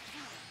those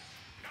tools!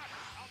 Got it!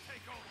 I'll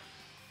take over!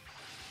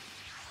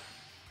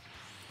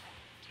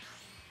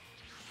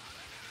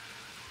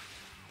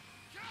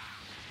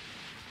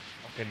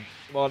 Fucking,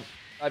 come on.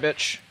 Bye,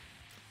 bitch.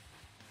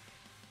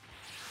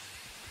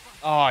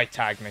 Oh, he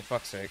tagged me.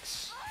 Fuck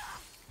sakes.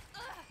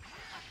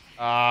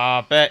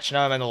 Ah, bitch.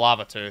 Now I'm in the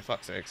lava too.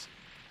 Fuck sakes.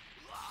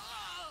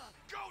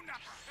 Go now!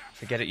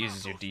 Forget it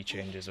uses your D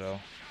change as well.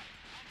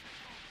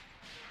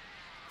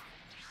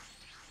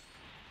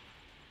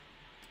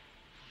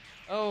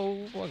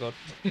 Oh my god.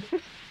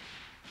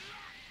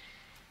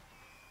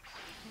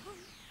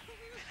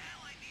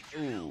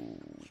 Ooh,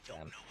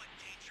 damn.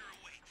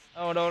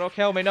 Oh no, don't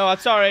kill me. No, I'm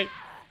sorry.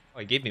 Oh,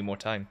 he gave me more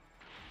time.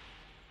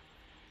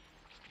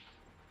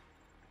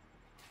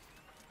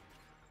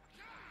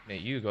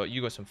 Mate, you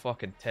got some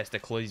fucking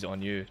testicles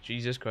on you.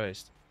 Jesus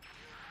Christ.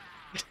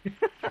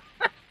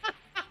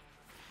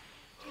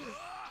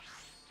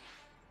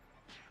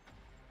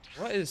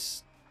 What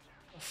is...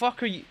 The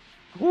fuck are you...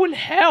 Go and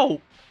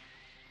help!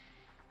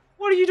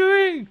 What are you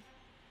doing?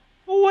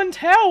 Go and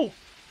help!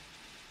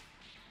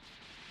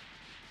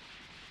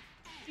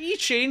 He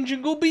change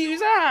and go beat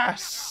his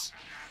ass!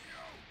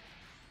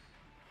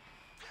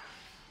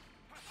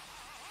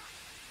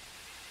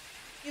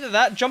 Either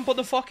that, jump on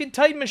the fucking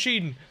time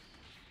machine!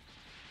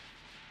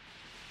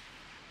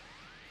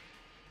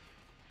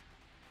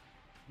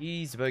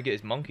 He's about to get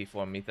his monkey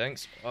form,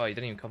 methinks. Oh, he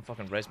didn't even come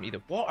fucking res me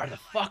either. What the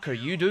fuck are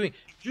you doing?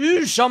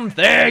 Do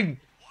something!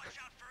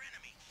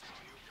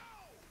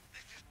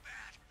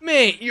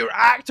 Mate, you're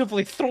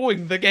actively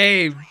throwing the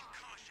game!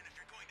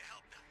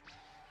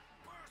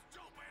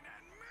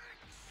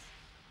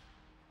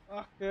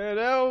 Fucking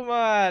hell,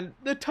 man!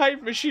 The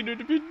time machine would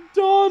have been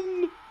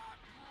done!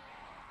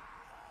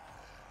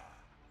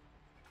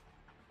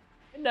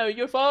 And now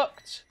you're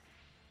fucked!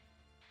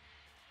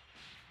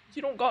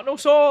 You don't got no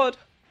sword!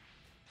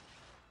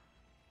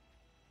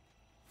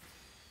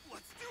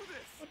 Let's do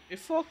this. What the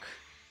fuck?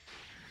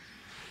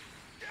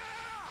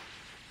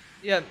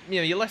 Yeah,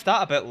 you left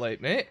that a bit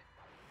late, mate.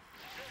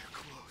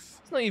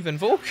 It's not even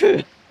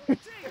Voku.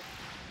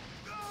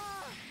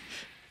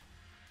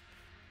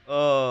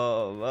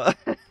 Oh, man.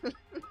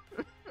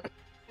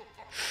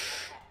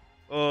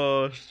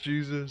 Oh,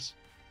 Jesus.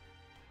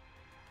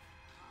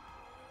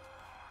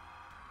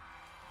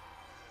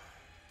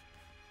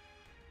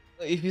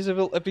 Like, if he's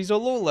a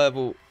low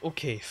level,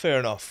 okay, fair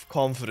enough,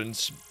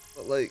 confidence,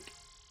 but like,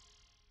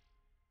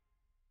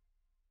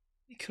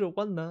 he could have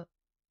won that.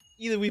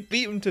 Either we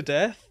beat him to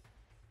death,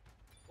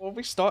 or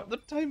we start the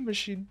time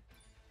machine.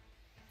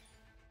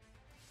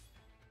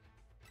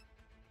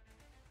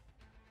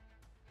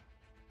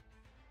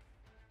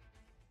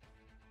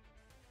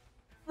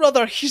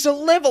 Brother, he's a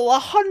level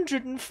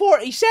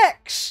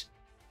 146!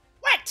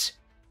 What?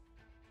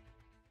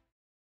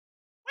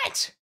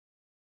 What?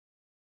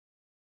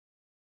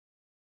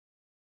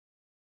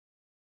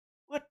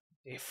 What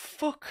the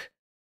fuck?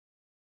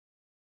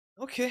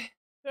 Okay,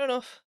 fair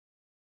enough.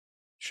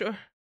 Sure.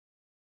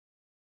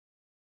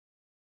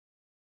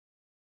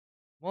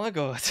 My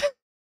god.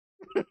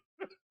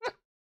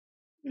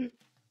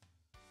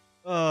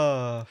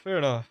 Ah, fair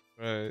enough.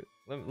 Right.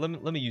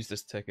 Let me use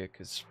this ticket,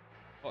 because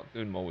fuck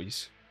doing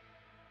mowies.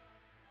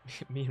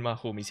 Me and my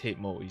homies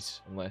hate mowies,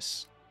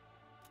 unless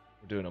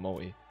we're doing a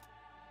mowie.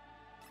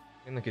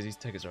 Mainly because these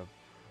tickets are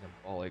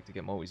symbolic to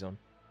get mowies on.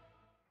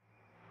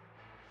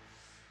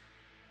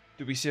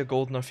 Do we see a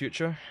gold in our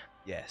future?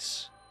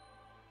 Yes.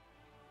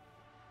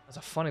 That's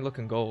a funny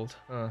looking gold.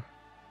 Huh.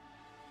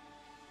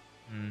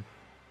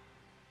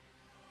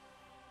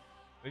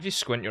 If you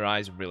squint your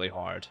eyes really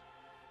hard.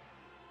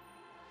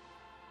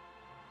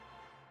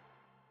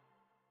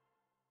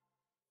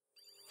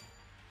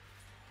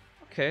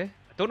 Okay.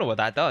 I don't know what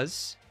that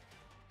does.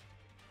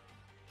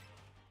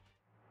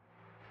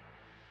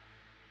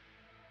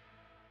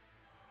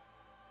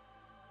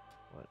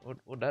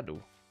 What'd that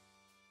do?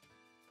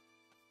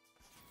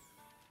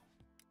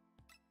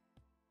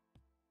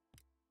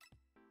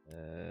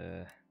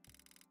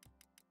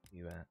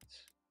 You at?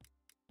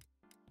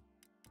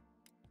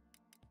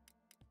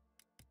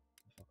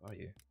 The fuck are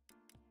you?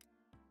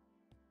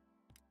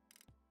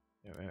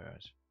 Where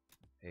is?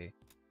 Hey,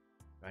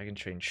 dragon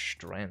train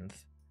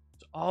strength.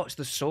 Oh, it's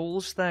the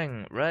souls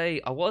thing,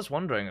 right? I was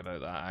wondering about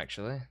that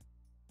actually.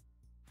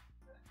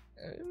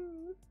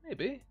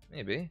 Maybe.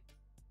 You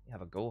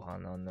have a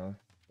Gohan on though.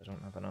 I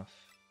don't have enough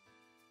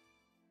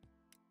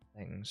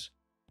things.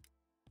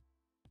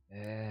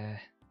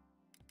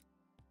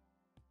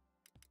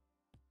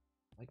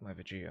 Like my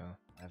Vegeta,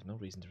 I have no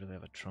reason to really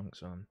have a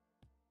Trunks on.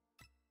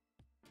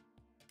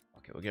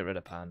 Okay, we'll get rid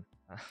of Pan.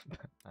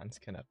 Pan's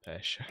kind of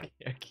pish.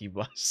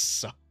 Akiba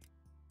suck.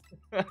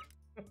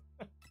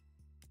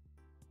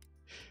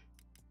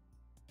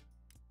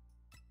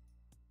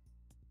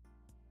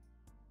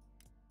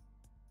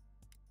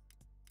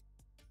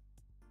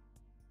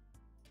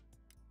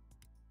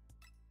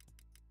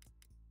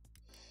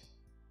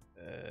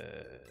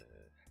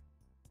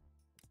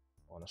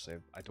 Honestly,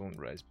 I don't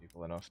res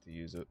people enough to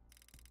use it.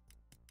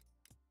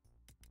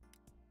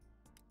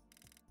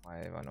 Why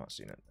have I not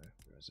seen it now?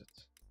 Where is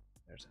it?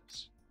 There's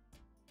it.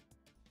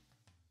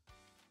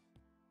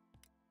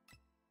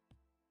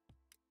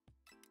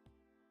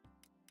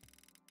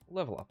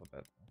 Level up a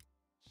bit.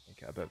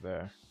 Make it a bit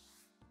better.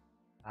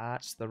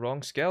 That's the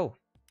wrong skill.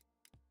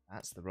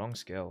 That's the wrong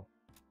skill.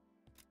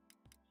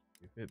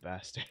 Stupid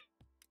bastard.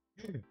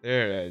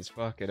 There it is.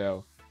 Fucking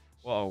hell.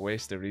 What a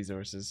waste of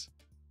resources.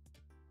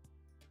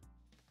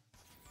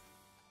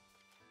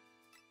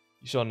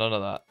 You saw none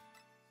of that.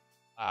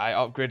 I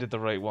upgraded the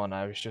right one.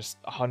 I was just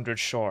 100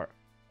 short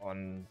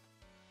on,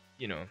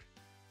 you know,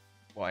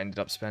 what I ended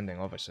up spending,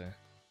 obviously.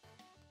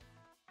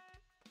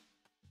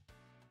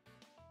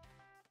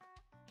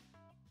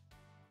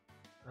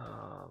 Oh,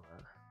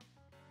 man.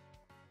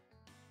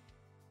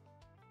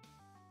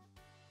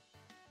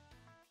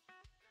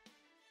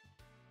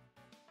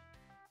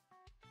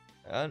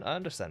 I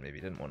understand maybe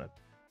you didn't want to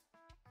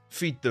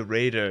feed the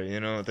raider, you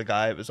know, the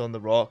guy that was on the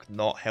rock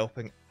not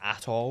helping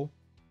at all.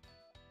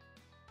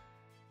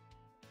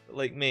 But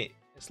like, mate,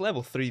 it's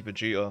level 3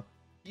 Vegeta.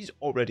 He's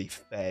already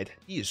fed.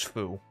 He is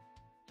full.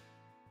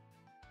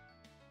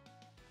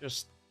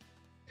 Just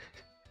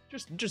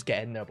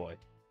get in there, boy.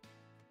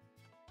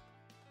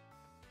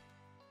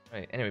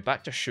 Right, anyway,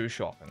 back to shoe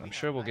shopping. I'm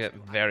sure we'll get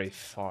very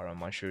far on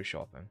my shoe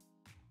shopping.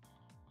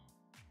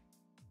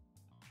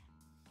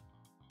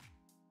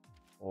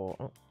 Or,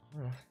 oh,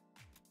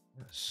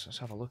 let's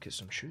have a look at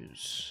some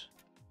shoes.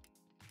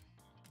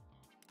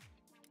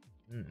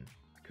 I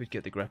could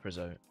get the grippers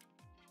out.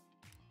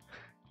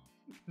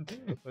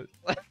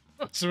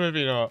 Let's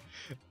maybe not.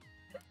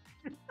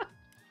 You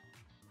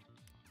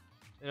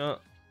know,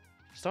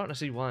 starting to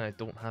see why I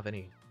don't have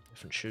any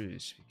different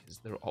shoes, because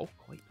they're all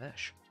quite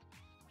pish.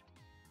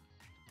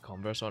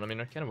 Converse on, I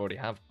mean, I kind of already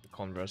have the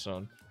Converse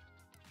on.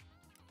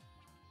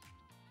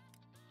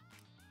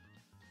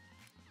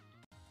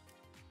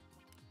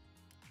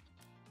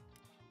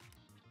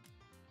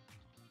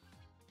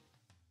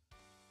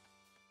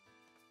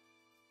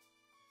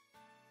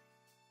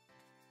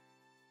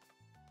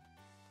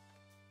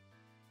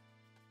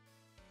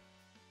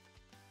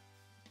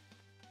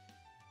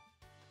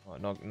 Oh,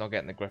 not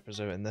getting the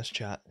grippers out in this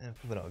chat.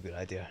 Probably not a good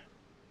idea.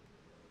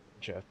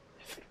 Sure.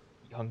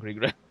 Be hungry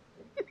grip.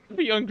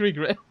 Be hungry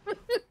grip.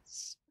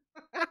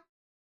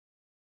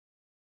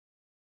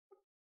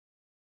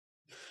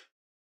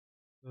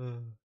 Oh,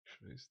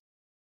 Christ.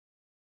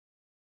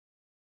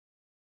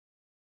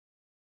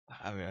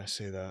 I mean, I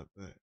say that,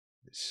 but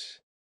it's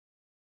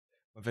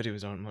my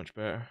videos aren't much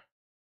better.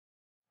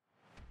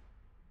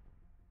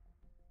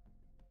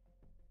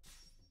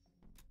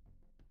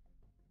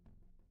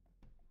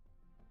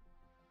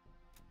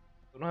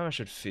 Don't know how I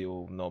should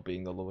feel not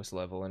being the lowest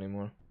level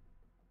anymore.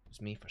 It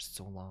was me for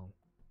so long.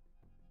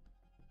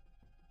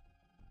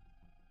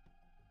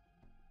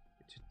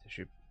 Two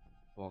tissue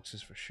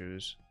boxes for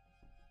shoes.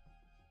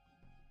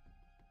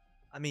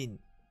 I mean,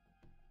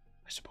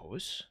 I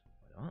suppose.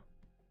 Why not?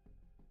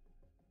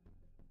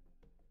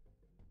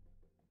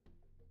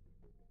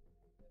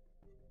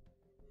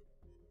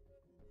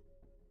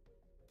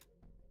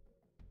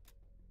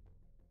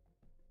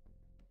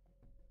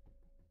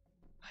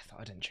 I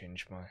thought I didn't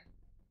change my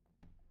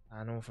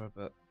pan over,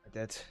 but I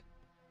did.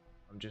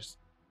 I'm just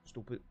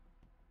stupid.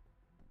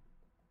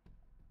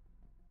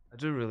 I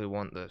do really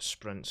want the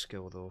sprint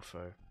skill though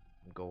for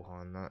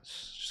Gohan.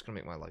 That's just gonna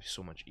make my life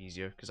so much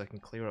easier because I can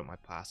clear up my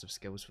passive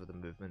skills for the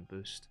movement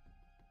boost.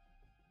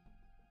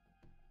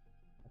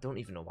 I don't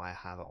even know why I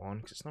have it on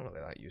because it's not really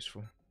that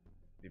useful.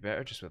 It'd be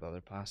better just with other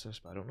passives,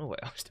 but I don't know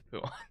what else to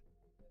put on.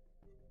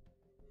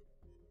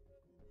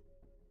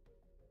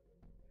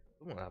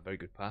 I don't have very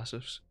good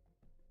passives.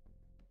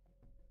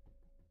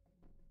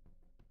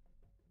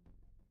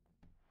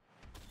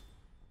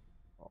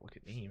 Oh, look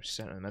at me, I'm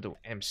sitting in the middle.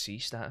 MC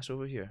status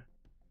over here.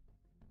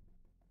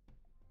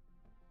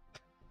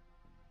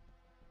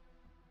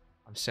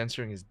 I'm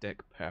censoring his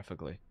dick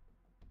perfectly.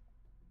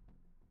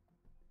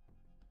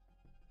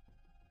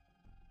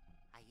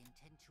 I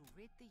intend to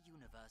rid the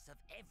universe of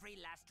every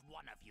last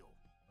one of you.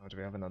 Oh, do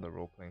we have another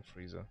role-playing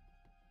Frieza?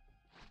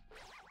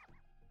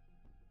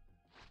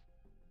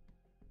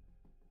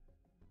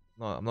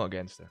 No, I'm not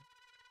against it.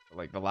 But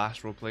like the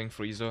last role-playing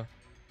Frieza,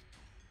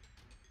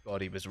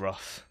 God, he was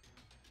rough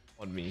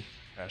on me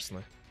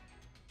personally.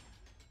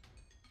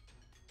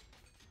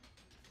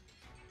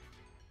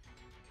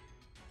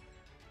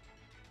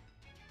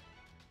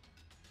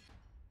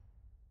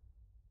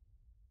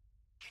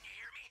 Can you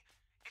hear me?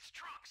 It's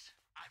Trunks.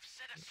 I've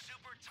set a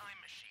super time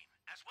machine,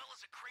 as well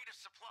as a crate of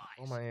supplies.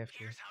 Oh, my AFK.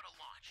 Here's how to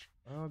launch.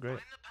 Oh, great.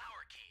 Find the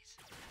power keys,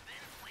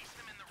 then place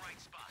them in the right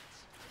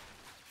spots.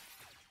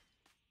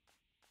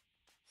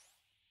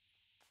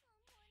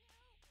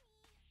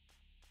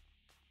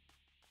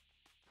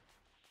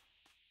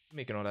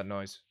 Making all that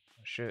noise.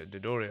 Oh shit,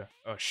 Dodoria.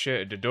 Oh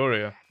shit,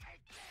 Dodoria.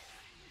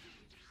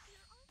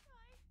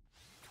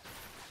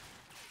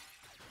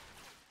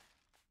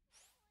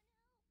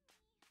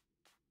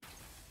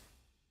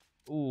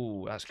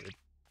 Ooh, that's good.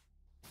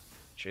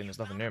 Shame there's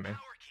nothing near me.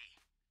 Power key.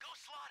 Go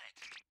slot it.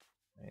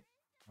 Right.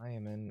 I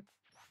am in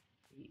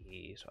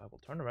E, so I will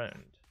turn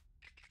around.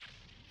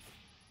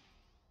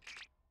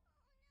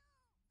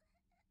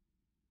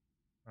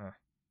 Huh.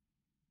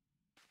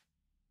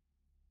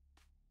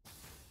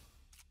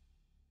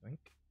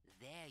 Think.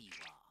 There you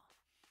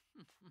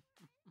are.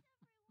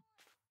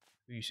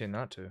 Who are you saying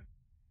that to?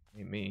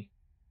 Ain't me.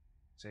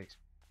 Six.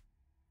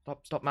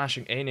 Stop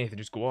mashing A, Nathan,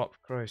 just go up.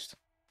 Christ.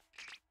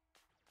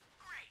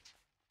 Great.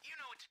 You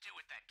know what to do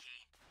with that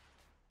key.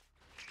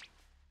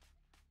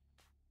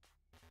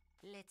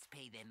 Let's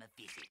pay them a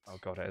visit. Oh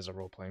god, it is a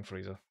role-playing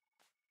Frieza.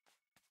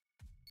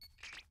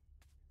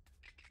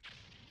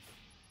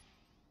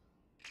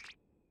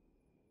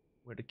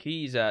 Where the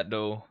keys at,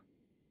 though?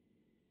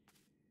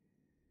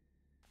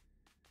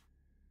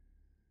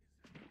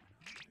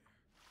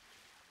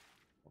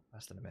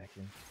 Faster than back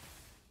in.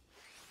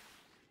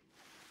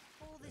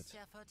 Hold this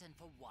effort and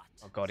for what?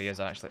 Oh god, he is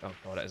actually. Oh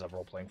god, it is a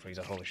role-playing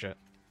Frieza. Holy shit.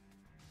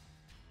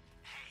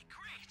 Hey,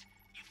 great!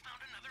 You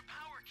found another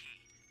power key.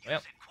 Use Well.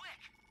 it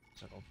quick.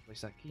 So I'll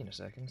place that key in a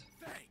second.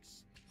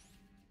 Thanks.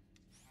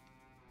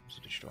 What's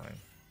it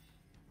destroying?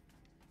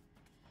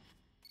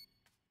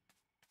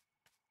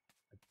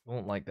 I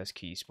don't like this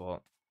key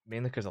spot.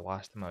 Mainly because the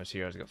last time I was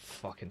here, I was got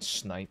fucking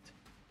sniped.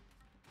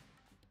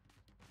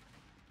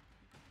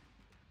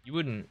 You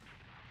wouldn't...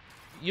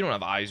 You don't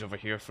have eyes over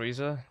here,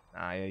 Frieza.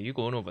 Ah, yeah, you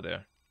going over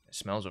there. It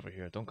smells over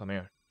here. Don't come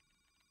here.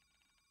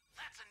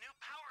 That's a new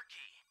power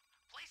key.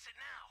 Place it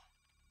now.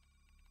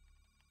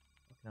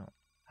 Fucking hell.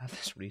 I have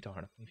this retard.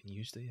 I haven't even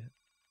used it yet.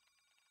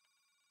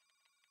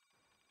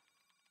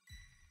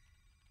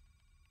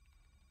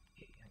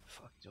 Okay,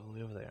 fuck, he's all the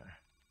way over there.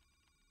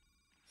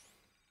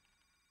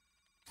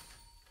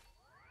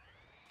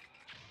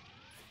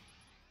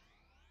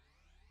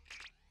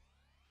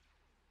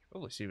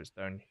 Probably see what's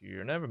down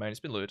here. Never mind, it's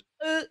been looted.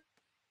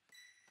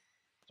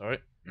 Sorry.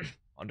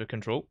 Under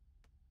control.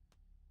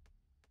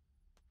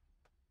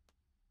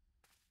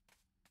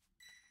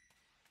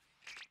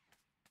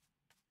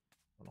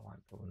 I don't know why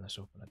I'm pulling this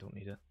open. I don't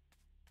need it.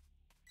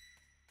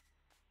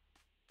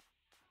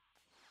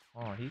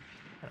 Oh, he's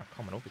kind of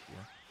coming over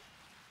here.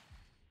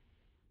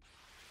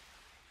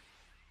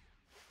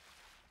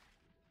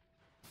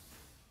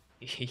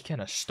 He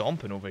kind of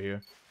stomping over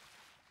here.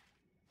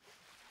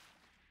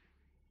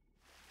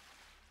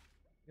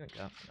 You got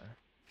that for now.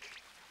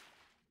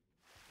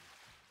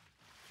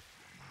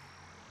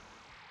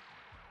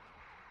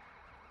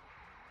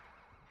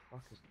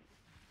 Fuck is...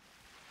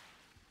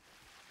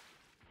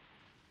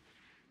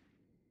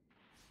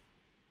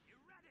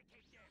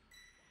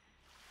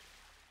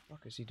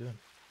 Fuck is he doing?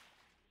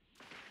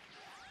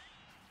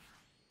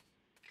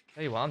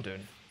 Tell you what I'm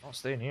doing. Not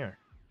staying here.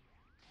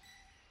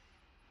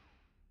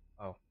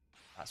 Oh,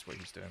 that's what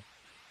he's doing.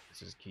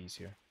 This is his keys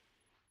here.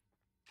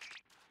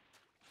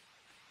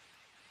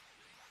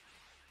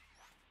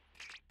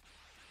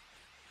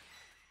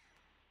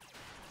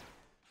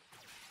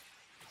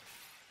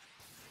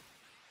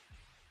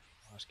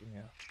 Oh, just give me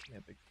a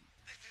big key.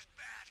 This is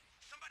bad.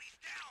 Somebody's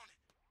down.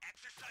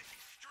 Exercise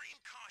extreme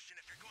caution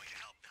if you're going to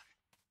help them.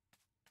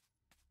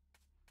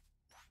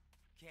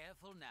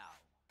 Careful now.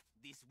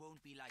 This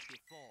won't be like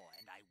before,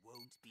 and I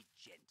won't be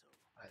gentle.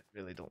 I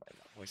really don't like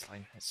that voice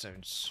line. It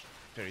sounds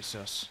very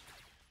sus.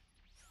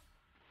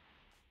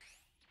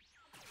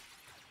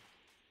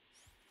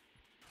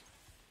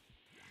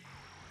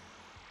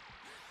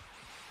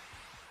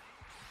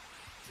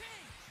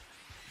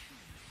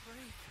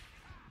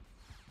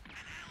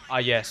 Ah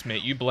yes,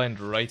 mate, you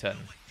blend right in.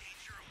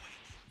 Danger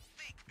awaits.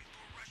 Think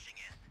before rushing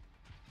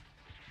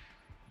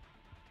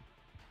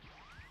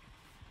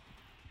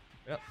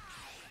in. Yep.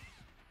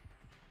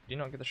 Did you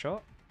not get the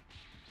shot?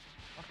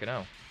 Fucking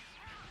hell.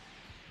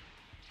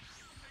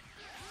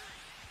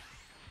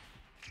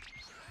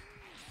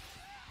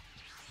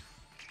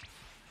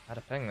 Had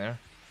a ping there.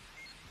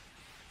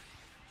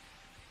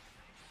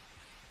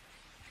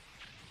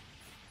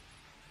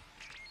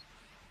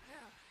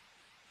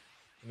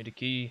 Give me the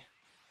key.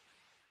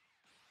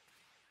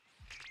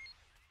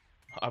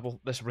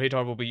 This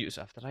radar will be used.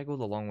 Did I go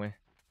the long way?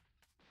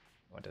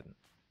 No, I didn't.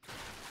 Oh,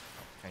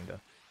 kinda.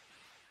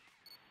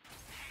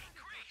 Hey,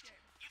 great!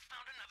 You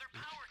found another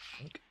power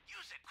key. Think.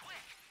 Use it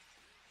quick.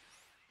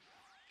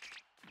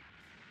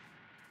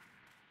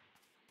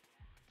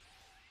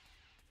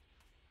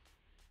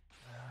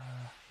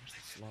 Where's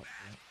the slot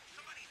for it?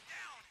 Somebody's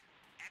down.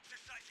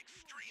 Exercise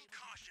extreme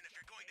caution if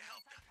you're going to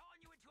help them.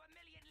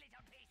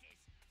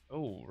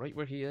 Oh, right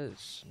where he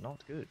is.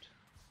 Not good.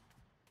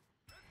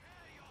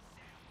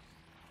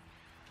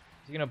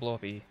 Is he gonna blow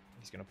up E?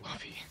 He's gonna blow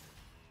up E.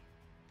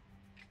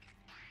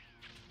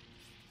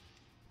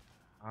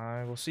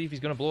 I will see if he's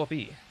gonna blow up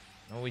E.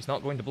 No, he's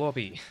not going to blow up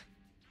E.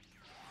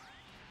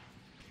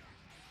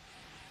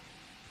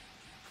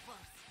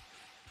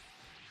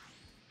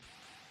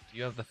 Do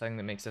you have the thing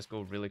that makes this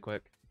go really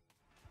quick?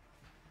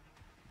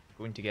 I'm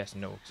going to guess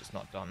no, because it's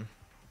not done.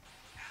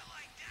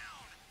 Ally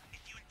down.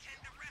 If you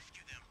intend to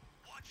rescue them,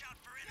 watch out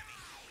for enemies.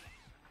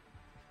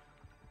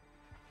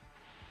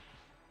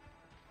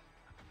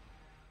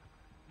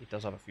 He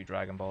does have a few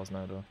Dragon Balls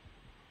now, though.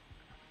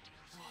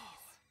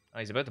 Ah,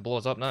 he's about to blow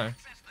us up now.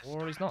 Access the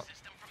Or he's startup not.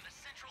 system from the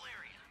central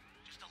area.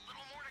 Just a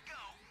little more to go,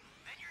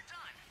 then you're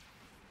done.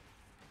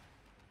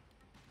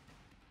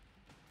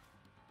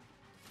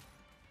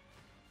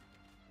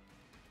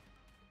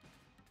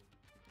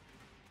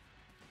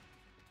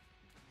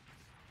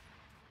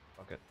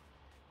 Fuck it.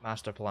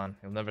 Master plan.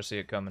 He'll never see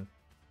it coming.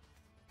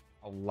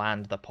 I'll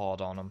land the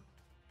pod on him.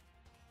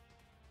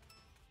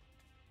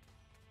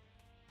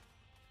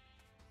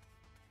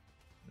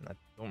 I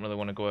don't really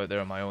want to go out there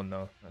on my own,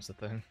 though. That's the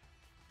thing.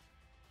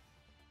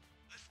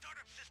 The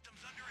startup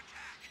system's under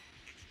attack.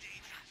 It's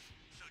dangerous,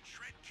 so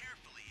tread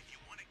carefully if you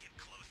want to get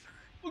closer.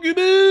 Okay,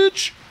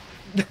 bitch!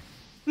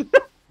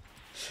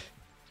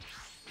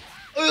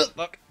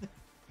 Fuck.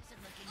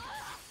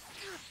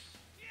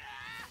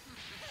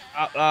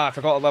 I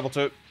forgot a level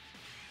 2.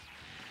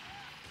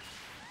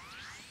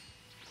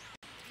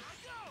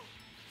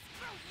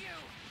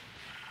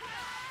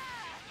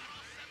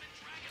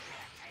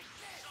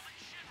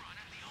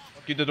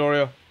 Fuck you,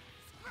 Dodoria.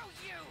 Screw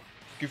you!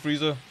 Fuck you,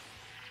 Frieza.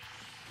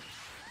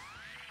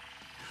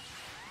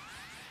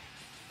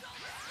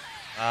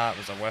 That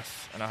was a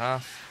whiff and a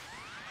half.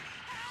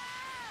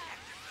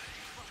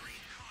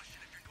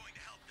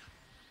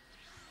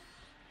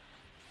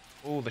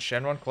 Oh, the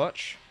Shenron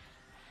clutch.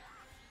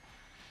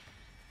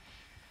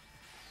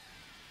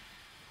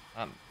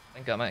 I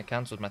think I might have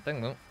cancelled my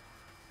thing though.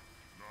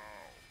 Now,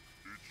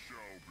 it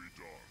shall be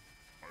done.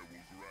 I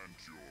will grant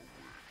your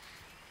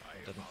wish. I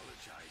didn't.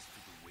 apologize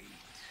for the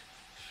wait.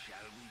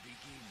 Shall we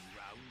begin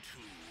round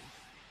two?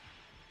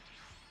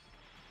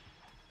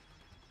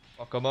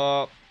 Fuck him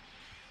up.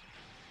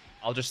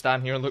 I'll just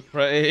stand here and look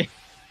pretty.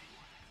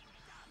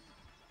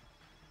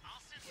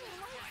 I'll send some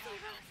supplies to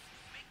help.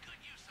 Make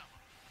good use of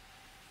them.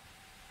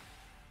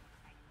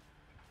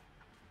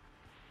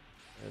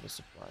 Where are the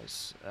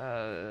supplies?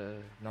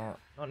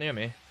 Not near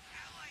me. Ally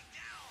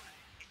down!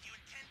 If you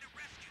intend to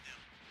rescue them,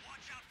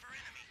 watch out for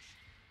enemies.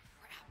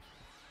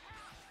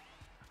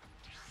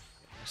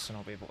 Yes, and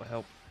I'll be able to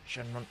help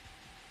Shenron.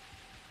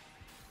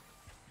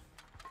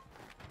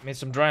 Made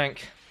some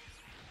drink.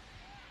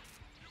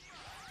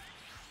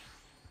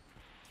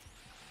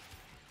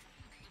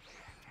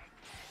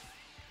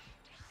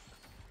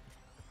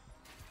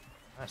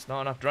 That's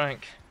not enough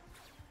drink.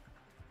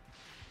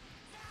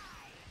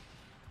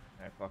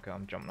 Alright, fuck it,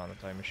 I'm jumping on the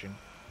time machine.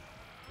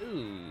 Ooh. You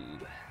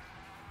will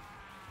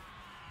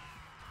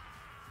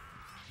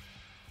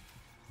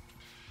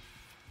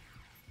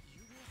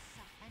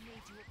I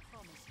made you a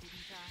promise,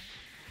 didn't I?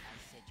 I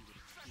said you would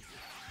experience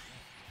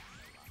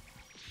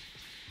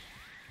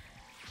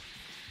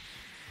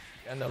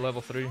End at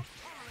level 3.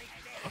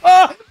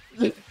 Ah!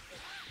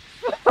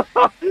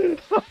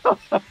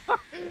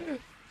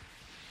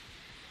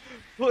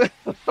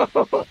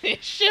 Holy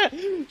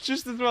shit!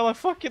 Just as well I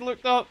fucking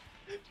looked up.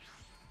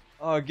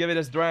 Oh, give me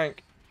this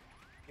drink.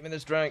 Give me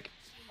this drink.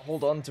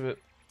 Hold on to it.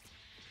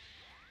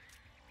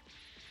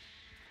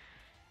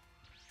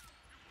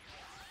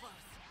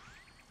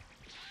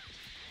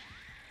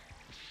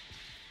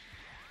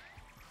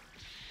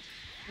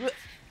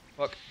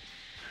 Fuck.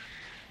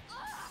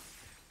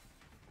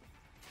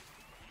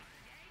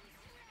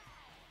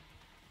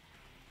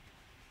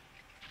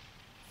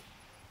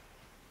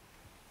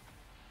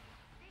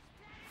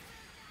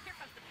 Here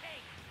comes the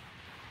pain!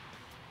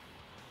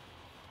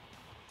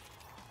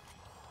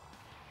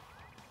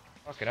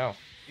 Fucking hell.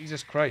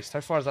 Jesus Christ,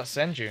 how far does that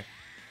send you?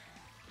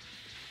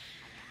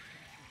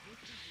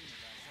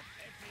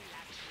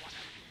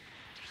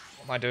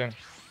 What am I doing?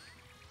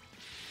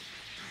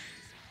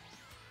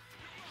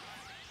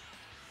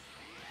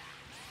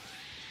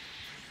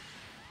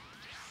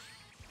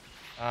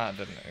 Ah,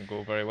 that didn't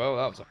go very well.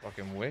 That was a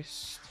fucking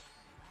waste.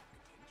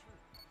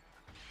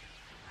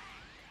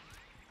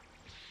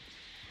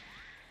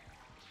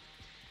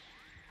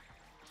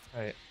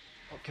 Right.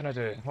 What can I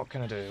do? What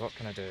can I do? What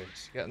can I do?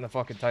 Just get in the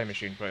fucking time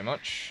machine, pretty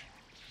much.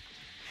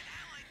 An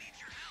ally needs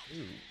your help.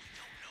 Ooh. You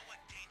don't know what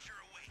danger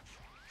awaits.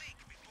 Think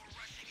before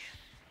rushing in.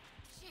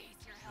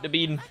 Jeez, your help The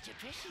bean. much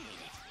appreciated.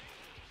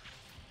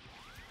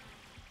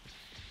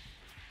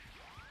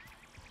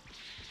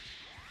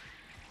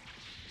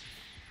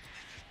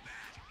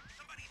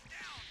 Somebody's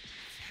down.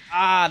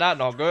 Ah, that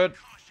not good.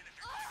 Caution if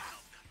you're going to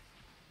help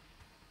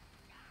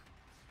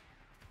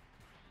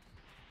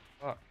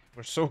them. Fuck.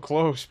 We're so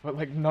close, but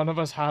like none of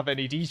us have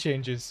any D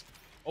changes.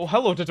 Oh,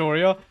 hello,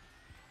 Dodoria. The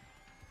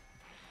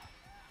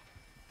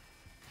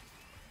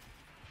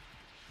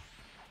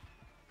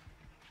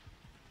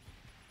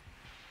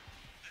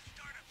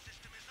startup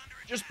system is under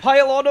attack. Just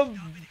pile on him.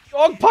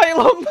 Dog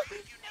pile him. You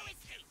need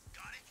to.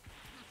 Got it?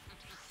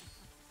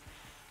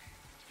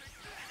 An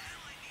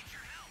ally needs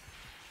your help.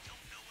 You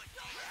don't know what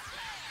danger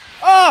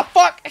Ah,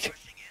 fuck. rushing in.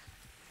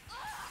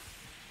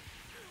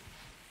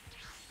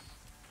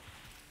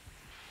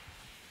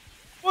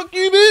 Fuck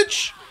you,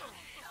 bitch.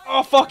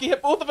 Oh, fuck, he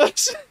hit both of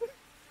us.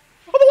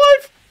 I'm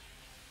alive.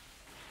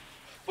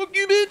 Fuck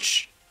you,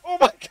 bitch. Oh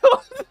my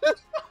god.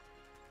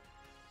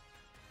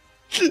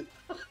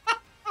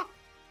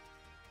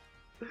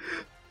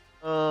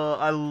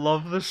 I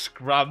love the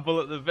scramble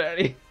at the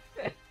very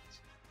end.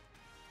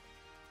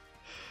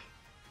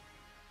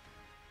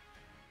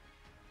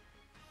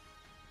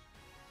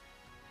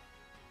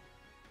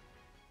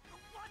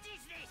 What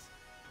is this?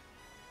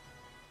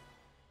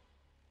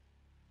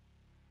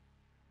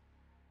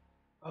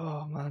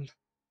 Oh man,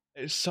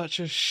 it's such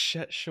a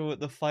shit show at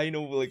the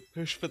final, like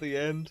push for the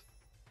end.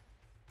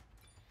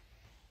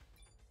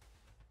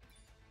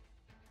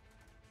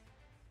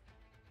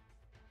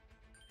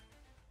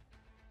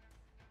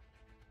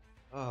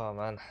 Oh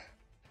man.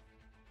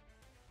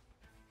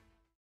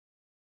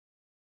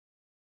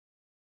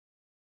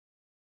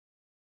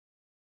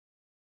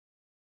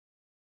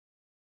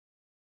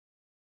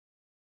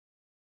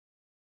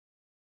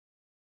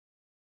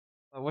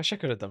 I wish I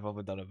could have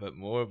probably done a bit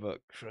more,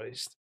 but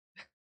Christ.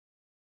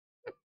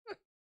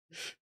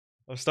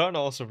 I'm starting to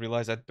also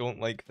realize I don't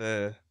like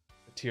the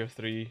tier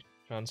 3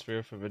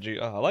 transfer for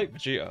Vegeta. I like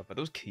Vegeta, but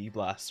those key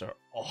blasts are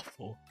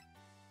awful.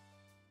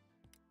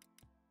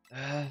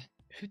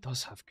 Who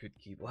does have good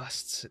key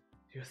blasts?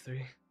 Tier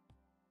 3.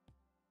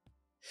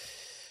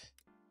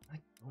 I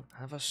don't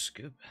have a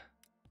scoop.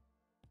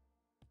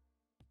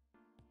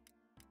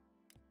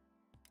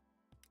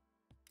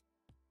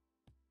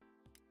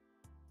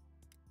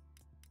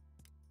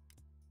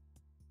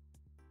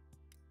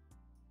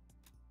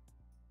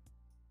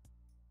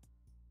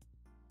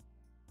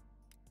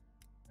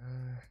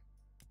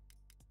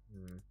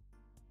 Hmm.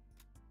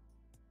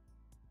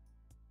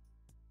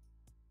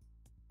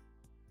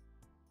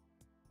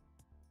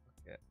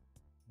 Okay.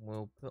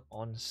 We'll put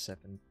on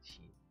 17.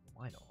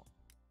 Why not?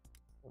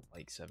 I don't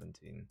like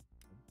 17.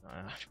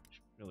 I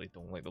really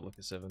don't like the look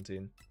of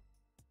 17.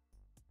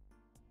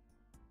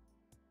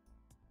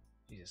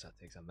 Jesus, that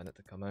takes a minute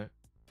to come out.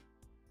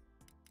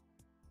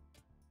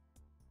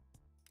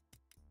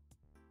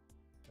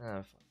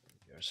 Ah, fuck,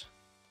 who cares?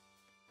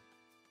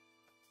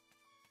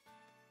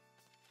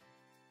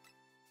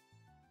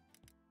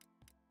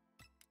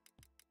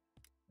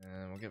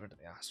 We'll get rid of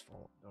the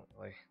asphalt. Don't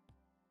really.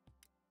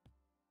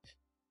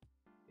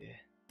 Yeah,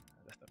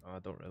 I don't know. I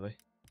don't really.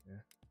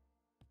 Yeah.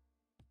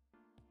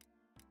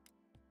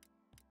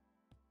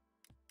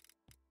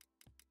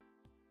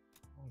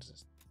 How long does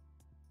this?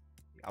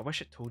 I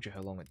wish it told you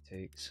how long it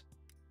takes.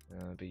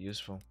 It'd be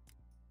useful.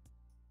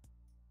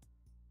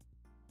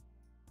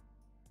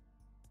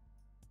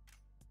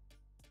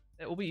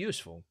 It will be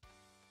useful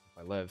if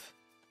I live.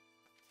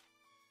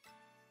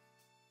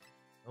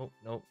 Nope,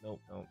 nope, nope,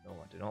 nope, no.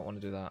 I do not want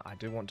to do that. I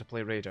do want to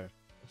play Raider.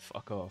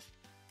 Fuck off.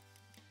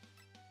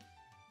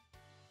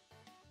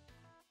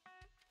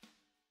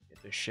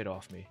 Get this shit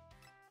off me.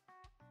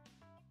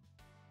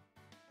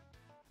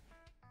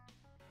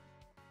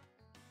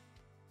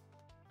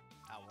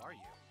 How are you?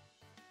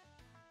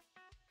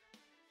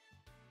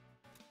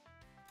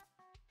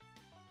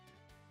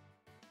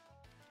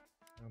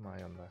 Where am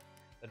I on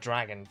the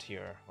Dragon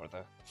tier or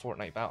the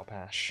Fortnite Battle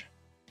Pass?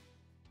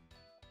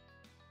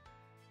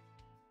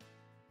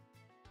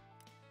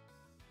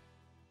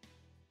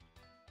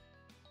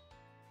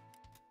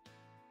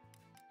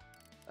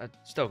 I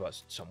still got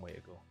some way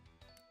to go.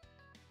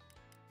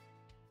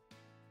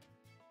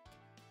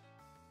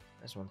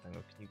 That's one thing.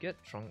 Can you get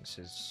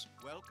Trunks'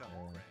 Welcome,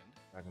 friend.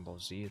 Dragon Ball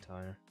Z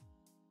attire?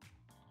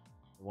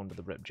 The one with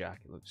the ripped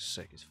jacket looks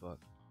sick as fuck.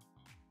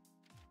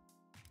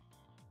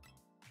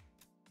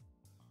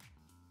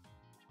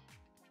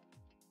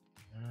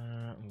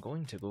 I'm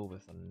going to go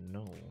with a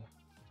no.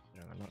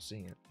 No, I'm not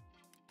seeing it.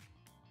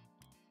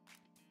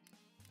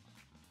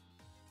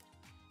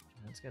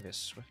 It's gonna be a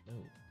swift no.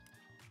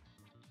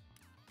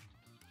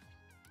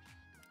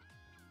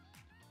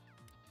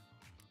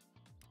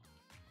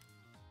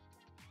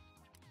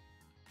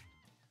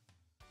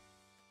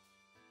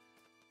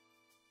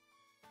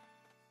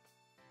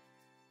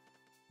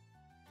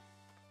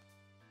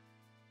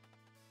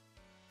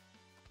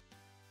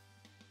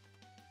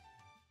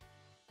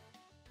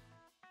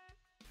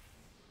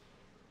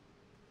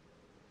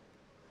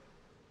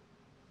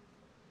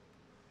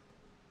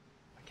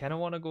 I kind of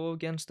want to go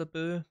against the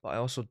Boo, but I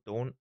also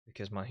don't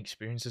because my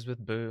experiences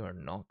with Boo are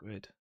not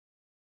good.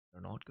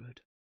 They're not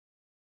good.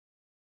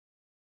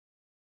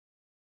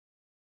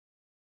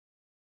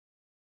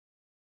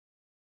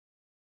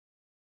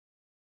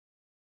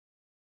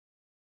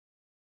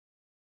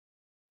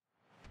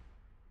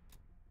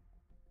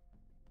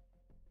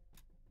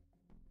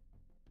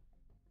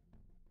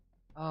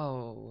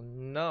 Oh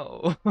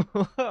no.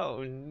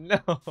 Oh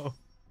no.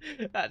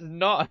 That's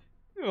not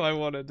who I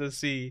wanted to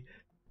see.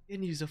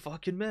 Ginyu's a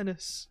fucking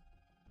menace.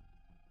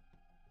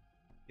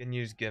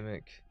 Ginyu's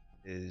gimmick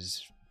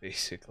is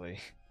basically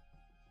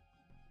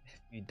if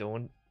you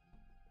don't,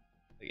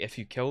 like, if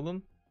you kill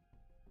them,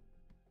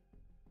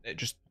 it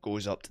just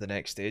goes up to the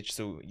next stage.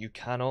 So you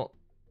cannot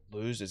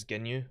lose as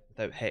Ginyu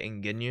without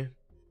hitting Ginyu.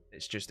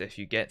 It's just if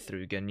you get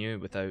through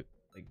Ginyu without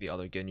like the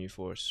other Ginyu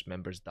Force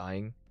members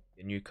dying,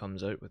 Ginyu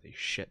comes out with a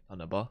shit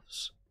ton of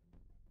buffs.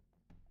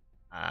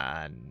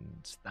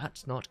 And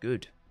that's not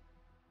good.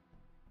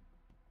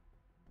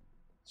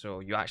 So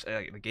you actually,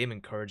 like, the game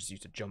encourages you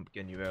to jump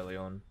Ginyu early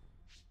on.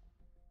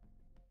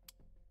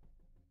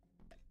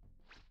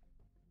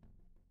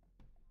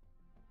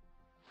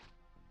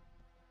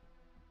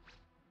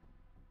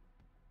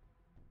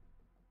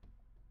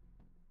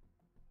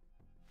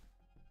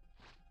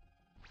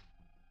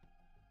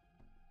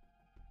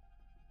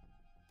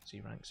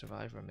 C-rank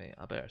survivor, mate.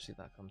 I better see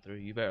that come through.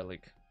 You better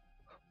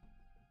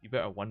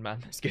one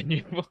man this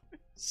Ginyu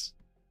Force.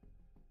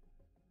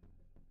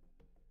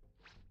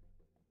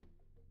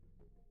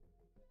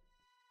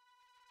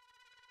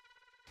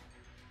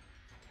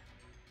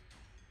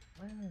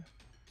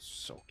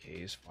 It's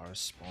okay as far as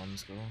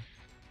spawns go. Can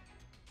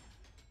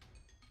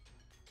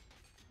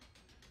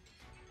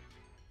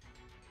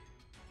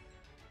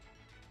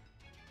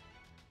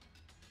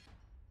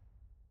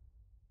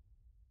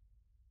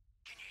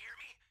you hear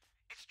me?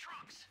 It's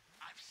Trunks.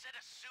 I've set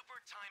a super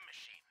time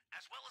machine,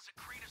 as well as a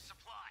crate of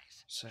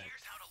supplies. Sick.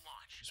 Here's how to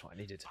launch. That's what I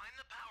needed. Find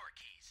the power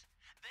keys,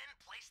 then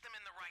place them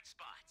in the right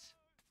spots.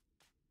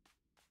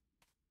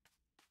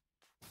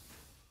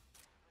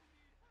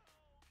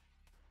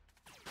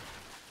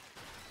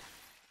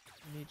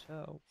 need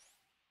help.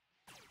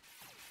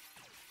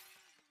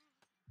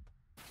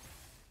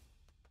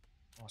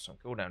 Awesome,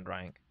 cooldown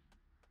rank.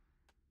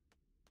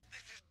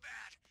 This is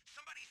bad.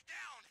 Somebody's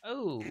down.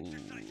 Oh.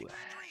 Exercise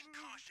extreme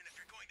caution if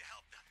you're going to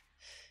help them.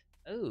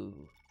 Oh,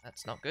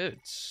 that's not good.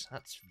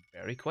 That's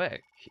very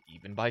quick,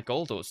 even by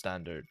Goldo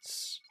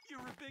standards. You're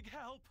a big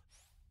help.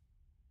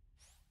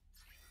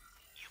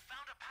 You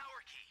found a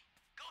power key.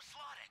 Go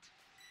slot it.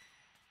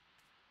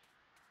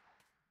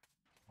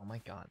 Oh my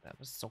god, that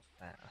was so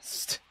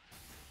fast.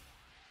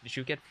 Did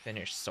you get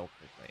finished so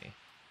quickly?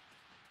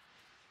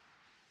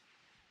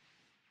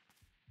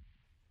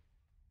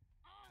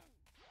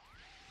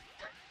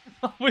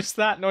 What was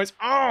that noise?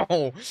 Oh!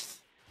 Ally down.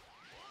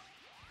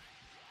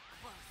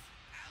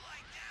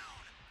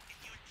 If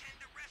you intend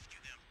to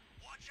rescue them,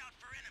 watch out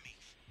for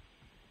enemies.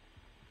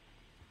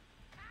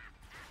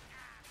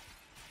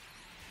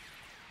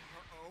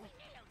 Uh-oh.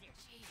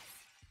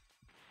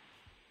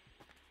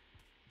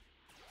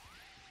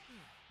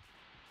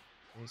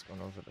 He's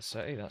gone over the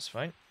city, that's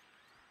fine.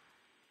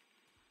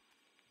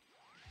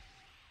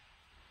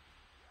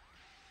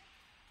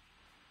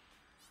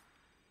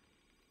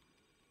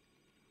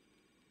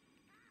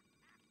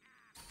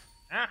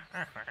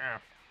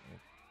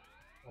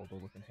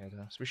 Goldo looking head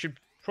ass. We should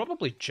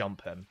probably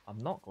jump him.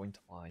 I'm not going to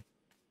lie.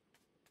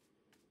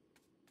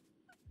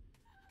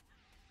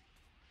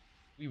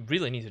 We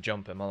really need to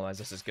jump him, otherwise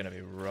this is going to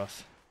be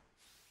rough.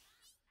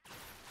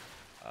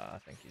 I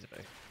think he's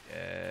about...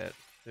 Yeah,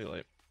 too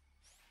late.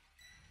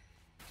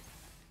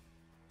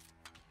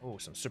 Oh,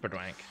 some super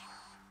drank.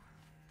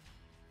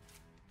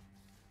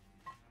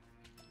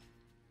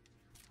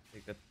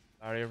 Take the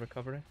barrier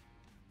recovery?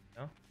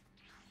 No?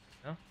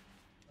 No?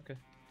 Okay.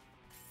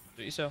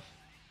 Do it yourself.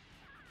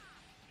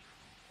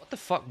 What the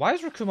fuck? Why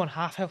is Raccoon on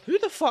half health? Who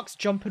the fuck's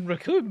jumping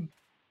Raccoon?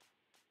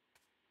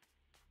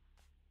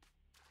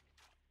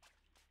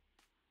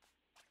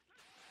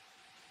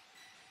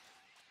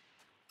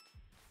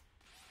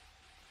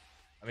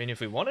 I mean, if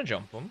we want to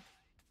jump him,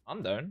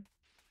 I'm down.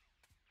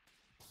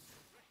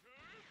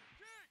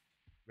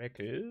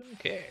 Raccoon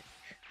kick.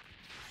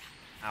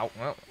 Ow,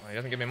 well, he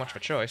doesn't give me much of a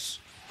choice.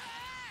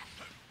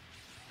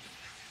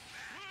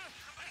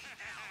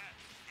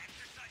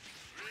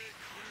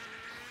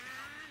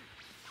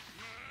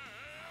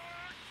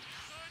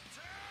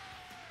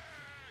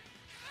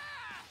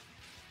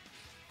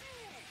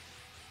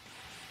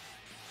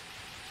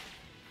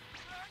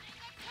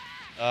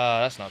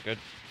 That's not good.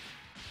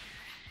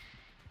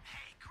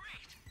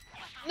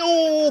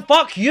 No,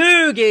 fuck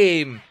you,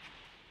 game!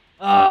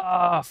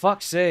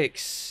 Fuck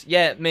sakes.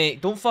 Yeah, mate,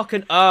 don't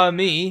fucking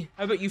me.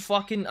 How about you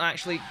fucking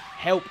actually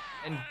help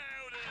and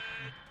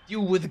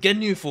deal with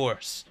Ginyu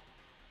Force?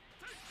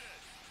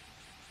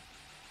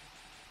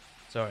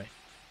 Sorry.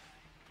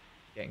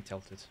 Getting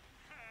tilted.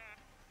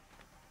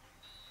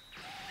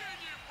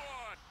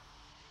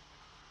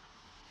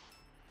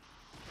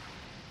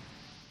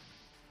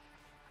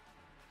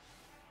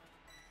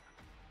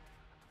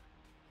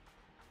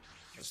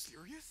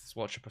 Let's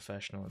watch a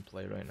professional and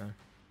play right now.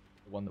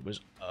 The one that was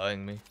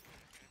eyeing me.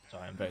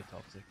 Sorry, I'm very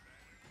toxic.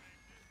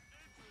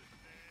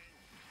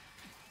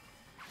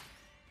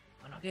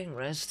 I'm not getting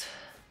rezzed.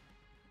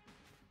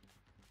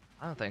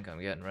 I don't think I'm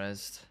getting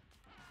rezzed.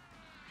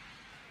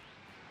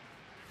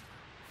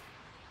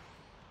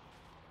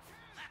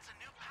 That's a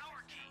new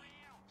power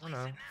key. Oh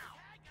no.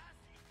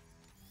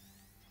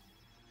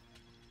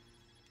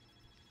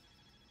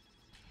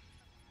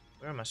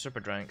 Where are my super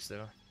drinks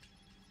though?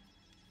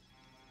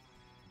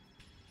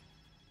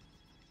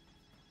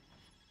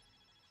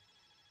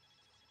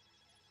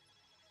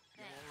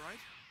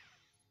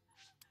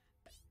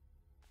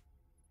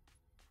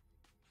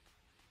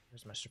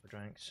 Where's my super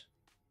drinks?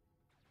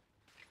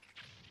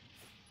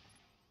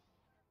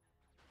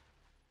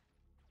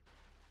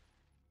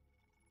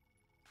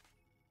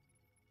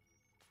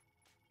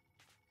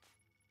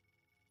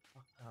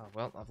 Oh,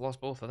 well, I've lost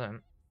both of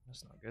them.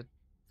 That's not good.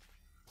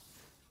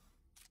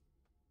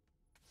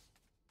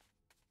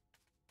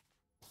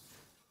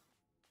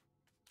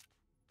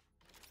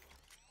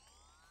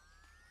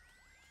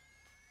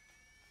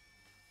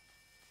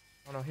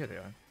 Oh no, here they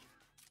are.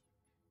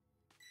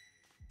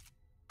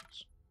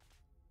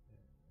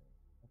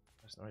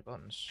 Press the right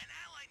buttons. An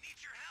ally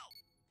needs your help.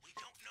 We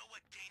don't know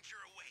what danger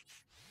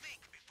awaits.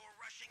 Think before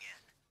rushing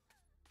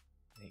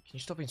in. Hey, can you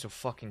stop being so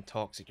fucking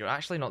toxic? You're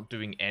actually not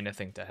doing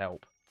anything to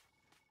help.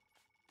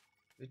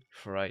 Good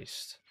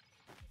Christ.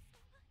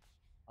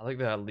 I like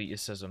the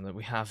elitism that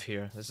we have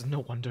here. This is no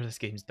wonder this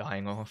game's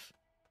dying off.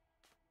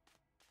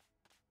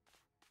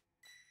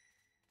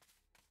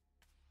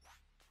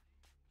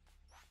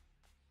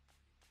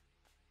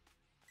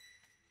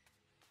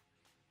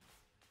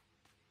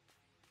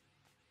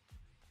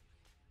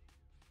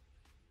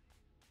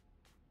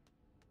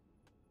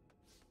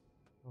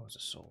 Oh, it's a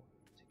soul.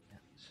 Take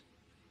that.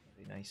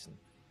 That'd be nice and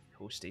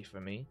toasty for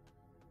me.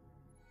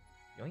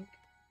 Yoink.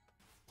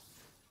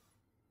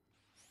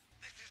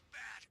 This is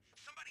bad.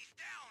 Somebody's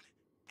down.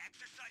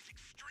 Exercise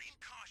extreme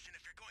caution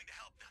if you're going to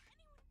help them.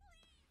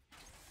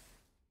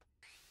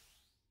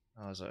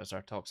 Oh, is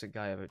our toxic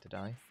guy about to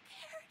die?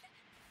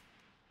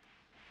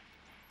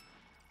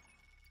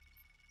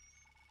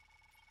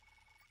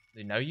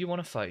 Dude, now you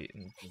want to fight,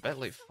 and it's a bit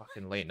like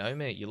fucking late now,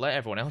 mate. You let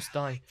everyone else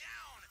die.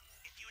 Down!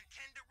 If you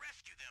intend to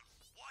rescue them,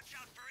 watch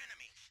out for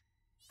enemies.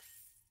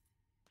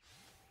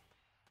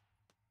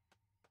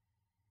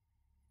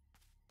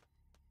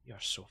 You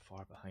are so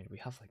far behind. We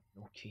have like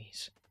no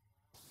keys.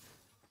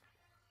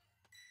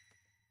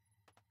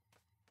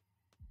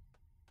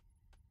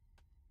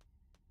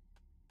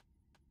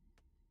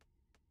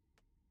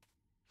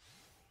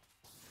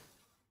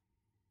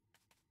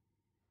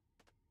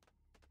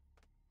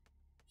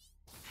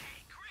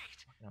 Hey, great!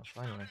 No, You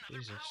finally, found another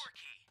Jesus. power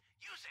key.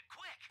 Use it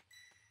quick.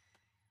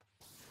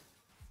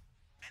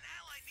 An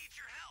ally needs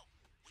your help.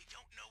 We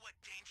don't know what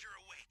danger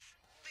awaits.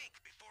 Think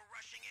before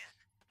rushing in.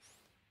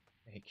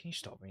 Hey, can you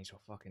stop being so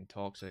fucking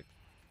toxic?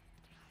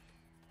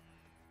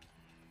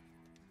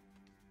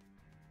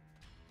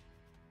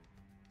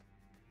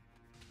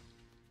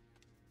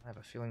 I have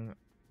a feeling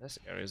this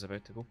area is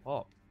about to go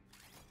pop.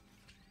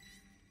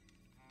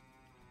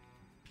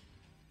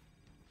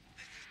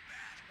 This is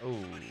bad. Oh,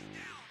 Somebody's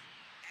down.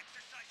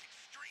 Exercise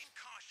extreme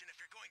caution if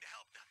you're going to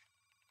help them.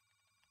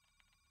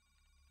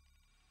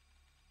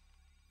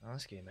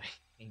 this game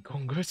ain't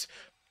going good.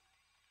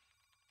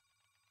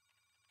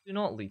 Do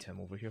not lead him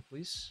over here,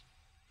 please.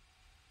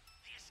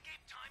 The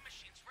escape time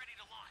machine's ready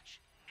to launch.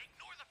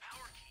 Ignore the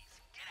power keys.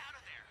 Get out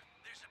of there.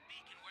 There's a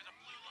beacon where the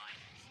blue light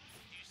is.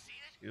 Do you see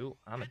it? Cool,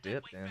 I'm a Head that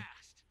dip way then.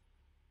 fast.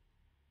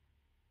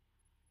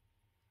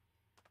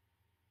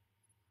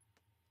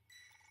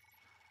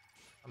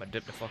 I'm a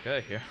dip the fuck out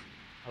of here.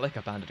 I like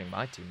abandoning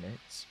my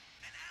teammates.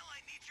 An ally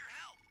needs your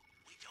help.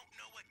 We don't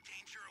know what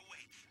danger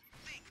awaits.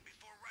 Think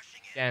before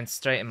rushing in. Getting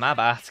straight in my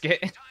basket.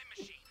 Time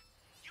machine.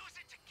 Use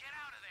it to get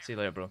out of there. See you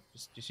later, bro.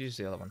 Just use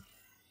the other one.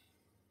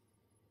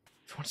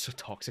 Everyone's so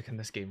toxic in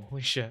this game,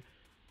 holy shit.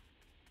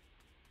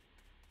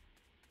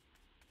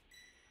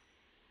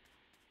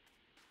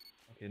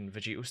 Fucking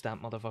Vegito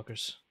stamp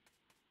motherfuckers.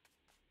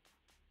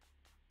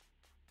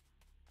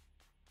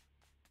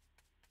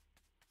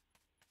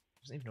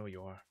 Doesn't even know who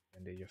you are,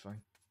 Andy, you're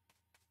fine.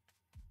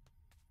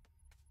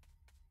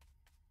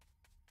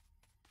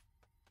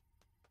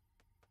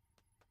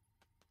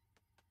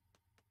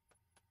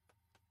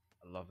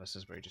 I love this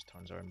is where he just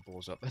turns around and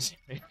blows up this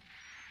area.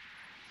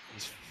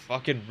 He's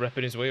fucking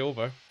ripping his way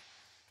over.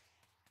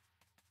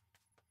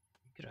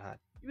 You could have had.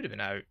 You would have been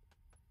out.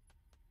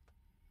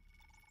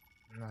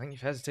 I think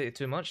you've hesitated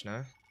too much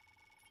now.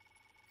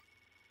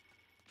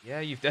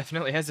 Yeah, you've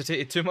definitely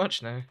hesitated too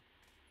much now.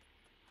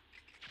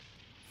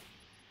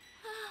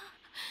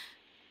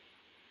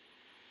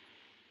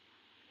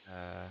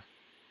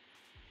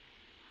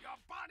 Your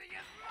body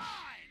is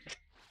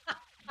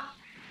mine!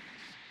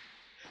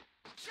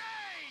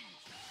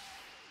 Change!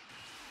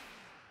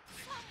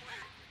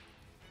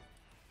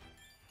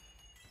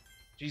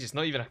 Jesus,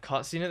 not even a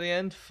cutscene at the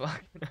end?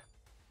 Fuck.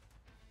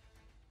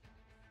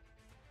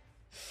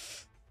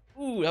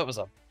 Ooh, that was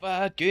a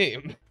bad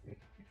game.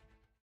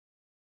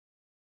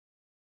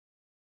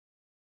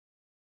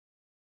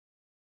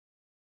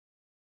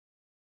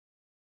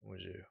 What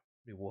was you?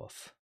 Be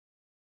wolf.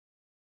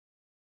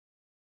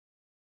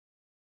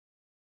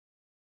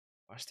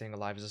 By staying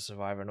alive as a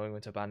survivor, knowing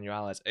when to abandon your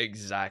allies.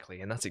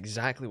 Exactly, and that's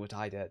exactly what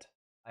I did.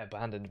 I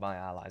abandoned my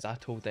allies. I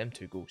told them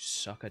to go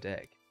suck a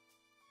dick.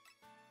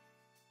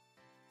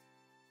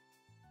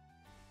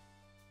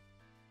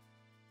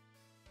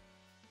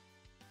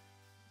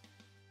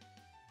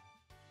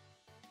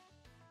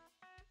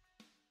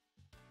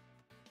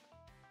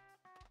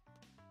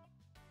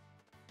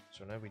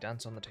 So now we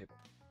dance on the table.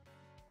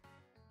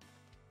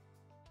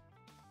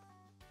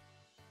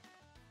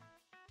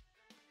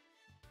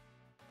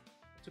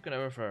 It took an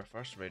hour for our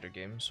first Raider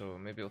game, so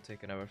maybe it'll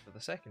take an hour for the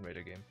second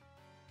Raider game.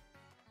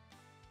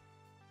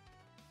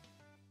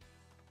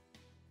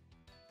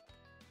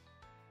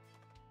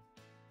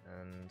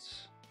 And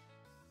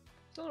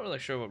still not really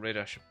sure what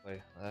Raider I should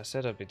play. I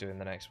said I'd be doing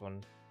the next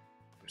one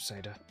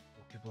outside of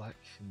Black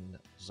and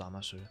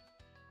Zamasu.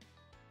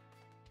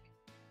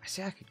 I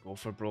say I could go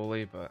for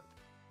Broly, but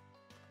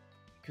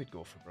I could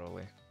go for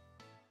Broly.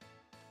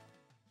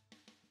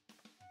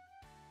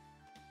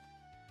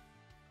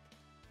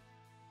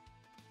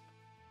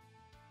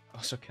 I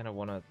also kind of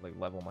want to like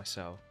level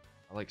myself.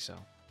 I like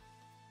Cell.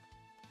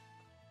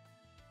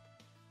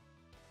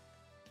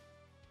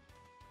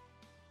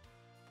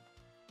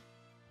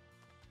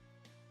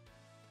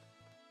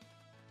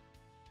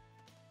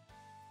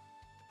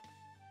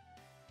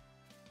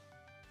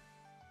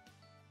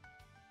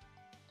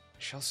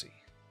 Shall see.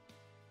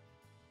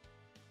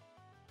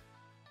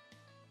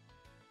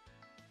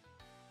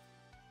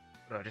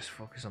 But I just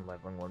focus on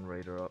leveling one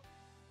Raider up.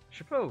 I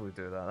should probably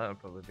do that. That would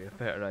probably be a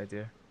better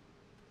idea.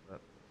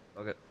 But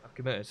okay, I've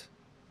committed.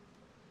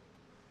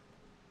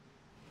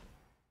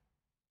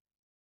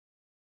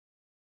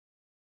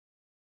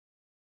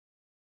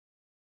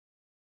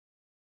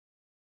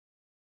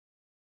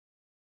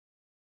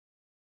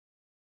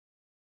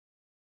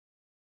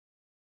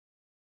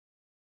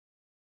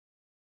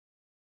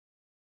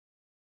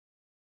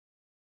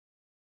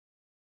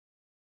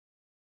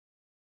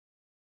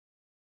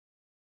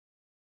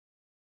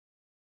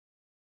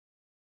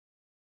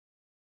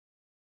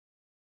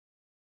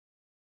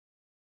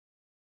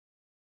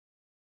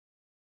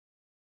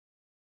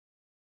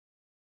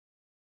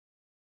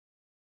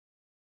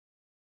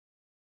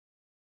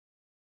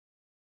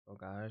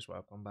 guys,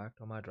 welcome back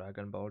to my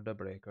Dragon Ball The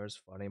Breakers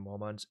Funny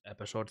Moments,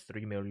 episode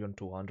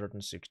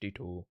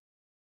 3,262.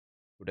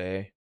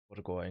 Today,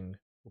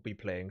 we'll be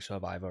playing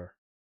Survivor.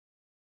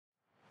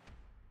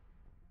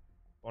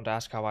 Don't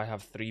ask how I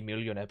have 3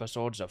 million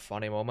episodes of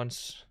funny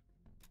moments,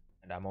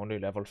 and I'm only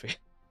level 50.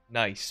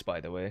 Nice,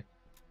 by the way.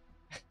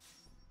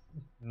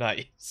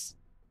 Nice.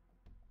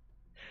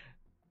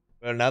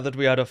 Well, now that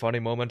we had a funny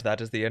moment, that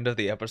is the end of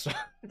the episode.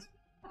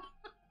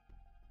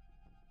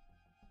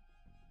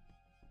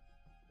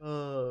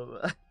 Oh,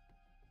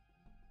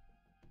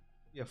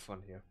 you have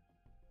fun here.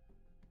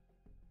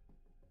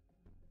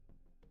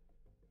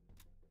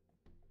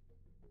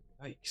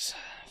 Yikes.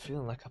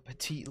 Feeling like a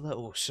petite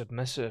little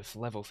submissive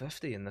level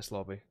 50 in this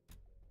lobby.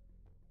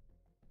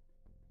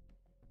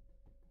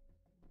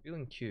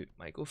 Feeling cute.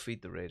 Might go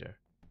feed the raider.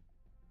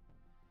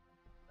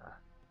 Ah,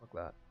 fuck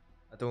that.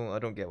 I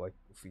don't get why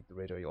people feed the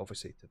raider. You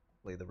obviously to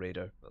play the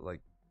raider, but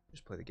like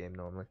just play the game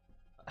normally.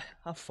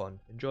 Have fun.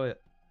 Enjoy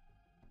it.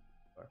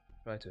 Or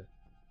try to.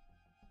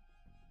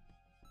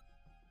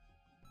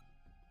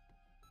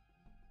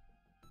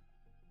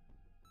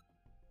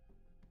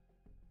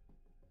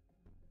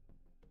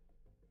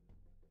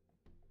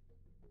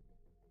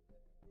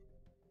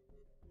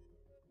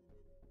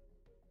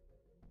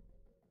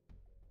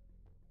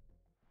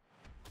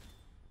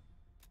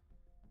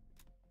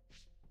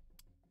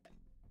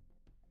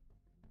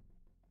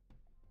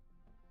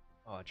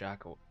 Oh,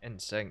 Jackal. In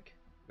sync.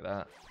 Look at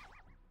that.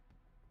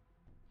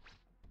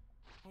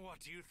 What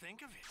do you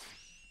think of it?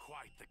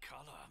 Quite the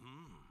color,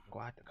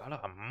 Quite the color.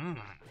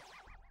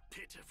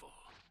 Pitiful.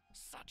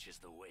 Such is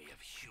the way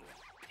of human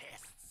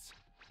pests.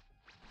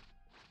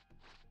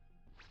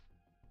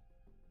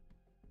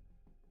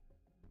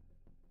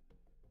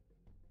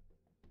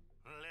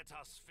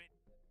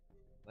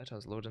 Let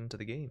us load into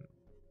the game.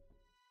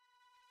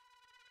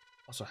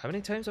 Also, how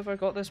many times have I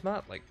got this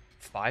map? Like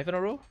 5 in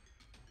a row?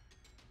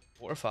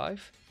 4 or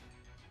 5?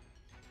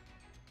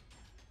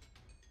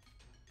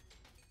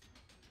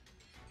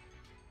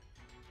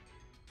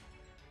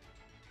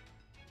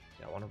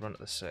 Yeah, I want to run to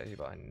the city,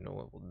 but I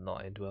know it will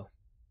not end well.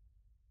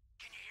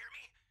 Can you hear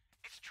me?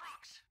 It's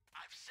Trunks.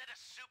 I've set a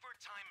super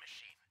time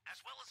machine,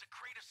 as well as a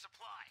crate of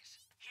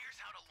supplies.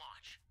 Here's how to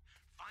launch.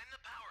 Find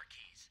the power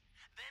keys,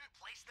 then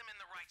place them in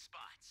the right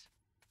spots.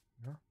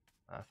 Huh?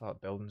 I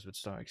thought buildings would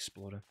start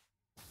exploding.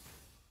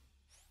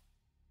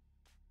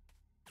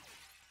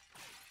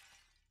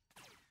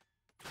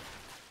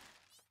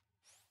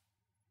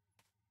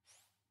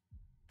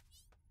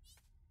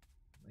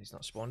 He's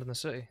not spawned in the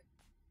city.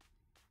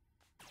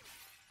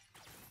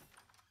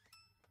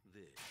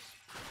 This is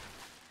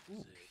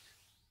it.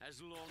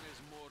 As long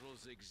as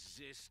mortals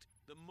exist,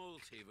 the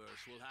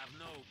multiverse will have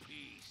no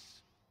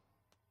peace.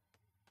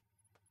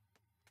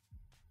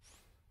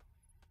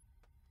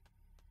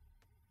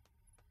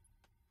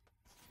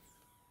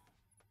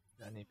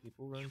 Any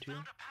people around here?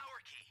 Found a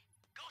power key.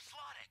 Go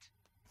slot it.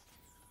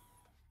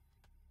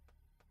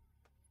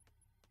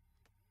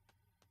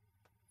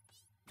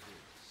 This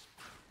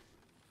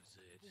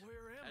proves it.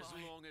 Where am I? As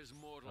long as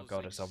mortals Oh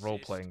god, it's a exist,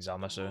 role-playing the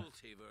Zamasu.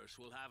 multiverse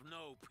will have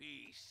no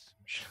peace.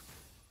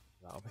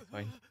 That'll be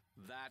fine.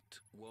 That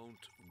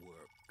won't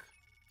work.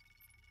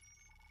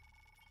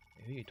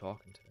 Hey, who are you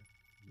talking to?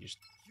 You're just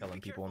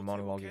killing people and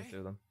monologuing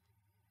through them.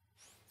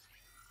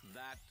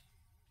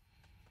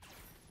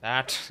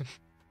 That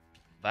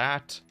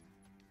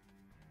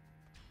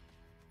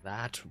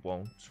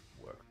won't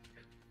work.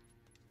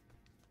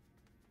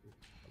 Ooh,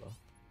 hello.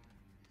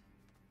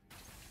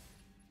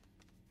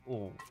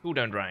 Oh,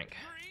 cooldown rank.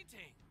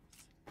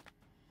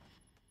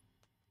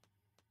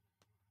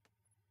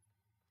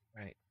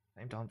 Right,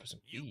 time down for some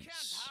You keys.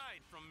 can't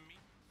hide from me.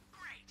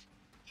 Great.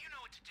 You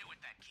know what to do with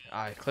that key.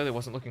 I clearly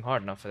wasn't looking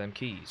hard enough for them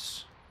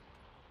keys.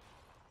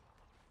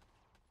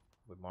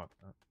 Would mark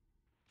that.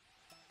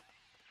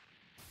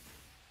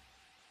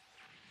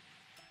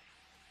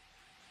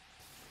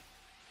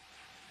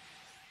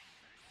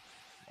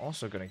 I'm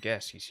also gonna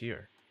guess he's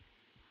here.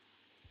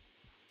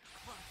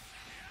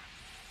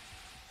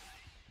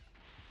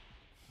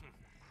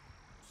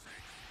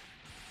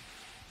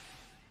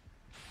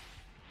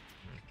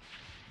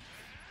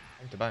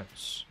 Time to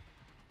bounce.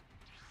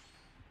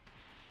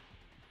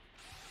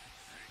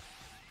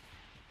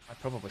 I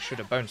probably should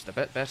have bounced a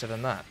bit better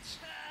than that.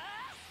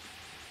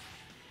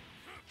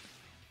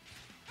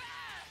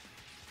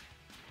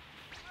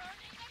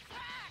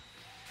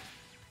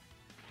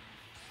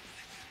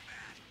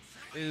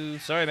 Ooh,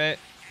 sorry mate.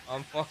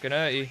 I'm fucking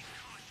hurty.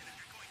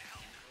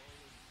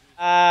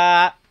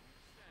 Ah.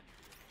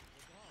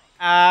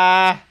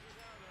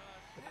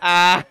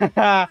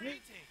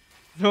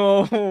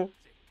 No.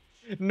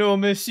 No,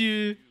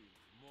 monsieur.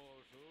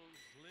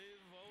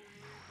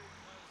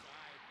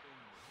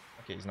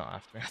 Okay, he's not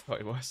after me. I thought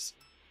he was.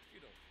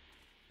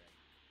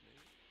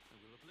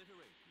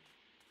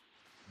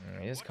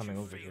 He is coming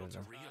over here though.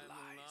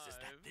 Realize is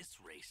that this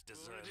race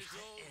deserves to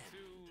end.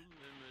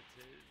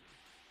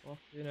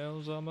 Fucking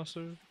hell,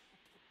 Zamasu.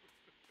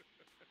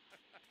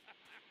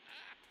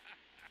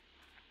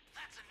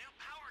 That's a new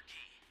power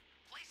key.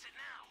 Place it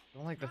now. I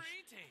don't like the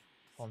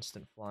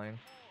constant flying.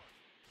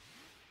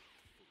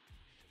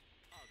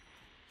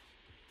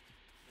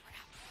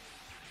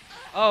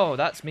 Oh,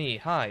 that's me.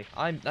 Hi,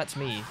 that's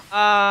me.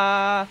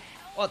 Ah,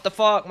 what the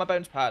fuck? My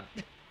bounce pad.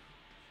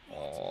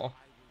 Oh,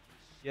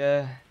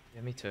 yeah,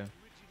 me too.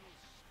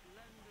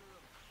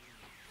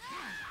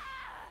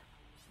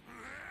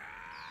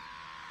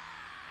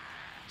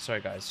 Sorry,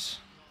 guys.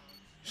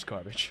 Just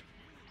garbage.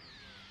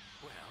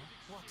 Well,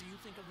 what do you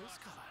think of this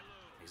card?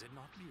 Is it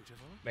not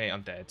beautiful? Mate,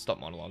 I'm dead.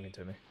 Stop monologuing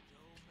to me.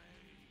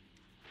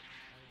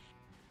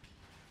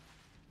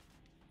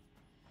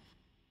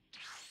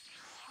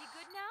 You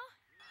good now?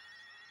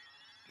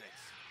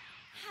 Thanks.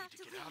 I Have need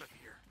to to get out leave. of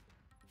here.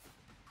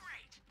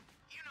 Great.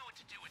 You know what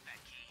to do with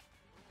that key.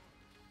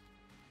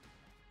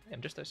 Hey,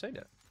 I'm just outside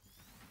it.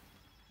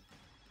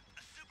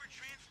 A super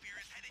transfer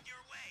is headed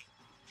your way.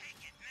 Take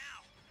it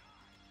now.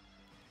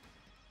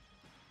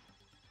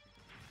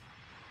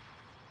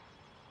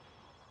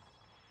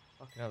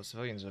 Fucking hell,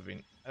 civilians have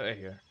been out of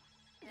here.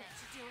 That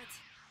should do it.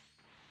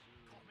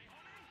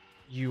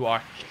 You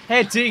are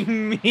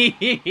kidding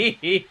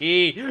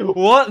me!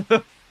 What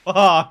the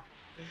fuck?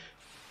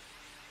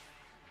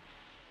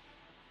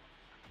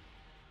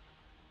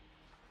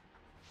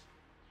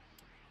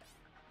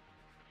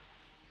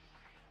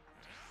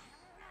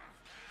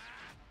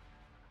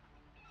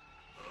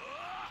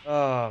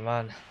 Oh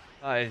man,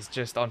 that is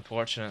just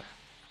unfortunate.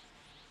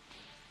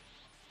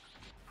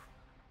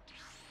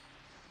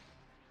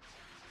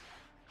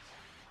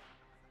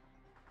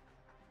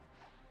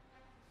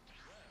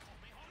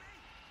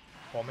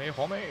 Homie,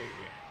 homie. Ally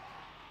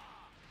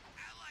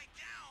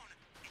down.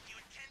 If you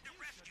intend to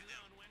rescue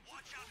them,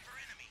 watch out for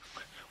enemies.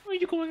 Where are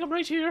you going? I'm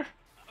right here.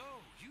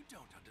 Oh, you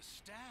don't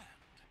understand.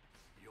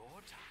 Your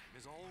time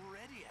is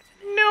already at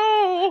an end.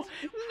 No!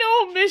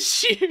 No,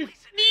 monsieur!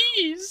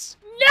 Please!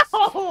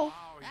 No!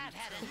 I've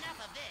had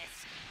enough of this.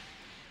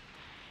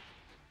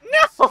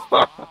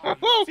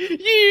 No!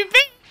 You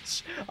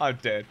bitch! I'm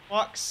dead.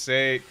 Fuck's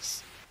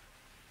sakes.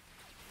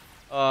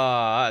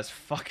 Ah, that's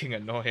fucking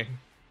annoying.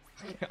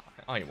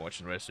 I ain't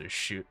watching the rest of this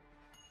shit.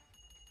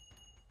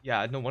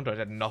 Yeah, no wonder I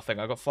did nothing.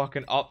 I got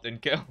fucking upped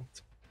and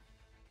killed.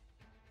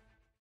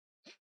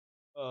 It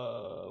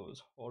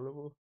was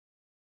horrible.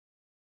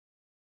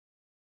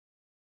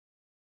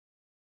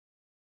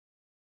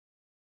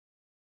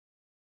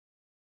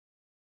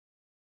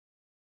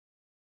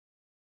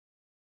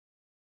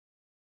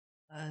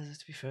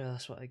 To be fair,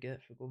 that's what I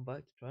get for going back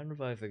to try and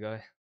revive the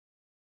guy.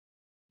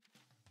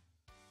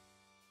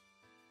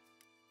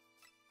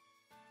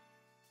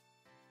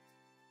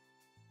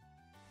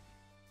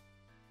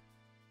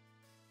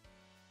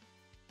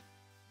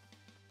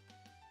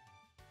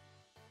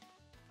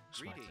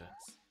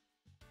 Greetings.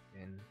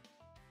 In.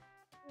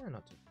 Yeah,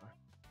 not too far.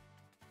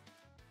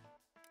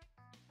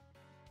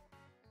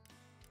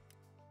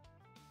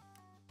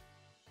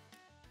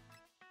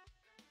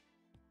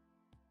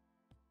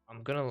 I'm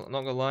not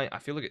gonna lie, I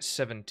feel like it's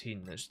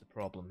 17 that's the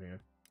problem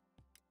here.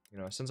 You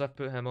know, since I've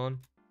put him on,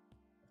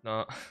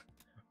 I've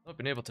not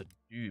been able to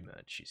do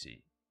much, you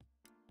see.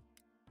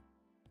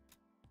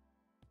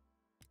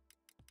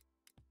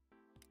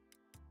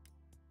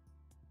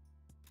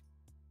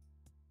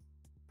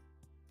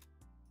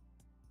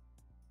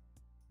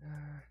 Yeah,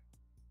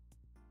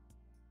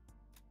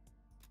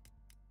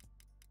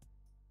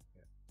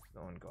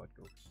 not on God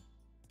go.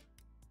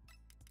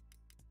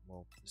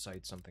 We'll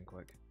decide something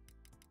quick.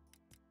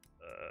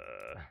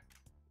 Put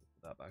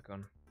that back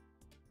on.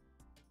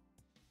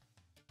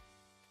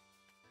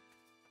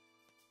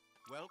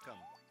 Welcome.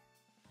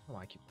 Oh,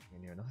 I keep looking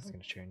in here. Nothing's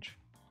gonna change.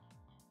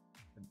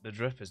 The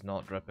drip is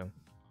not dripping.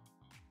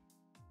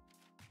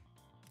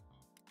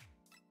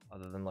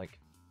 Other than like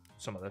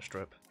some of this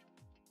drip.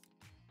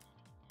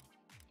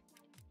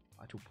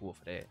 I too poor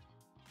for that.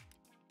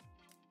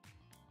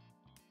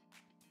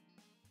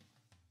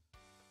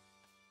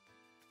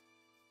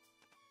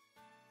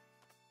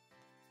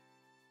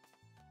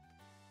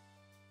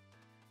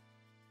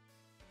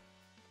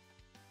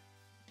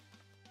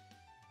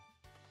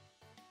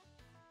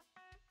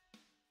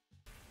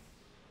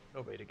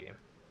 No beta game.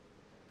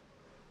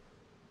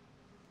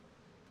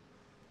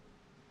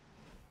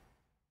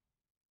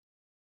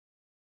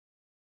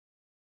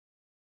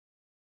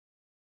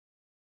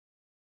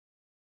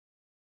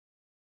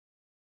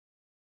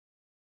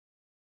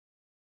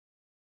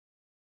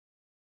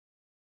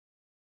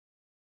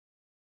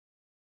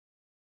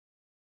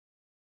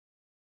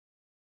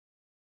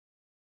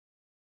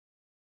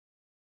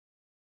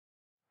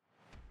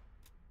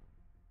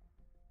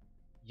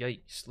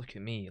 Yikes, look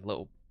at me,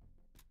 little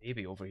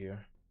baby over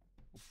here.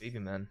 Little baby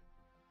man.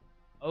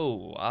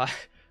 Oh,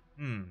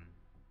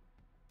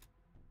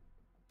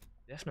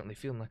 definitely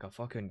feeling like a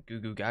fucking goo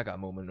goo gaga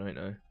moment right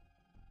now.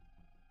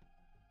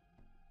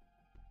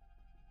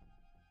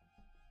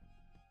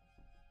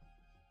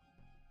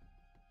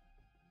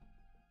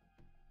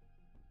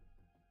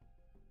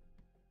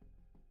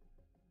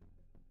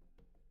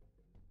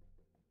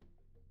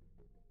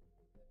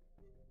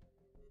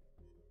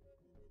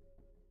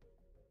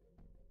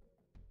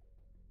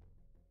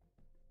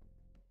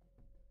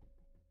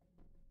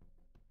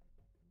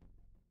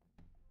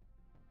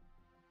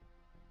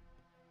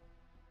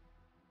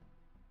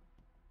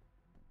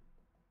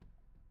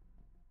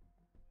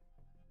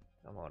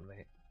 on,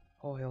 mate.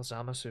 Oh, hail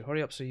Zamasu.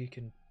 Hurry up so you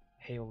can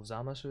hail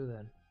Zamasu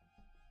then.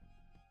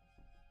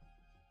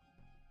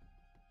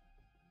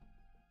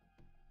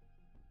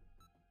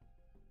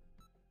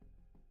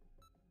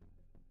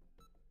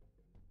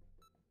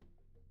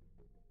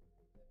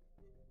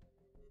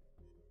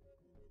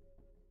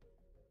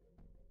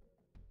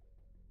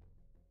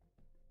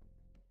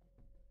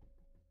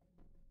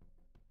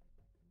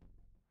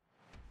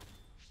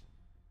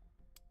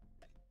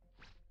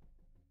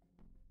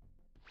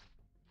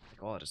 My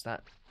god, is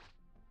that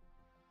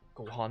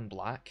Gohan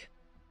Black?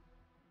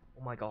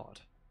 Oh my god.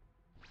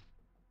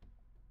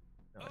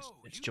 No,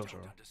 it's you Jotaro.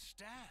 don't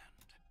understand.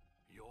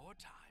 Your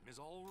time is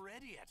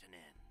already at an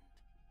end.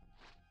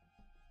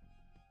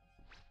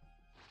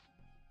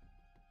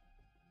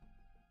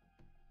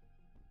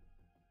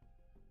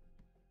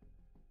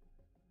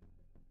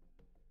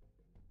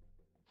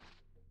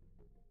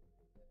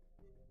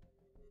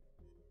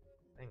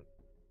 I think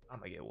I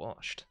might get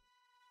washed.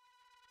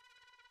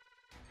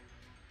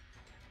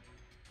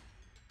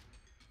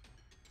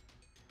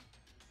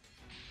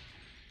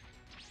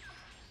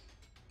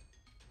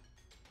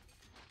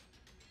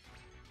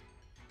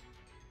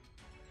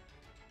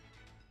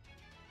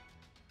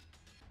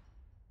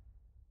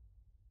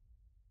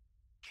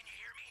 Can you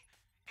hear me?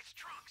 It's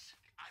Trunks.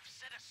 I've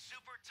set a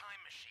super time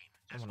machine.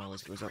 Someone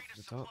always goes up to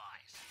the top.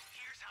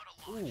 Here's how to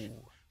launch.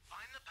 Ooh.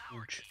 Find the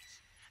power Huge. keys,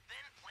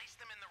 then place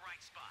them in the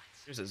right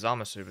spots. Here's that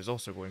Zamasu is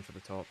also going for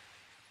the top.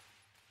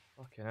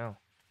 Fucking hell.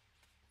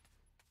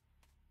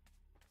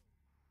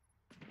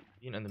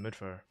 He ain't in the mood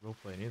for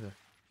roleplaying either.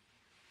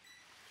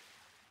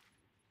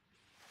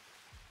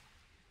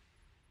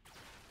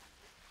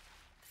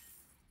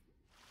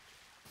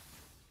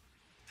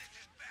 This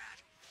is bad.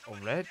 Oh,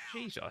 Someone red? is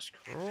down. Jesus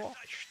Exercise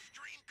Christ.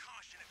 extreme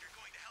caution if you're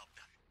going to help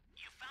them.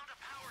 You found a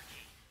power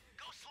key.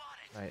 Go slot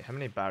it. Right, how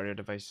many barrier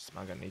devices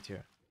am I gonna need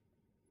here?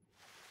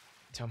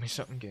 Tell me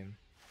something, game.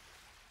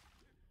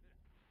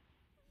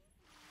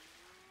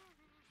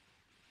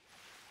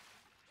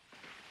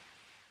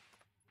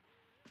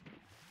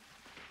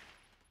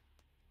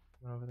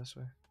 Run over this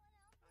way.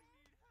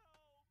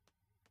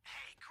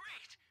 Hey,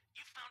 great!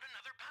 You found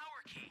another power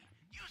key.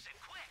 Use it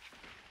quick.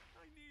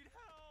 I need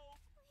help.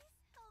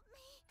 Please help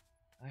me.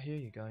 I hear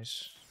you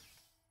guys.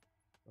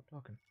 Stop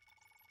talking.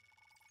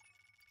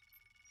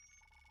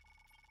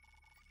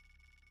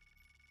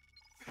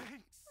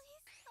 Thanks.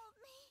 Please help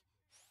me.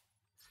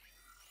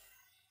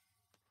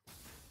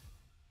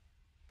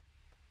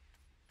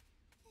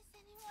 Is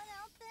anyone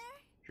out there?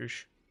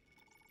 Shush.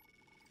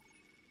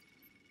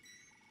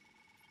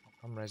 I'll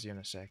come res you in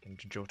a second,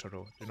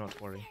 Jotaro. Do not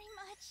worry.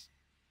 Very much.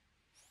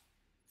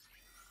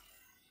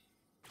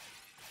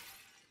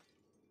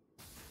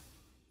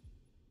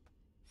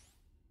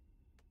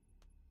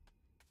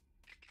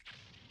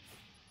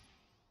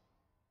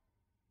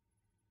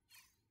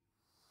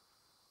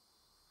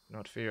 Do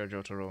not fear,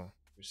 Jotaro.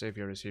 Your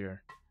savior is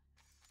here.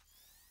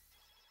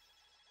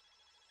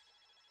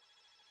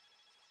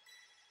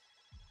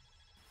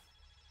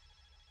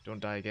 Don't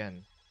die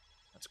again.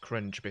 That's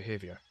cringe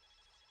behavior.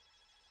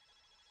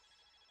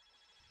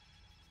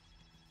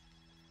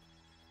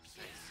 She's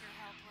sure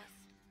helpless.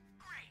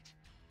 Great.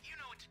 You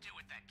know what to do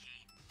with that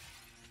key.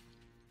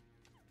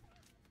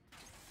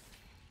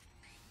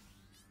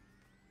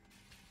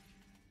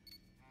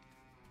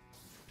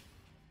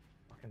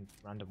 Fucking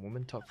random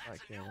woman talk back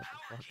That's a here. new What the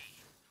power fuck?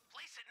 key.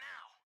 Place it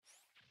now.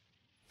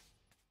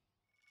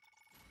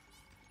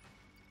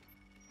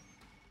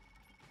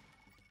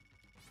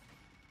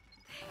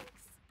 Thanks.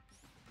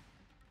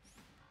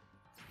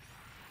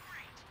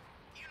 Great.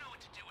 You know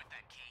what to do with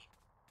that key.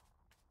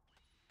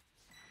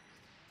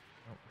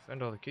 Oh, we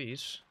found all the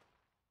keys.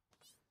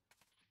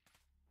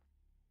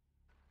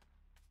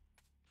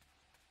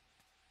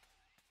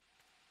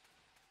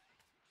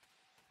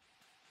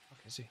 Fuck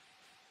is he?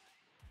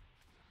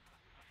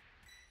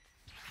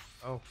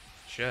 Oh,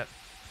 shit.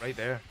 Right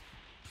there.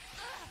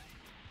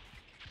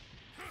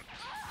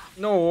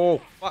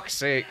 No! Fuck's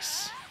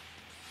sakes!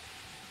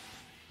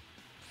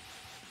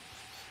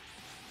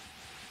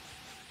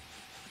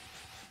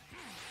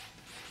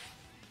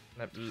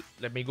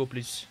 Let me go,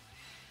 please.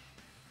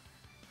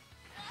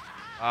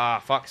 Ah,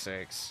 fuck's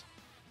sakes.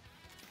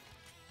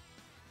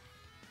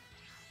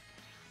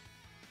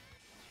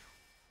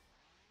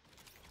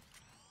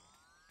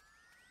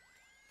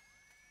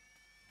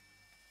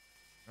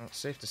 Well, it's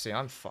safe to say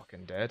I'm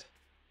fucking dead.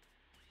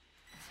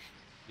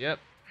 Yep.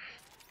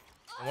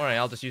 Don't worry,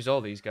 I'll just use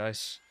all these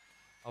guys.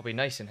 I'll be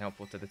nice and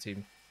helpful to the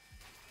team.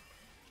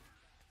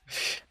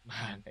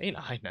 Man, ain't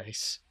I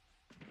nice?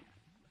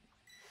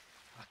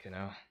 Fucking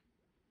hell.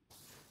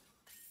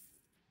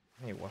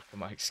 I need to work on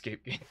my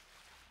escape game.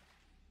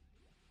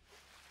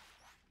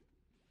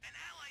 An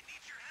ally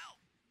needs your help.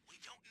 We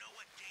don't know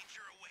what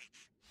danger awaits.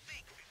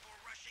 Think before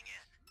rushing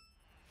in.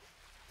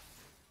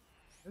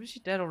 How is he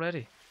dead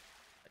already?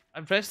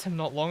 I pressed him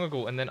not long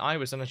ago and then I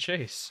was in a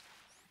chase.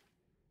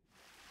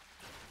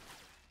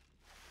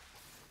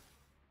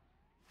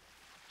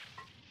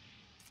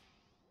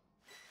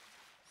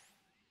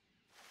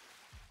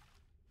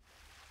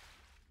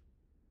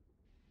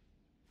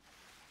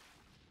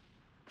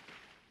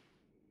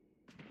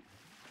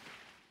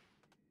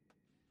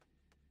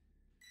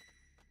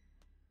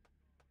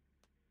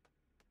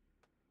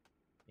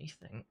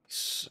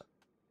 Methinks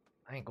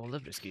I ain't gonna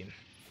live this game.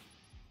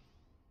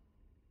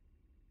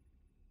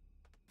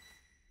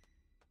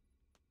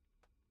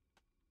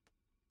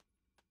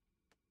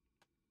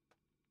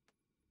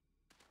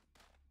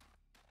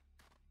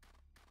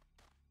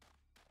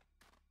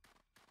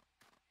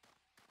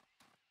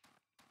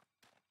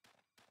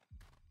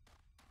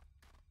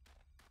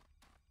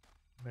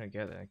 I'm gonna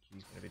get that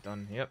key's gonna be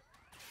done. Yep.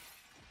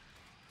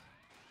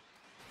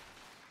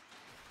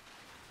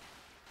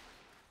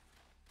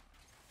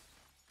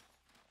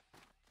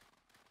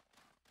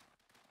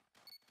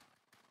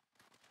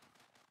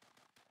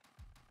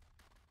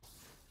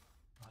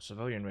 Oh,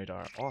 civilian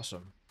radar,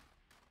 awesome.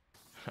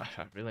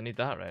 I really need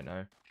that right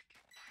now.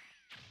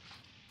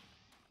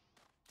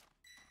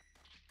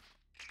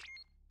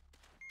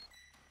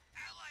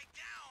 Ally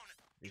down.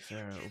 To be If you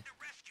fair, intend it'll to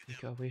rescue take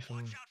it them, away from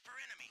watch out for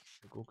enemies.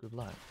 the Goku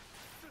Black.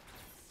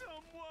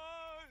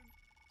 Someone!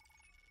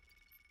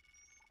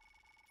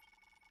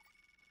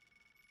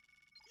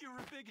 You're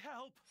a big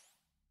help.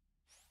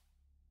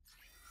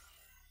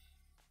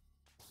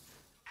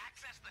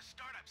 Access the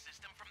startup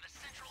system from the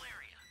central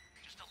area.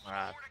 Just a little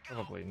Ah, more to go.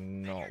 probably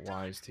Then not you're done.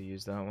 wise to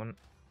use that one.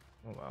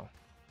 Oh well.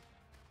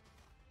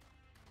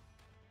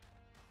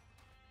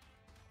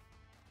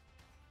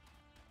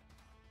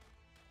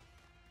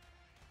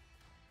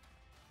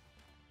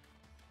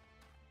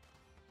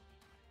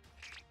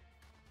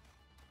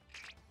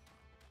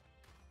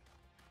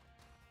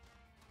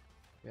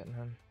 Getting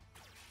him.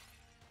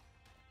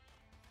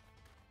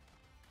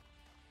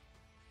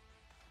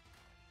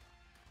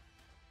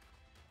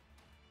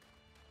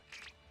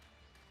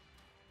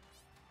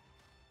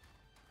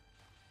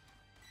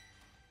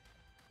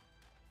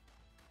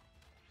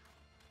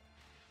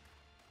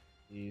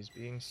 He's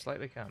being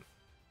slightly camp.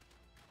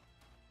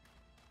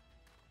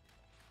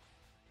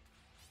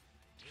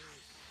 This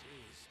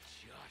is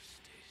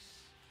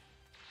justice.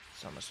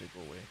 Samasu,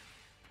 go away.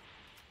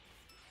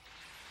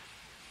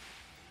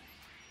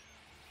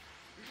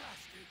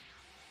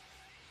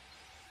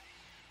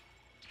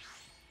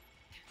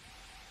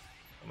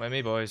 Come with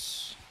me,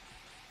 boys.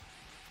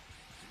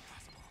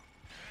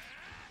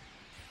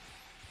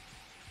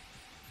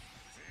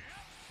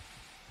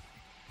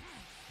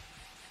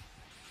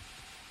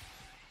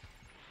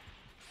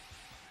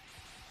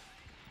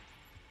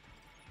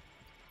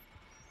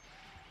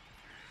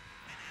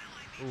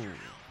 Ooh. You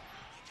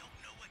don't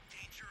know what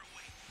danger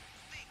awaits.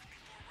 Think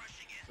before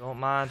rushing in. Don't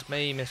mind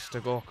me, Mr.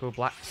 Goku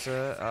Black,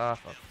 sir. Ah,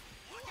 fuck.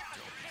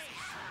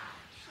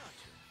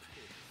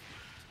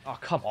 Oh,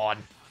 come on.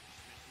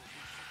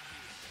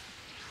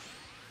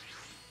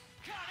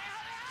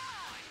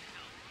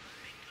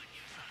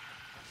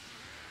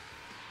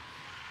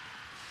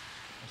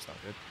 That's not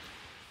good.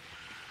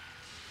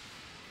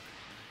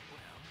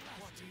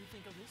 What do you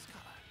think of this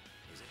color?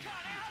 Is it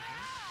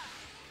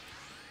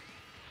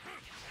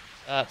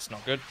That's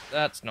not good.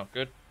 That's not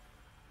good.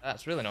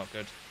 That's really not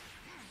good.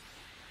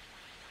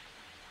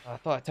 I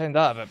thought I timed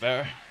that a bit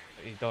better,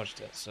 but he dodged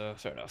it, so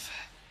fair enough.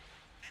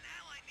 An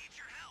ally needs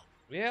your help.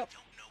 Yep.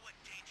 Don't know what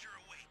danger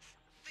awaits.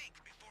 Think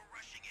before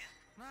rushing in.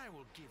 I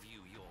will give you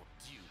your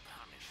due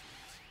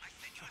punishment. I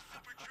sent you a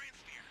super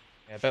transfer.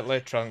 Yeah, a bit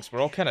late, Trunks.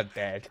 We're all kind of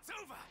dead. It's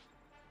over.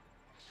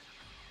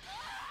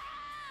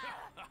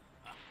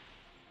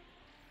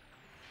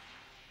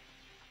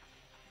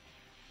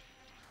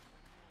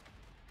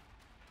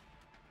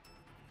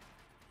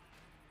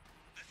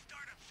 The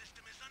startup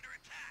system is under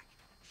attack.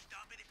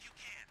 Stop it if you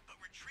can, but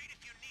retreat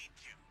if you need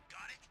to.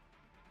 Got it?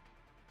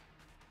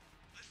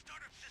 The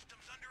startup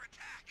system's under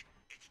attack.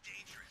 It's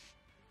dangerous.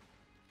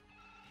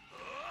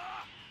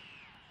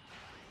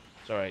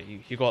 It's alright,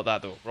 he got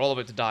that though. We're all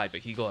about to die,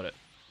 but he got it.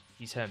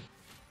 He's him.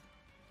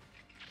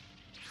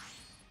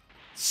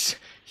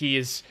 He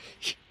is...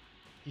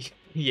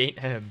 He ain't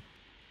him.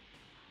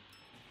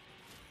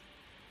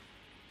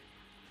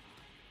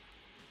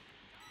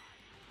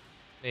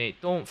 Mate,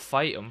 don't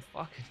fight him.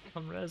 Fucking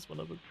come res one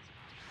of them.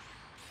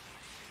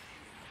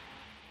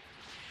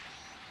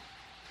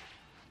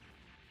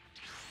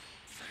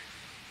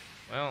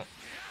 Well,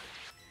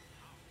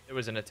 it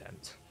was an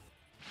attempt.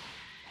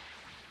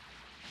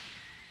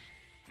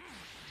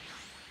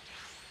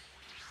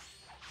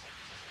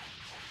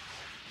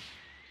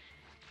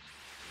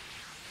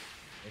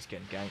 He's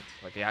getting ganked,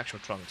 like the actual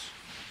Trunks.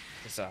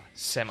 It's a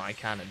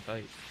semi-canon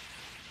fight.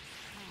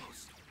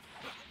 As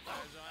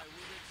I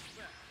would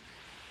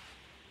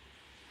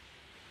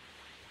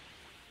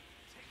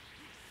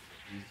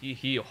expect.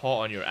 He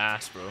hot on your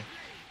ass, bro.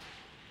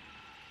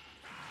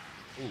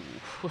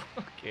 Ooh,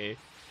 okay.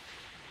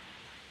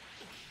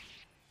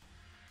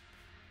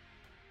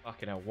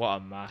 Fucking hell, what a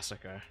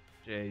massacre.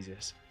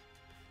 Jesus.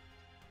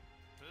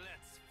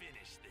 Let's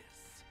finish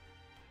this.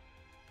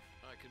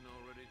 I can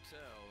already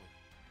tell.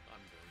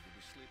 I'm going to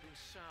be sleeping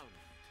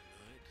soundly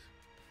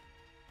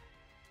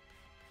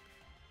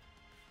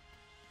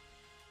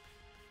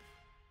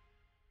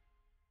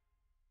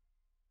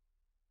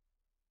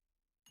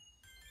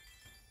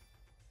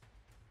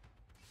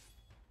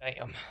tonight.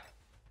 Damn.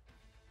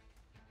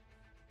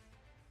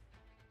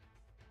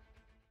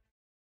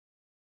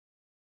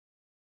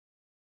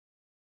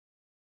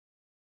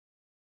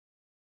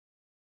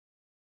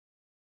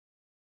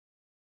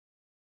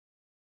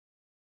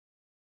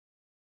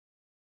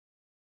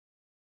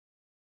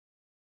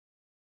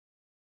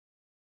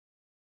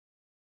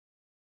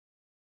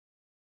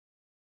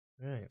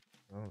 Right.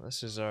 Well,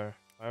 this is our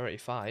priority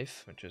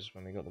 5, which is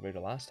when we got the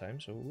raider last time,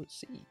 so let's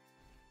see.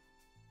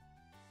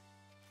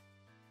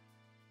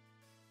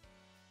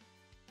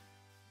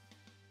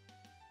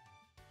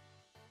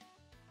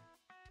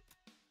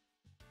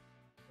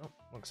 Oh,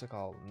 looks like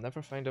I'll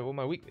never find out what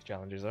my weekly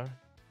challenges are.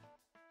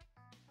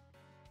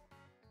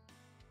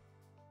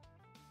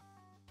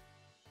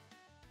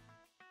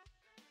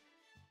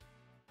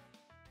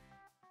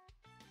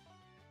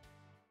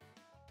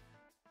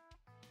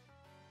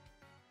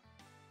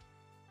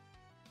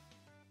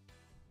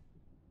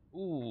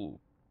 Ooh,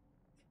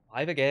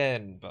 5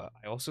 again, but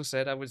I also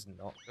said I was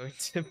not going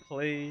to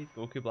play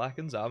Goku Black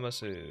and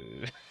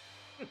Zamasu.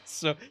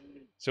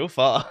 so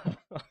far.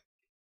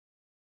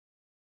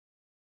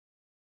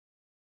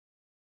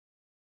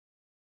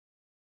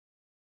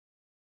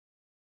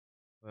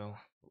 Well,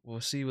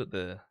 we'll see what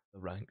the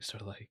ranks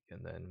are like,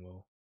 and then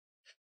we'll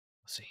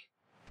see.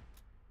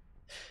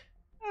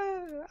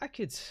 I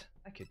could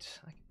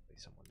play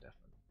someone different.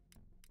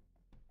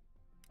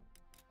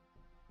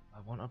 I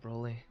want a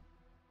Broly.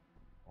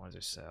 I want to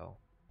do Cell.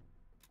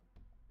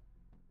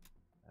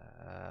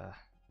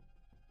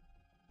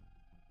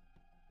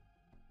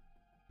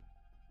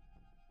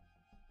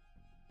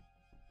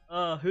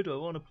 Who do I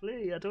want to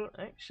play? I don't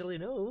actually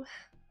know.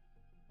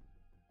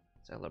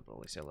 Cell or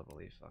Broly,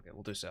 fuck it,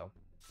 we'll do Cell.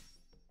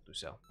 We'll do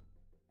Cell.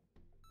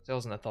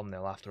 Cell's in the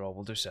thumbnail after all,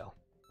 we'll do Cell.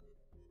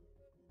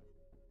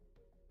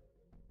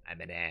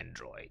 I'm an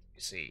android,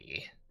 you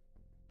see.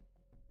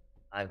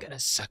 I'm gonna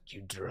suck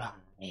you dry.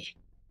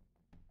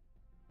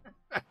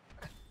 Well,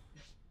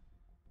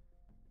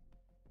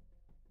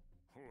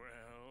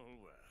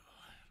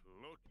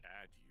 look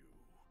at you.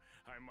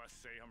 I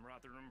must say I'm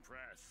rather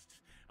impressed.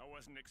 I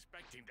wasn't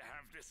expecting to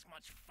have this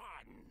much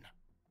fun.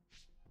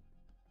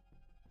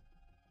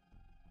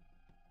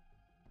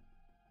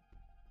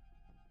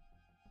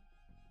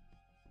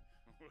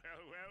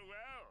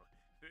 Well.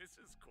 This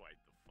is quite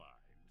the find.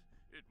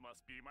 It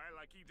must be my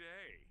lucky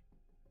day.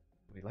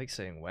 We like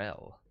saying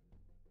well.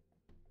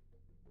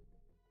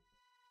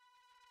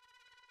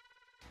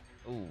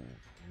 Ooh,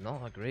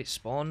 not a great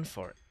spawn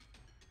for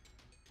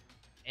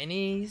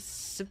any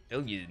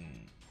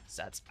civilians.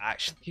 That's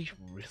actually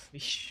really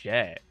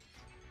shit.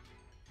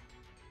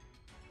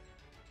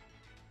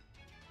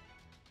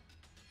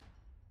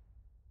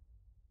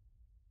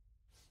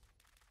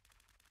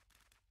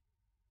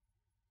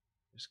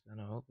 Just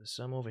gonna hope there's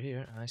some over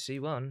here. I see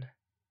one.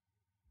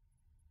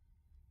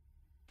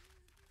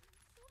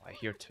 I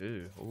hear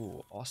two.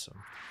 Ooh, awesome.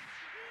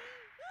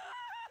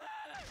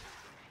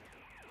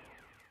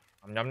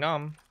 Nom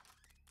nom.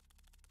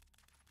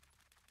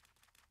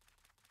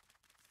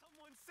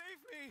 Someone save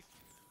me!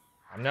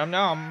 Nom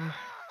nom.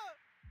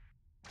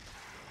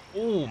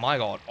 Oh my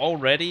god,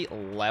 already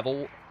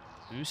level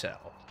 2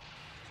 Cell.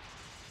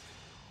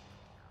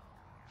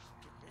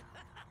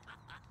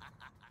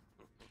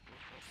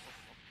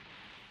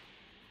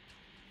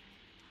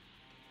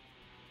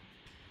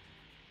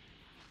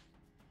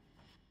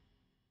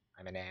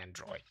 I'm an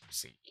android, you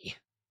see.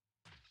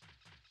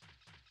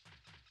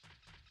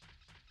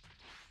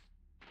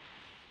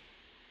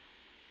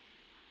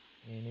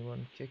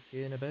 Anyone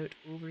kicking about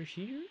over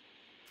here?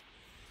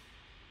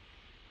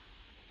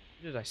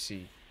 Who did I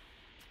see?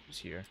 Who's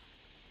here?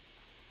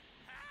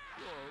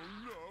 Oh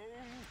no!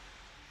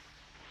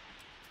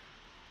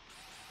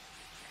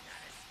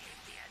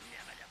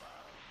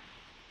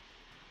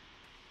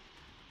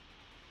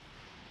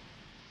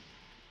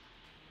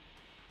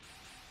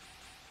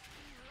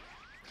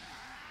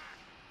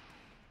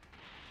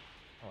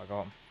 Oh, I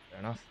got him. Fair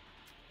enough.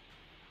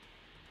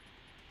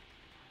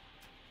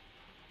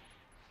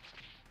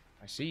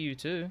 I see you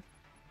too.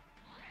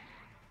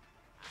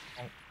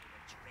 Oh.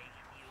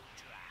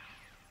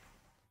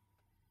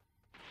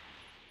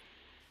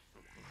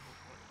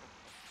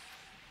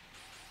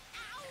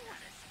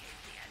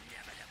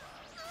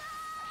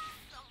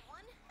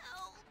 Someone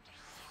help!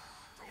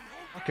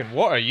 Fucking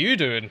what are you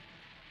doing?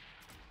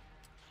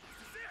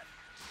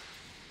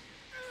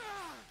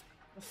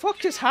 The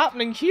fuck is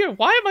happening here?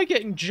 Why am I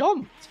getting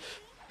jumped?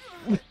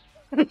 What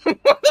the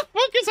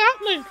fuck is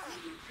happening?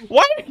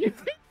 Why are you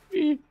hitting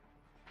me?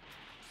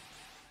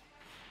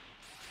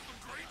 The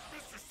great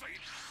Mr. Satan!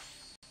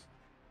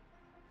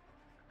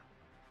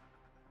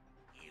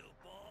 You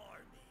bore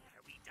me.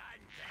 Are we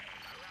done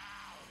playing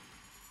around?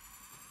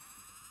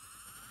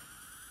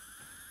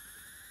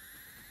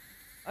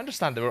 I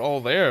understand they were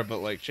all there, but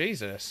like,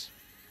 Jesus.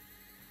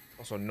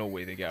 Also, no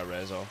way they get a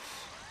res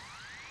off.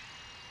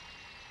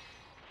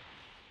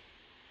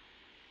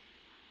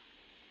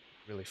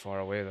 Really far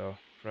away though.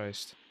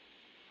 Christ.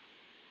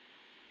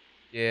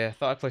 Yeah,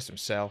 thought I'd play some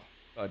Cell.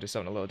 Thought I'd do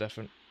something a little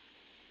different.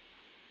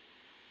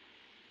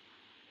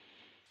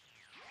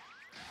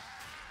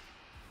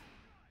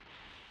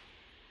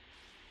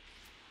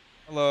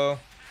 Hello.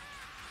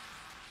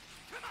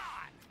 Come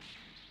on!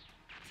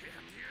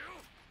 Damn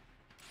you!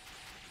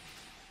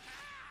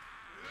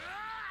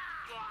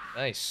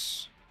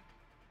 Nice.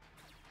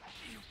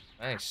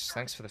 Nice.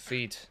 Thanks for the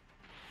feed.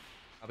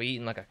 I'll be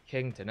eating like a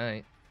king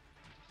tonight.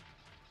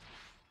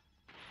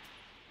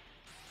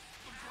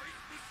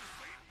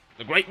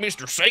 The great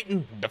Mr.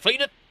 Satan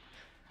defeated.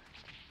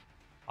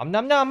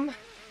 Nom nom.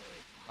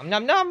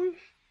 Nom nom.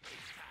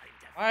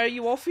 Why are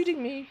you all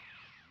feeding me?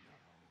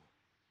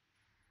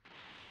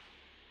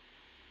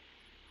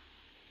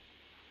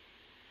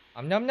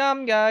 Nom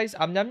nom, guys.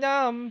 Nom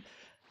nom.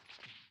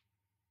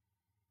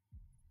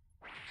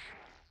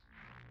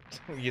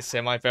 You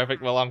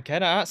semi-perfect. Well, I'm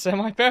kinda at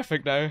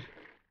semi-perfect now.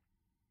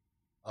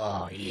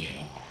 Oh,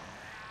 yeah.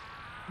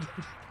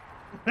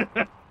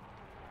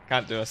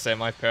 Can't do a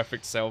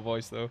semi-perfect Cell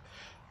voice though.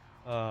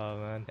 Oh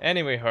man.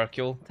 Anyway,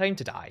 Hercule, time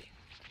to die.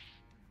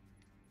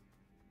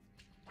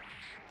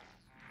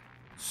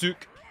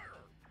 Sook.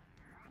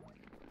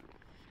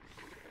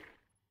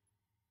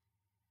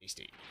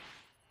 Tasty.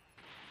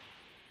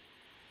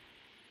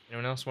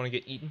 Anyone else want to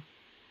get eaten?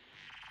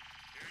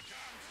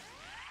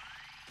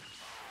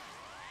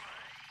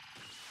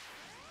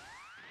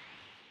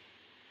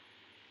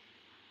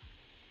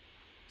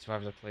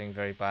 Survivors are playing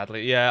very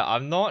badly. Yeah,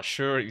 I'm not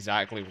sure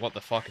exactly what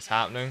the fuck is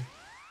happening.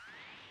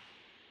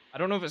 I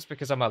don't know if it's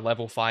because I'm a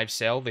level 5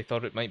 cell, they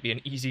thought it might be an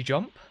easy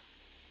jump.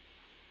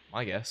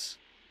 I guess.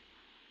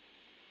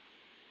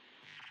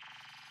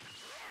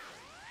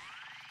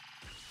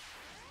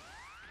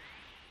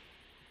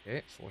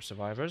 Okay, 4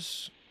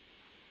 survivors.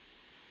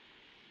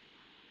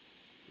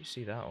 You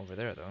see that over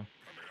there, though.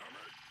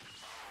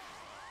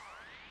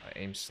 It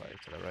aims slightly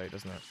to the right,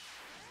 doesn't it?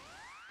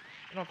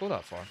 Do not go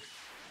that far.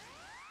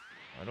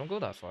 I don't go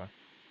that far.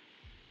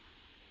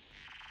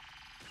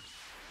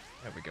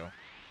 There we go.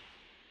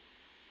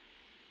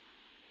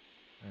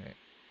 Alright.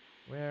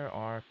 Where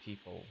are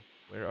people?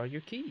 Where are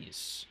your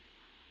keys?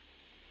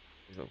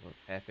 These look like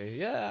Pepe.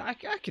 Yeah,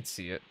 I could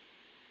see it.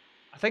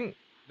 I think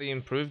they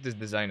improved his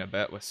design a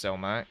bit with Cell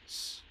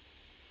Max.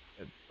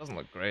 It doesn't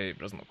look great,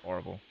 but it doesn't look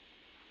horrible.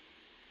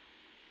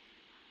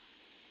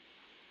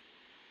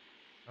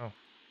 Oh.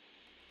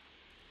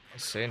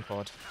 Nice sane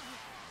pod.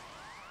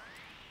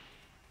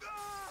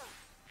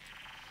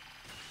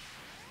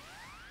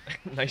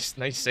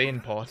 nice sane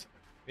pod.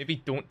 Maybe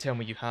don't tell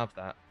me you have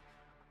that.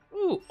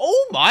 Ooh,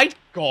 oh my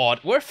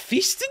god, we're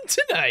feasting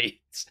tonight!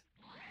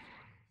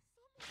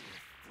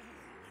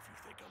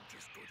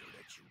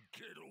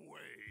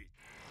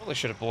 Probably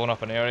should have blown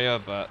up an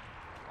area, but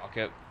fuck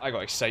it. I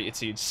got excited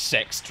seeing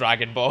 6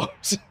 Dragon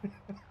Balls.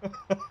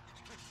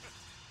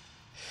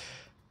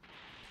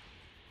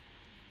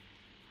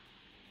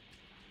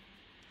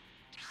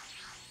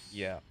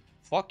 Yeah.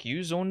 Fuck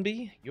you,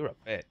 Zombie. You're a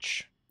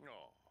bitch.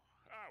 Oh,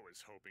 I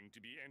was hoping to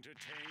be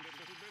entertained a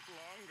little bit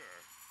longer.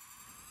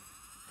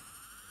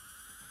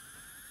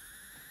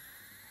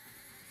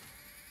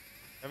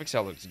 Perfect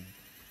Cell looks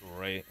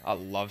great. I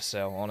love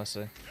Cell,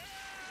 honestly.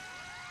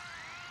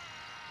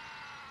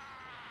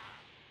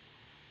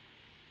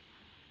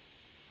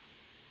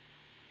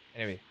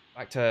 Anyway,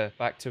 back to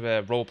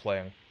role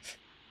playing.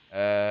 Look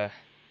at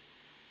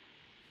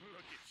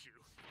you.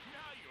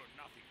 Now you're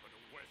nothing but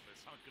a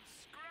worthless hunk of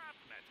scrap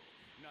metal,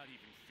 not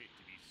even fit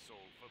to be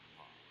sold for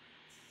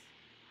parts.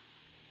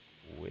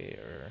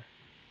 Where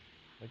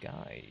the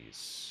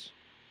guys?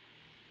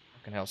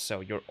 Fucking hell,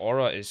 Cell, your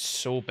aura is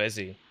so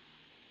busy.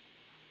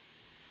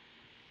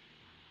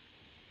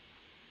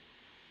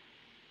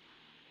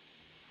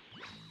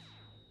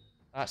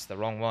 That's the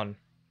wrong one.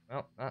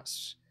 Well,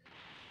 that's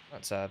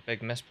a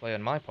big misplay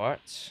on my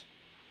part.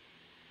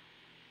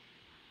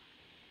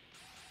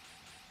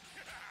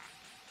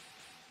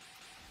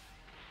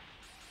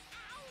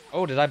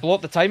 Oh, did I blow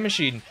up the time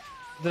machine?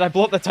 Did I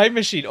blow up the time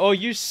machine? Oh,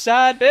 you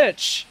sad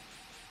bitch!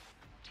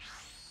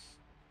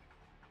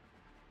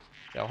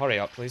 Yeah, hurry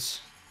up,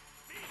 please.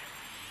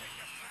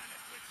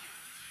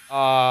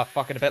 Ah,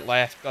 fucking a bit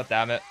left. God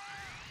damn it.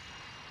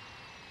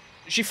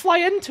 Did she fly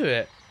into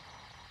it?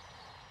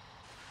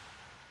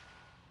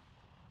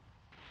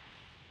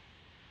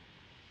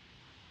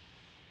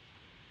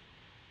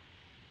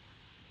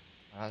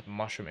 That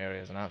mushroom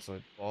area is an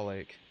absolute ball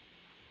ache.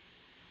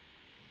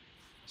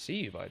 I see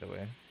you, by the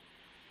way.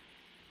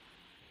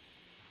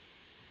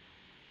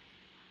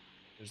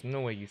 There's no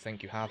way you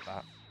think you have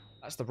that.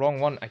 That's the wrong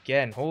one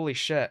again. Holy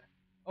shit.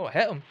 Oh, it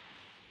hit him.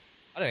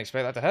 I didn't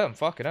expect that to hit him.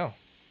 Fucking hell.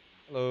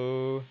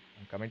 Hello.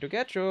 I'm coming to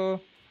get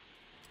you.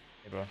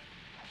 Hey, bro.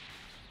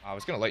 I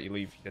was gonna let you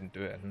leave if you didn't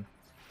do it.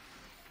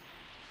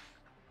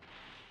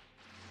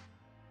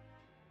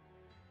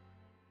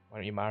 Why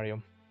don't you marry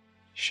him?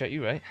 Shit,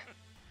 you right?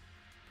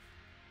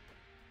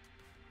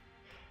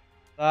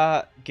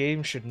 That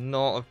game should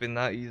not have been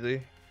that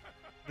easy.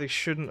 They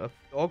shouldn't have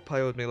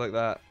dogpiled me like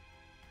that.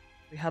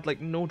 They had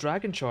like no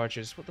dragon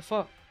charges. What the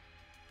fuck?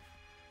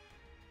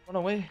 Run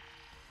away.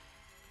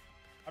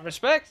 I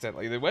respect it.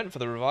 Like they went for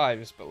the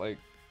revives, but like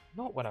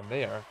not when I'm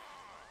there.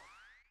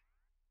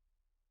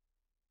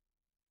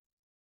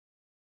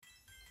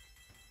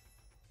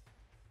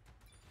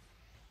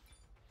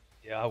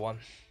 Yeah, I won.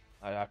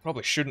 I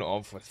probably shouldn't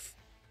have with,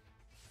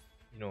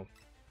 you know,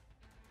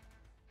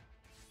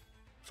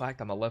 the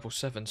fact I'm a level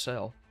 7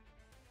 cell.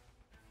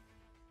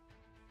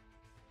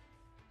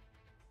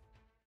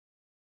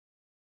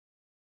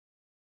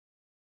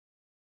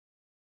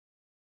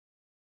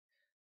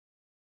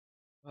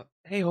 But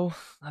hey ho,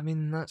 I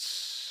mean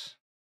it's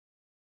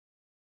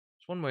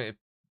one way to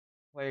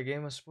play a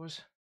game, I suppose.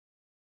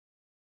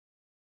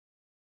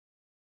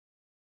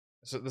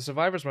 So the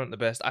survivors weren't the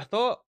best. I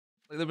thought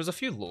like, there was a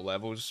few low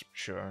levels,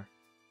 sure.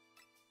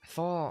 I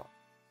thought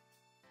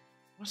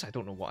honestly, I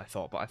don't know what I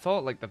thought, but I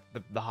thought like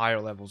the higher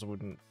levels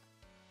wouldn't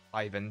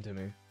dive into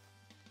me.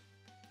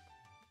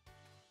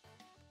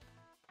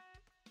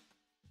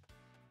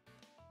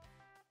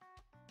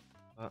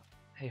 But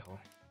hey ho,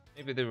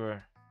 maybe they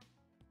were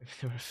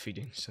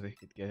feeding so they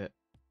could get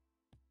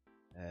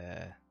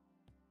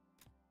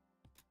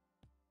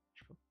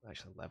should probably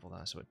actually level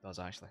that so it does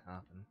actually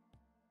happen.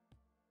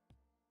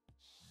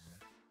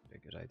 Yeah, be a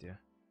good idea.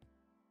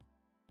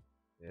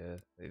 Yeah,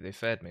 they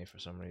fed me for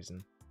some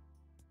reason.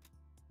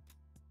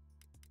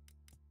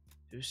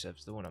 2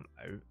 civs though when I'm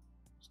out.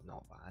 It's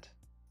not bad.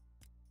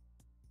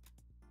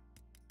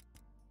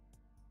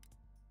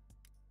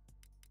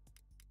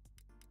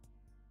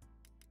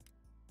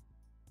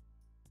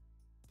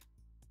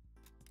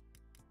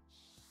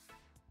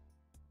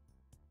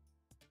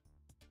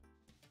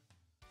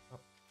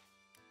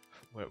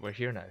 Oh, we're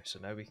here now, so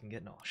now we can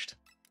get noshed.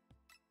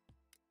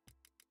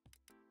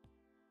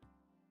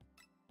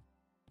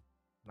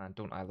 Man,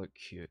 don't I look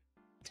cute?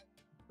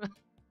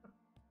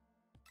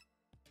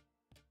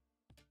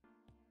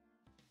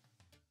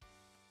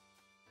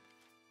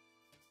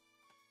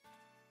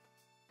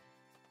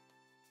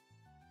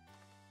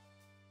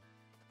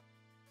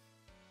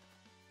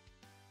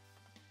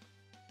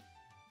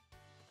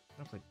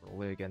 I played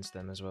Broly against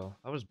them as well.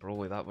 If I was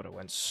Broly, that would have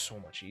went so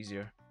much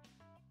easier.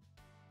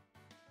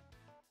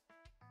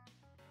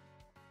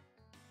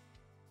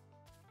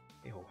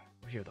 Hey ho,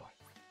 we're here though.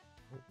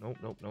 Oh, nope,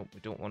 nope, nope. We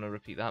don't want to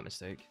repeat that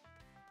mistake.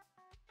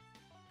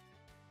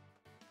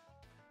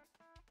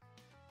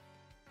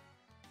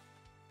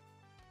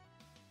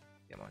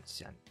 Come on,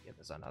 San. Give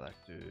us another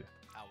 2.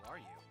 How are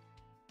you?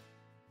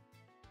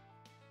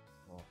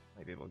 Well,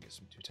 maybe we'll get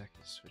some 2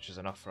 tickets, which is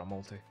enough for a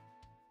multi.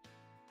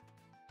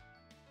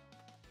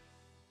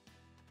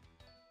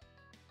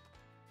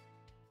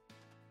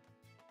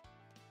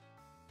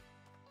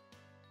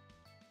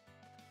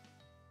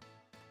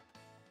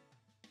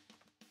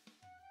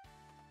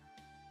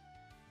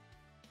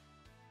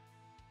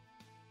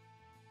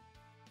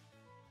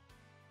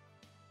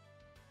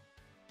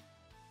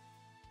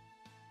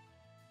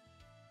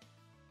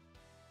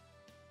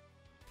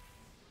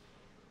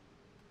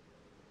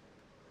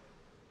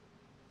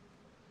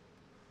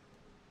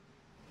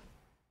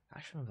 I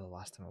actually remember the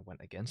last time I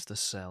went against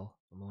this cell,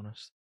 if I'm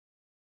honest.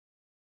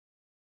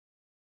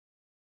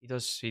 He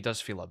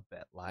does feel a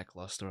bit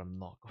lackluster, I'm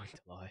not going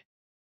to lie.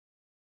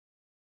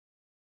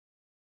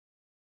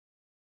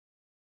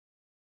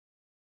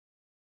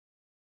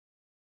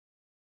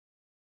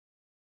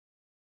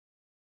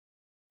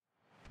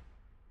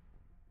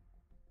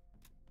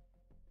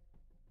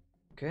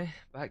 Okay,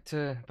 back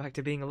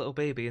to being a little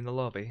baby in the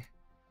lobby.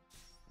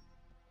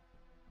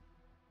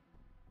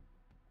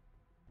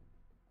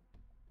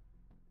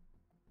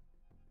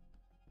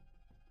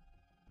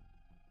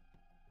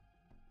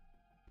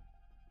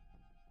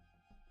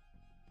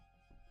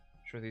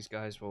 I'm sure these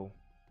guys will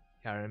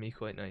carry me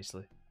quite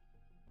nicely.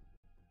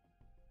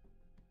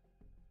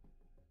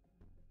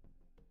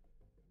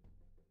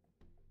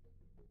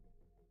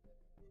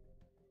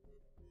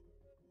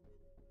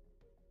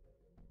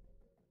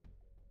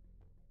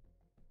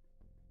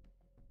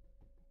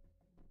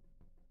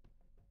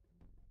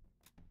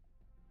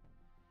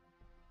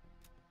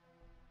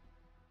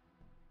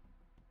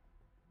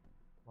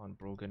 Come on,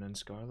 Brogan and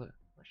Scarlet.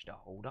 I should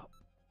hold up.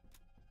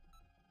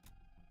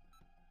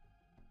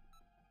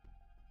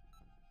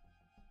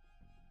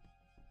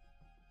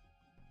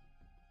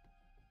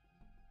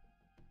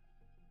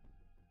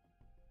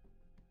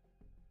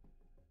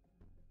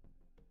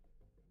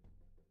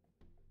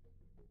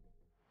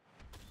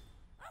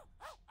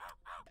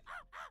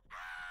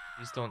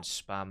 Please don't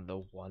spam the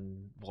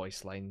one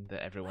voice line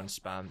that everyone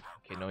spam.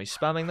 Okay, no, he's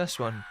spamming this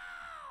one.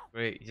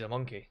 Wait, he's a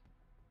monkey.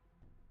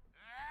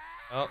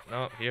 Oh,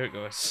 no, here it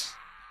goes.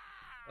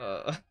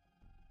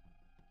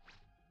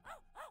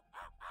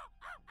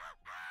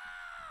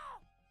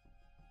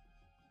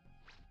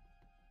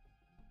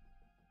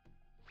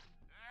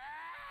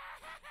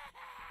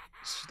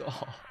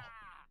 Stop.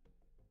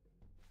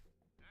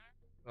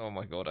 Oh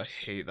my god, I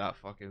hate that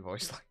fucking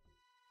voice line.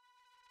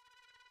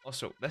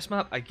 Also, this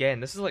map, again,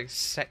 this is like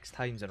 6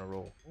 times in a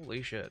row.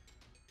 Holy shit.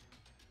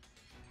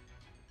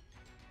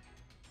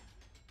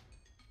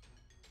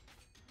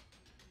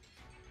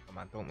 Oh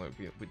man, don't look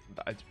cute.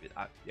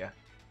 Yeah.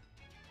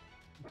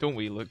 Don't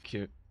we look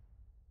cute?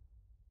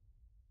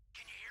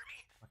 Can you hear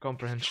me? My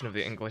comprehension of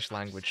the English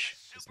language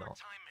is Super not.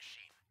 time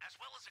machine, as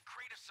well as a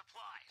crate of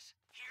supplies.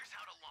 Here's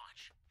how to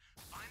launch.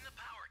 Find the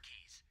power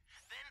keys,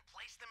 then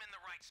place them in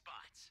the right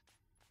spots.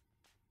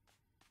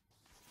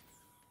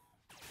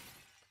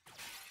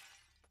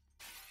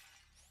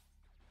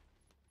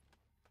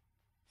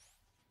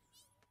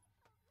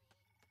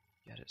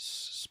 Get it.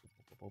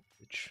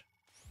 Bitch.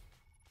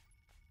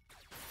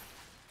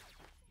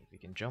 If we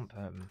can jump,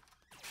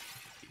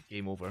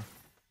 game over.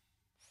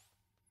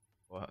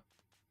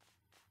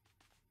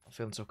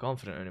 feeling so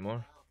confident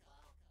anymore.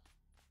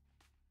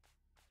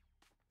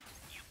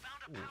 You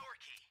found a power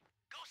key.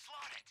 Go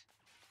slot it.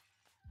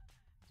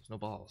 There's no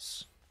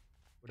balls.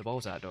 Where the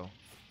balls at, though?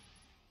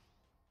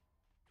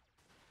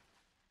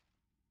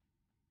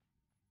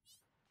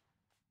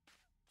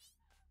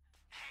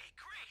 Hey,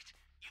 great!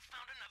 You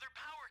found another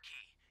power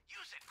key.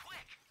 Use it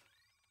quick.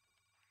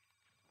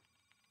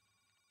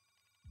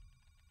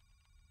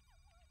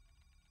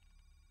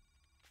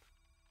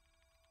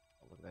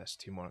 Oh, look at this.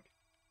 Teamwork.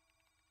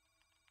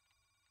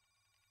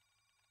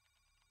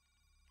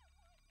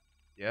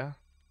 Yeah?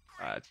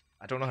 I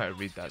don't know how to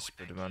read that,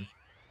 Spider-Man.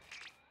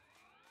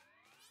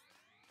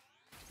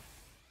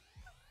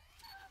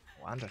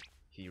 Oh, and a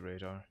key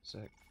radar.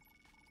 Sick.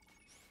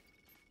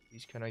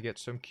 Please, can I get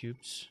some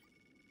cubes?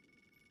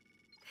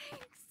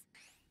 Thanks.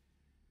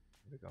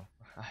 There we go.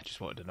 I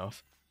just wanted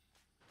enough.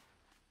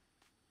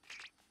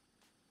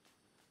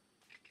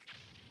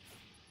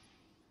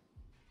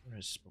 Where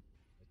is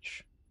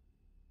Spitch?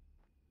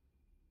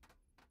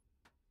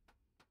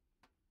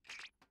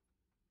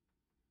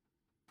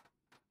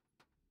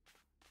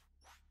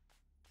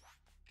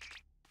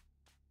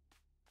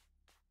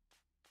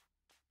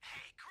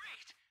 Hey,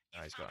 great!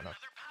 You Ah, he's got found enough.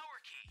 another power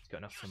key. He's got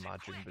enough for Use it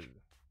Majin quick. Buu.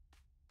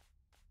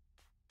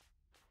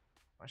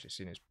 I've actually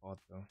seen his pod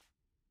though.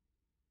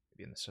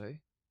 Maybe in the city?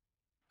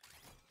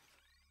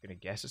 I'm gonna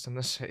guess it's in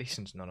the city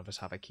since none of us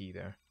have a key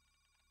there.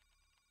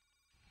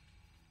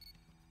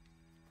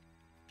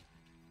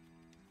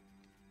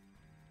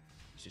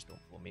 Please just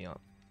don't blow me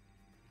up.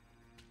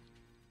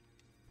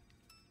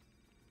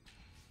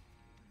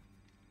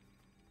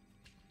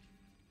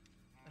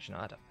 Actually,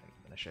 no, I don't think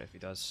I'm gonna show if he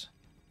does.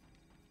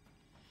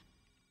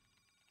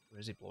 Where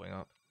is he blowing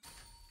up?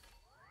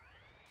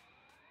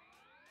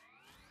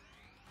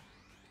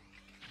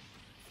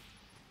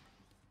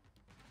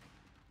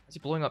 Is he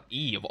blowing up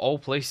E of all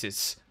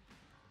places?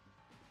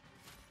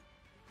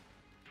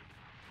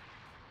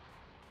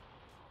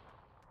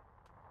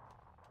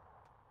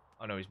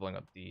 Oh no, he's blowing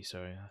up D,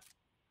 sorry. I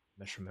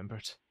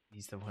misremembered.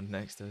 He's the one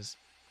next to us.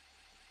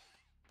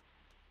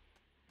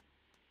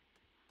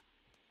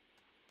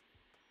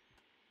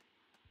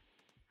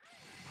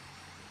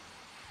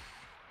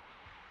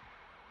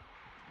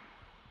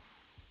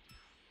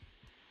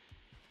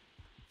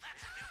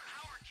 That's a new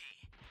power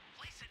key.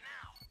 Place it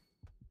now.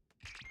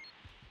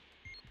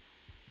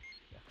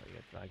 Definitely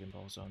get Dragon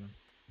Balls on him.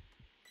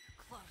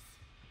 Close.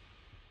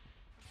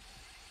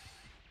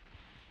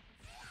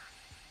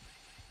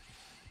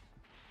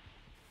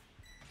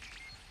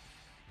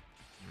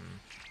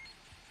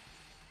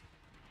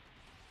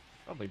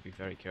 Probably be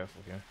very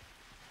careful here.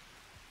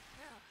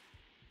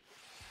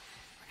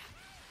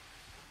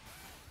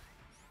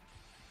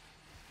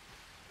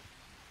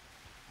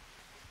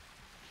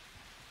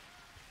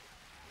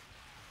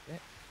 Okay.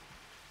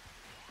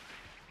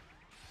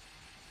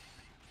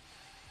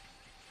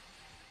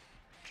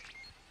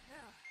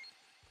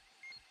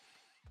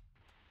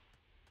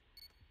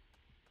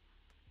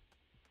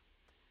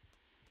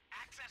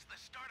 Access the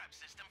startup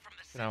system from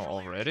the Now central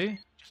area. already?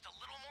 Just a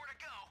little more to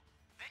go,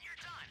 then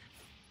you're done.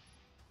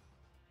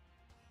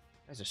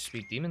 Guys are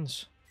speed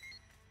demons.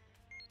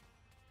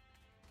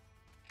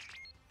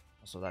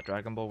 Also, that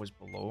Dragon Ball was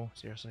below.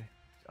 Seriously?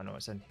 Oh no,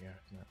 it's in here,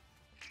 isn't it?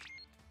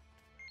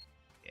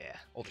 Yeah.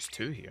 Oh, there's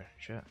two here.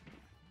 Shit.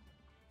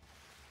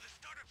 The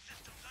startup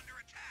system's under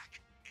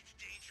attack. It's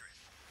dangerous,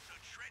 so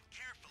tread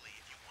carefully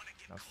if you want to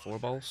get Gonna have closer. 4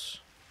 balls.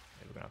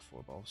 Yeah, we're gonna have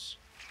 4 balls.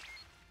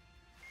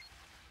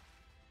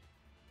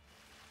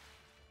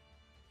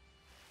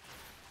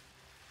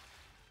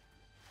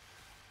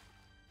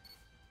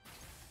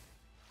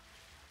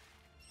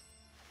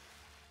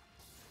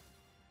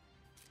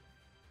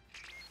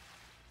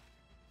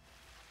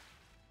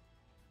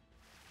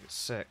 It's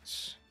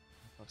 6.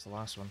 What's the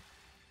last one?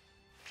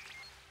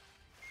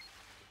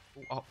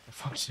 Oh, up for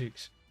fuck's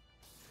sakes.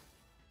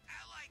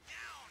 Ally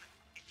down!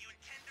 If you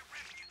intend to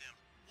rescue them,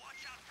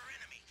 watch out for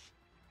enemies.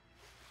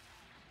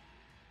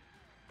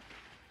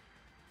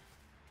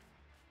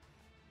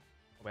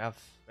 We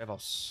have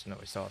us. No,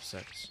 we still have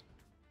 6.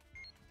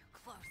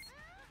 Close.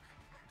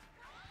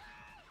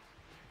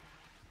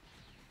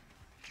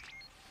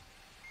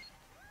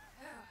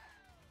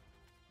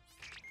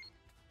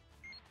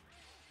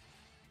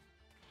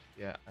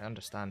 Yeah, I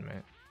understand,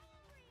 mate.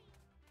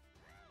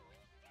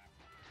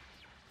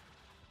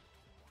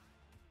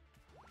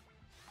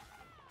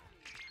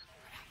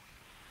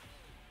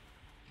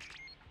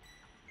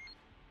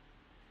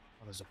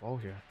 Oh, there's a ball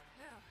here.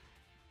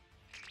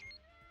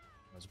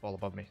 There's a ball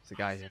above me. It's a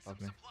guy here above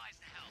me. Supplies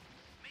to help.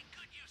 Make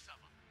good use of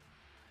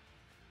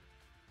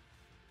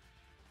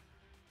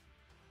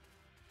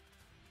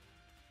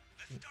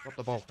them. Drop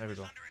the ball. There we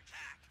go. Under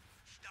attack.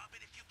 Stop it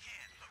if you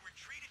can, but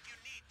retreat if you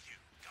need to.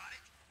 Got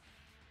it?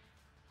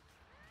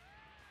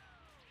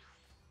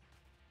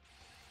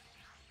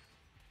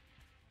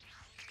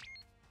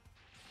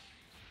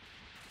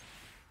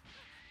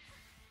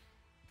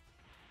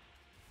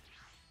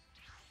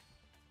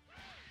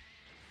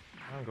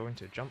 I'm going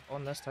to jump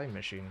on this time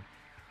machine.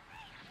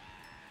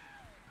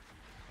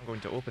 I'm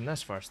going to open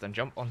this first, then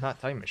jump on that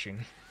time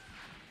machine.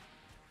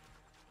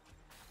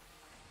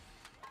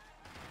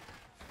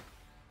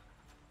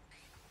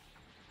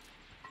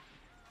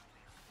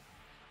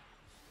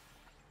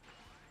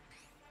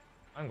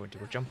 I'm going to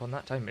go jump on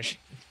that time machine.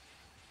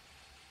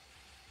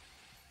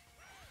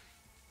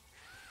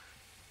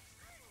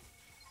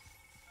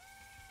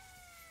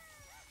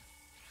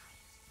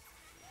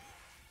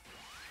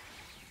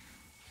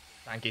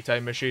 Thank you,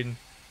 time machine.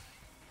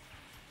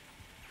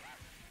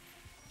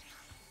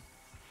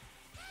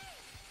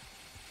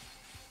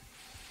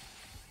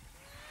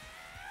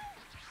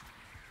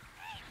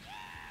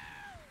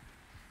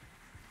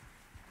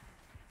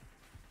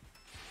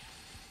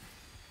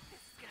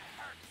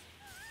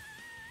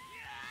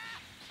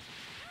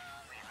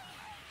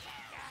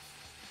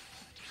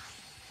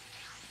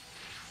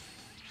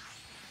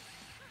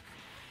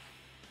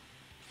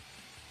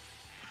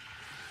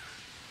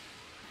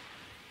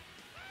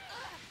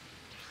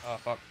 Oh,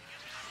 fuck.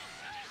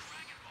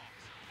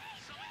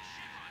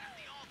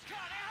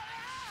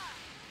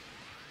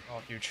 Oh,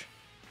 huge.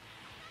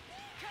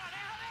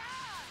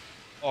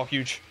 Oh,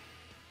 huge.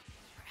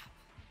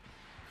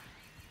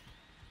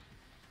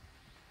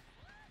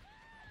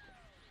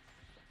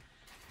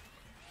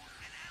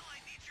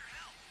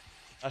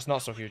 That's not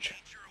so huge.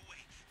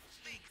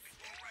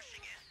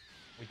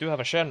 We do have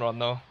a Shenron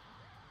though.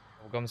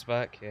 Bubblegum's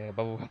back. Yeah,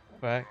 Bubble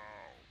back.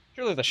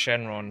 Surely the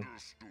Shenron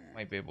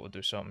might be able to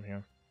do something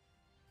here.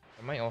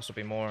 There might also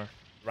be more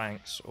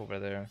ranks over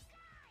there.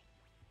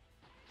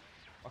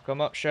 Fuck 'em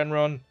up,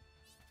 Shenron.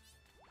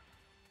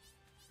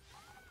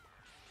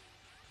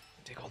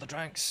 Take all the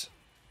dranks.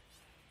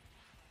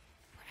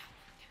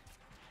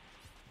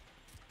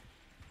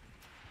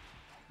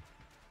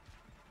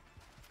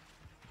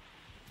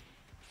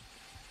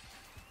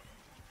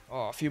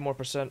 Oh, a few more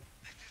percent.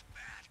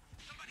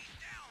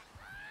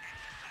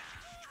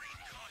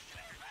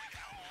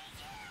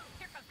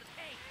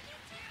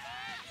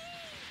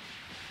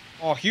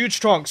 Oh, huge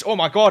trunks. Oh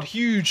my god,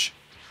 huge.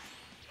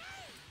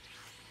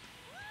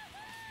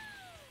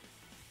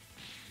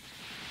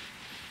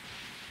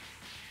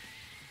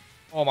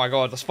 Oh my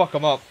god, let's fuck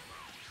him up.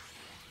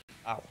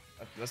 Ow.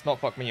 Let's not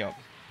fuck me up.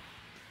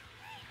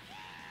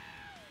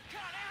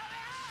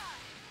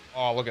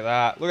 Oh, look at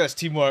that. Look at this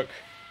teamwork.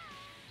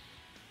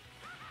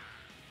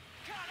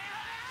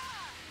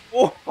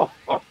 Oh!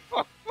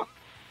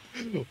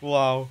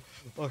 Wow.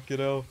 Fucking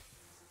hell.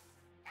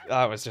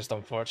 That was just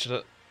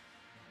unfortunate.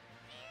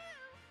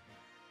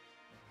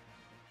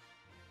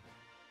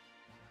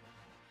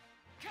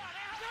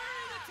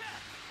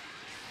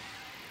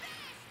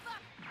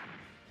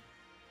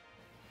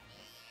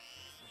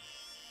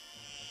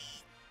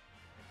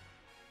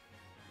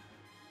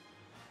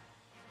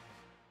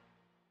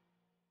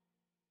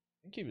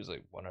 I think he was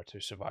like 1 or 2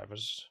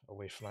 survivors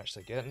away from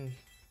actually getting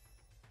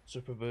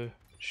Super Boo,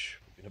 which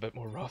would have been a bit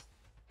more rough.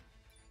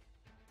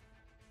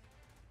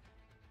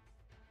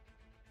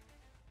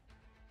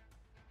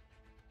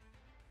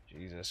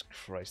 Jesus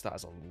Christ, that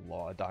is a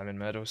lot of diamond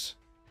medals.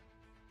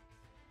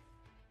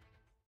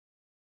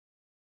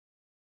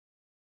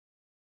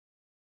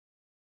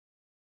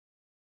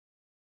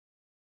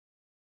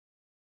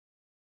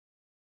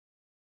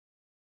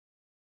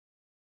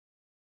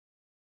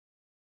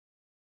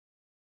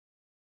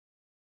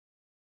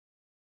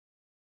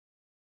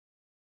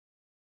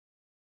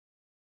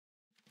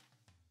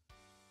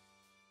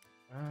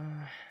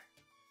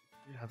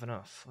 Do have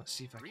enough. Let's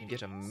see if I can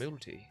get a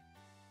multi.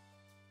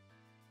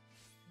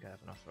 I think I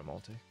have enough for a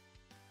multi.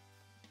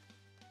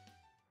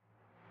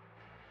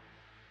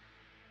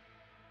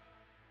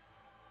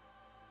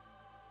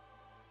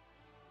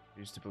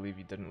 Used to believe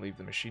you didn't leave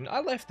the machine.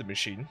 I left the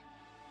machine.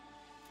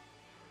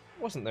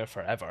 I wasn't there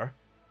forever.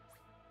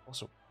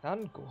 Also,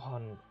 can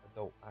Gohan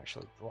adult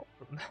actually drop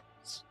from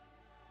this?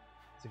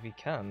 Because if he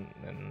can,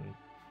 then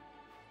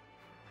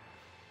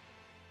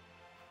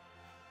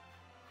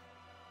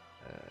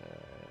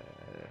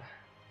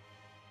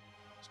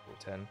let's go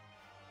 10.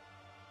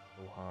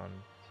 Gohan,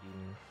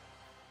 team.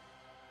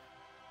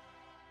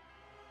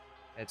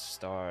 Head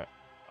start.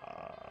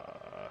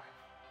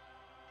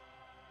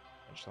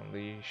 Punch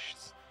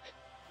Unleashed.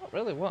 Not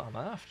really what I'm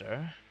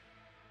after.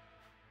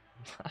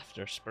 I'm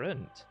after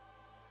sprint.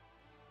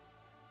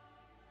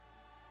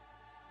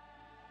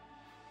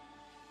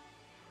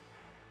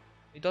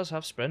 He does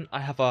have sprint. I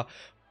have a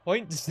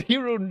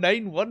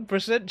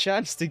 0.091%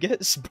 chance to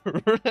get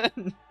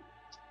sprint.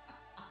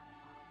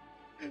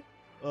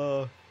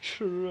 Oh,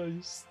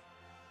 Christ.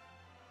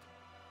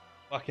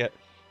 Fuck it.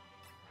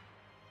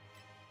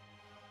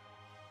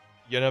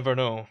 You never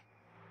know.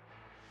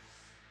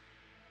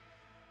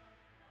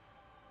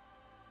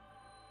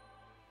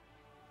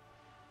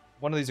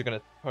 One of these are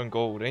gonna turn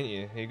gold, ain't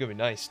you? You're gonna be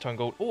nice, turn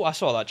gold. Oh, I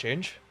saw that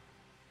change.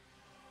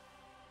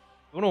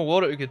 Don't know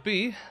what it could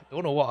be.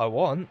 Don't know what I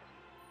want.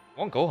 I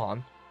want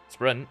Gohan.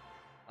 Sprint.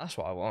 That's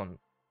what I want.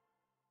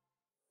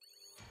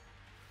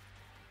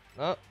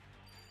 No.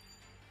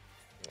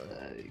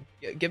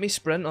 Give me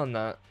sprint on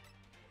that.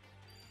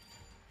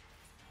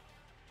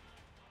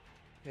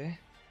 Okay.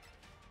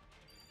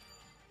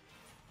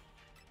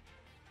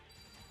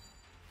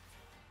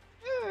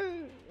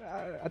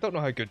 I don't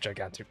know how good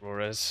Gigantic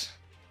Roar is.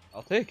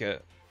 I'll take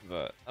it,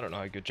 but I don't know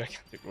how good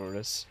Gigantic Roar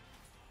is.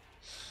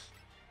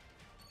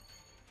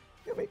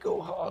 Let me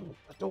go, Han.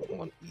 I don't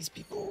want these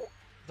people.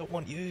 I don't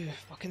want you.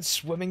 Fucking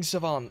swimming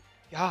savant.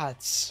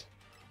 Gods.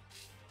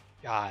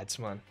 Gods,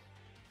 man.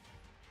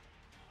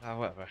 Ah,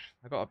 whatever.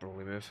 I got a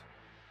Broly move.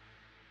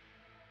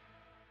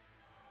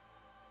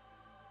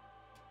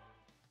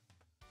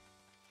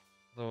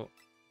 Though,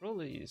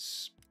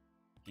 Broly's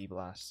key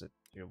blasts at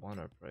tier 1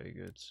 are pretty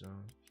good, so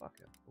fuck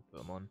it. We'll put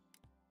them on.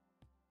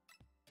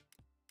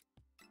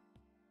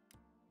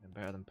 And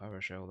better than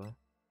Power Shell, though.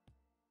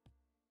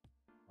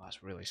 Oh,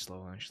 that's really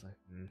slow, actually.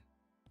 Yeah,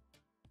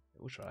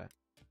 we'll try it.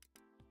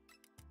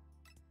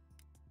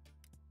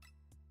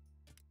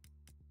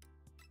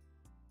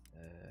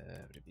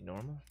 Would it be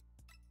normal?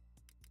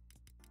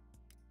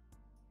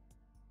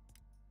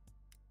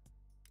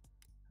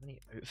 How many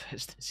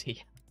outfits does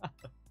he have?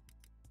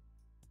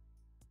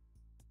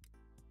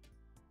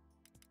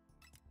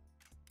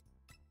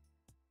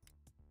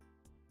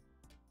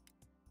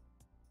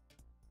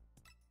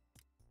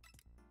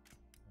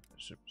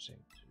 Super Saiyan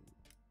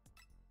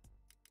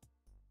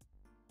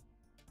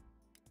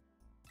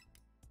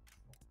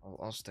 2.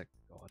 I'll stick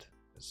God,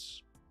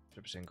 because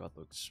Super Saiyan God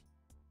looks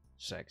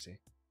sexy.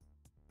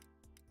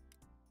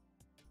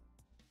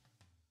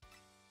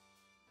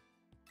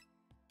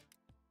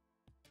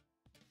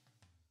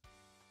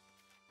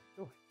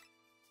 Oh,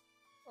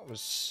 that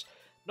was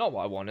not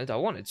what I wanted. I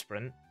wanted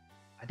Sprint.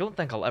 I don't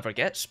think I'll ever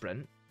get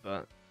Sprint,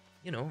 but,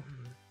 you know,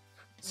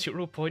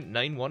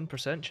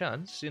 0.91%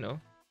 chance, you know.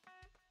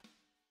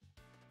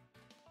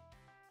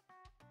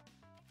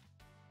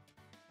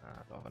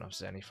 I don't have enough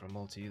Zenny for a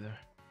multi either.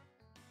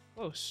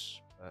 Close,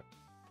 but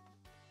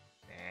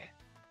nah.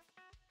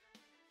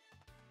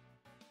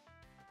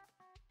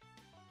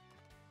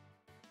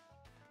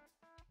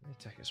 Let me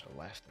take us for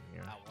left in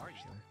here. How are you?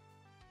 Actually,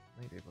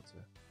 might be able to.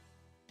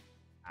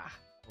 Ah,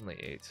 only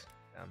 8.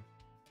 Damn.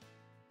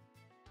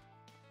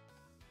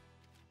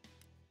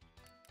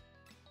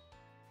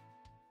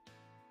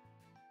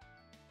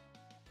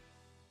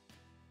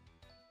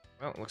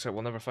 Well, looks like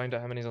we'll never find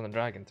out how many's on the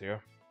dragon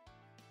tier.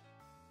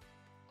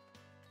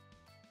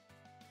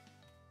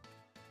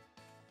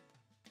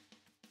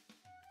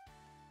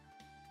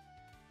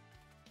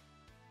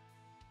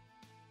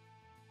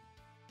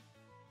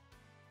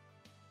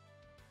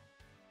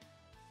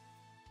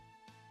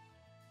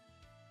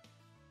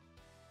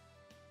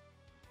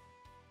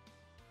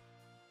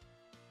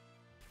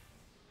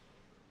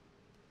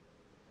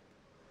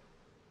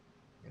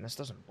 And this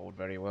doesn't bode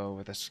very well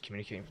with this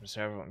communicating from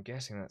server. I'm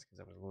guessing that's because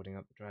I was loading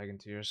up the dragon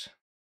tiers.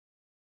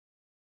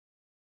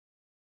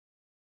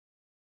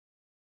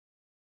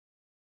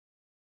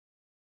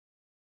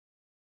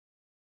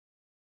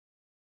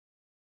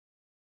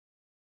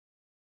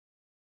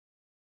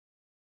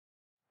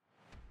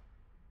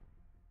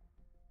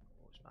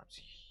 Oh, this map's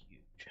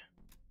huge.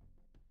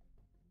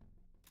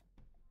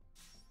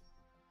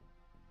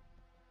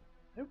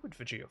 How would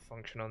Vegeta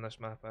function on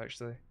this map,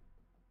 actually?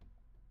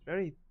 It's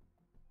very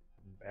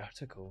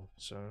vertical,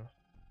 so...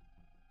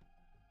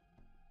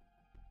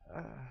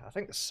 I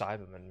think the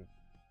Cybermen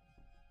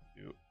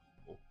do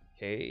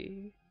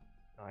okay.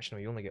 No, actually,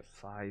 no, you only get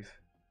 5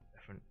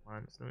 different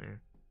plants, don't you?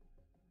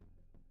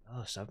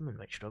 Oh, Cybermen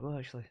might struggle,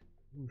 actually.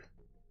 Ooh.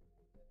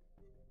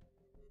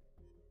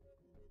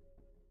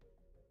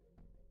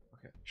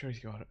 Okay, sure he's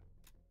got it.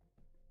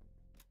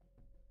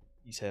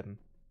 He's him.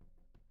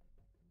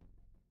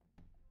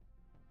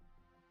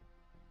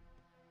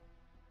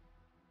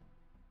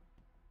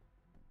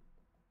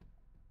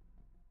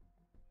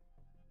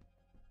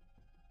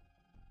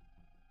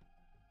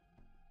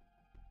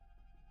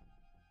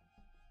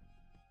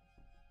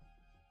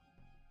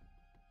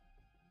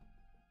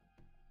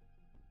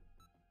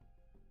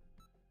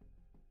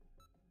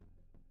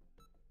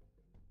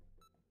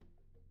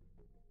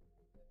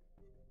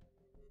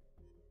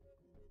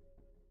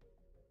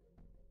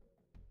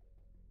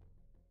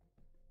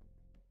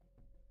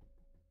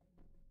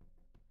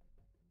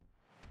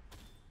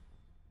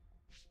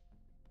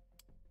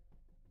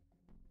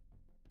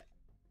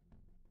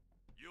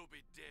 You'll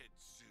be dead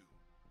soon.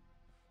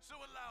 So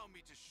allow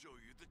me to show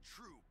you the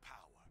true power.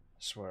 I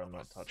swear I'm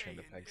not touching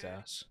the pig's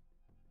ass.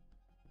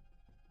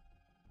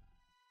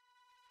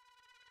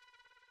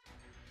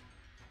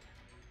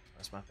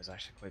 This map is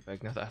actually quite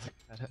big now that I look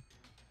at it.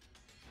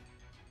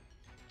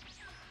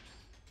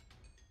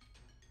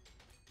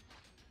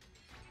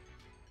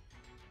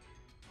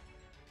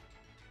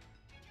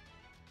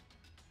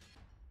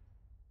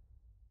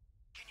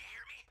 Can you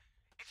hear me?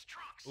 It's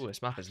Trunks. Ooh,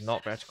 this map is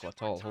not vertical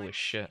at all, holy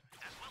shit.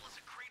 As well as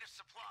a crate of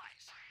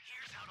supplies.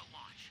 Here's how to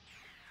launch.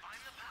 Find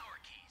the power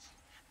keys,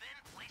 then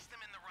place them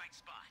in the right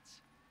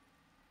spots.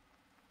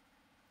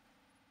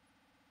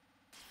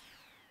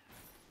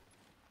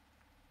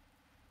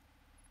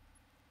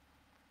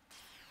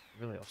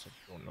 I really also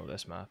don't know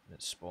this map and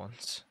its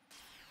spawns.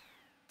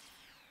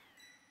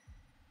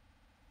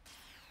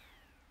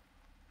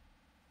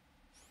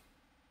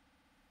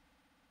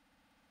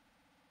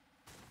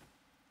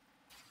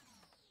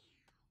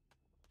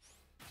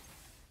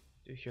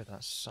 Do hear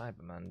that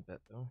Cyberman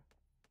bit though.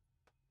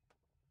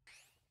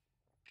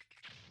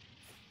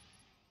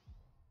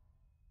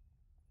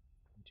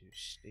 You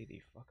stay the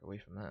fuck away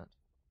from that.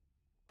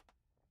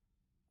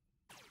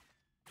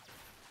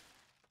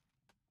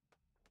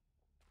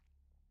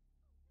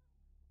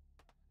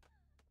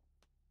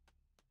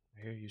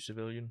 I hear you,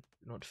 civilian.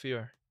 Do not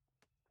fear.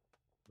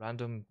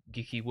 Random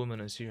geeky woman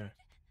is here.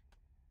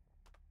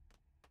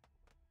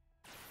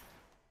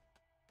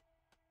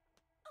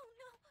 Oh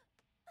no!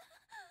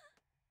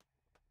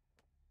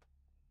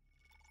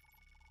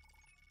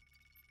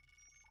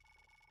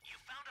 You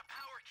found a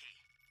power key.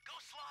 Go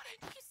slot it.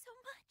 Thank you so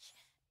much.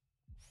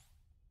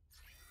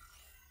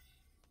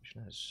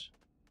 Question is,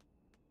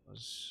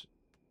 does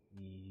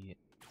he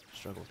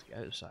struggle to get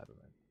out of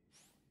Cyberman?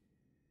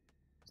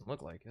 Doesn't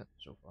look like it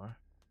so far.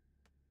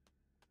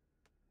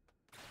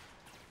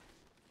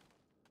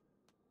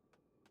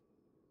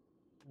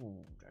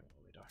 Ooh, Dragon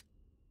Ball radar.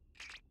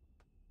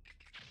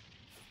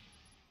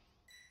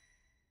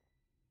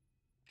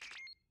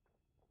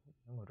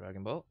 Hello,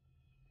 Dragon Ball.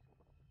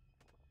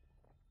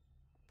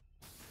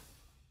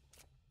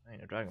 I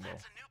ain't a Dragon Ball.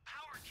 That's a new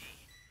power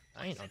key.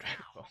 I ain't no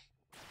Dragon Ball.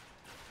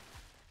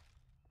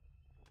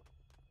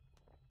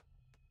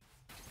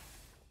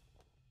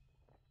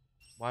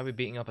 Why are we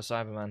beating up a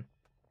Cyberman?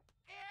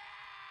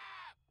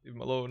 Leave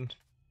him alone.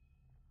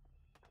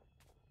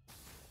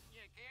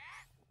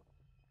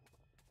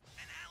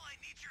 An ally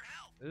needs your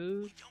help.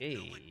 You don't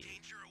know what Okay.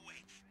 danger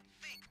awaits.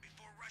 Think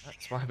before rushing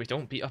That's in. why we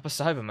don't beat up a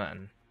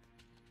Cyberman.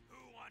 Who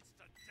wants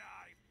to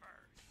die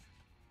first?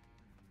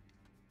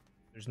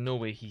 There's no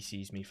way he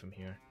sees me from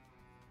here.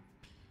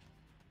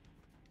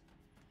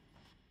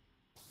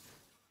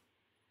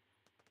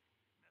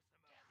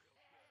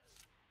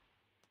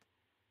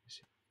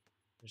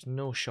 There's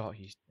no shot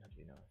he's...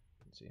 Actually, no.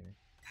 He didn't see me.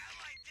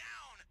 Ally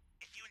down.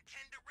 If you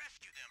intend to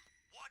rescue them,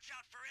 watch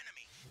out for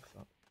enemies. Oh,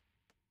 fuck.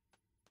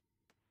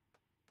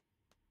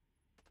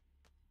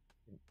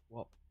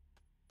 What?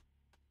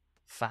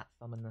 Fat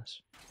thumb in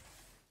this?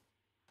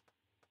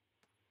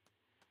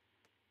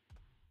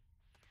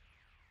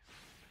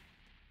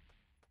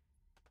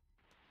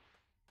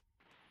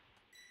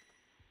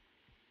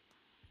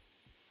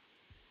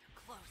 They're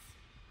close.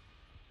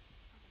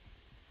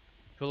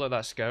 Pull out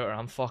that scouter,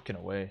 I'm fucking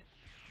away.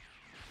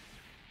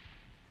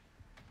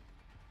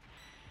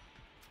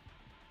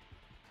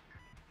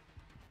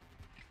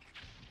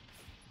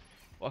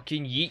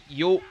 Fucking yeet,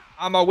 yo,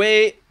 I'm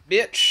away,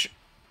 bitch!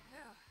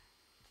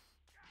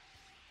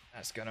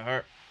 That's gonna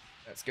hurt.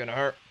 That's gonna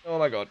hurt. Oh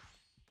my god.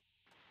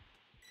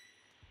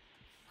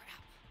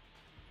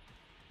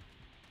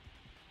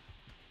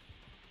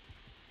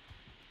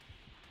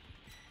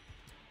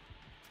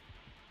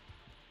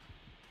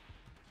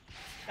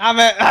 Damn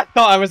it! I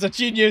thought I was a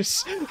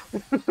genius!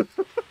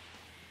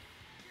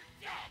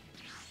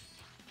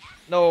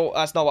 No,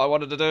 that's not what I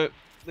wanted to do.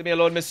 Leave me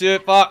alone, monsieur.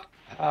 Fuck!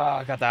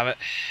 Ah, god damn it.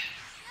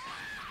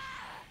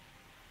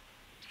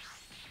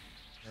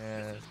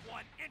 This is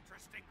one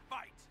interesting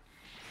fight.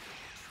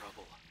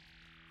 Trouble.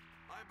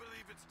 I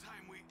believe it's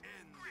time we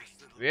end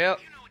this little... Yep.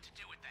 You know what to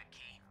do with that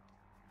key.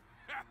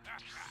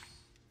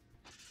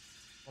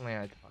 Only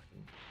I'd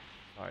fucking...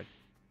 Alright.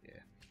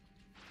 Yeah.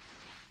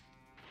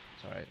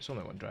 It's alright. It's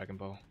only one Dragon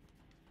Ball.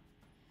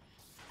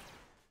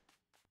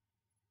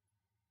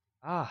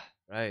 Ah,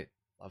 right.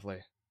 Lovely.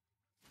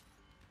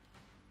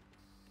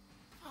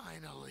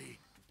 Finally.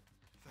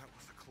 That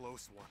was a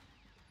close one.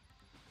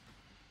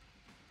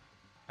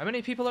 How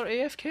many people are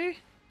AFK?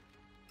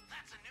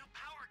 That's a new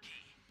power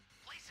key.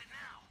 Place it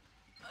now.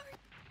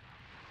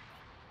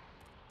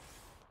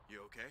 You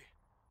okay?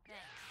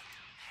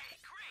 Hey,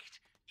 great.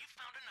 You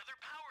found another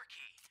power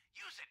key.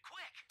 Use it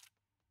quick.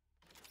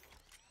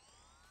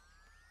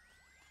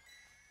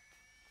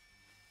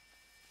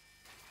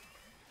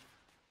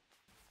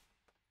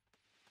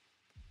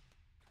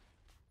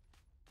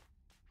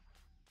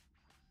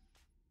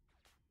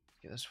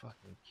 Get this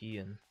fucking key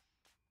in.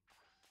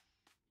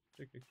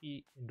 Stick a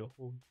key in the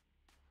hole.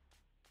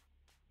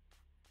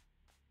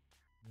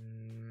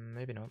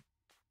 Maybe not.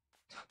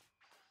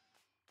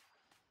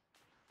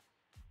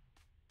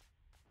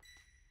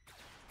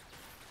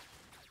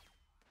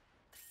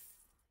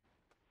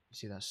 You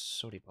see that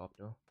sody pop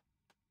though?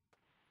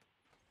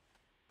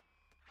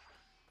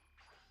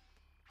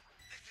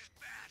 This is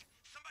bad.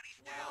 Somebody's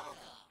down.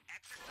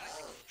 Exercise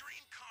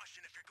extreme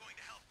caution if you're going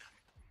to help them.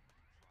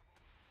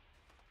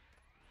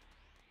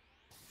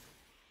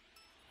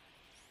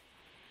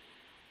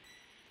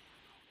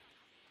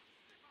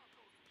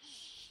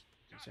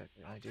 That's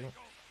exactly ideal.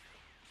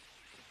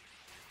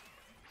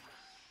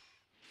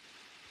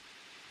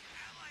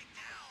 Ally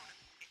down.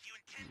 If you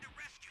intend to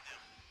rescue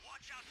them,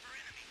 watch out for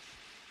enemies.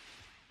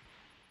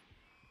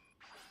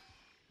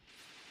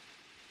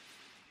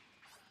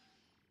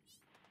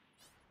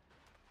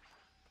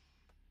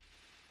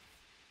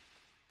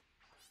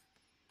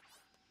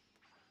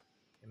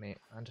 Hey mate,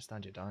 I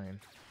understand you're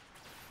dying.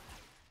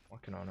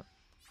 Working on it.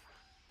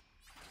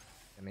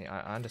 Hey mate,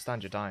 I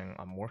understand you're dying.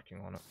 I'm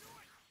working on it.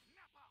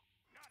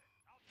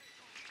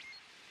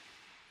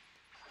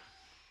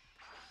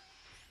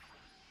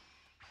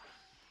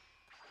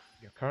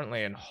 You're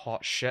currently in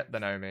hot shit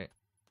now, mate.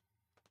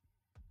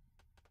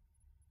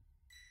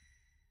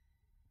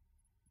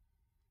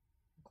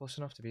 close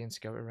enough to be in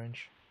scouter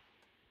range?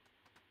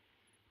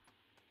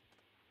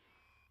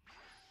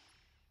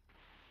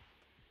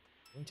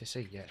 I'm going to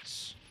say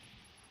yes.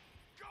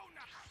 Go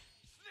now!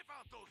 Sniff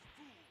out those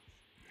fools!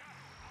 Got it.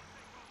 I'll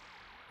take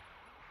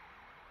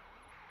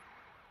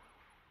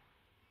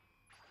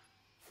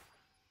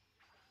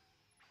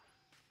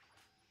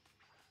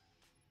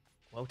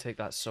over. I'll take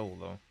that soul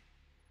though.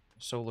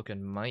 Soul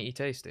looking mighty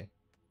tasty.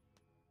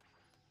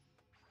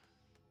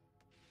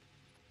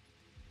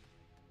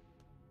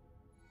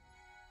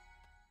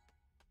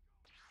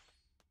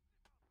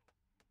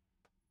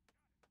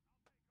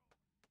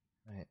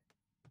 Right,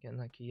 getting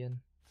that key in.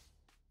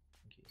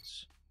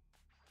 Keys.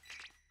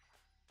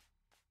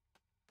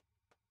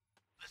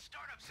 The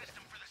startup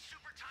system for the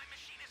super time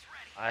machine is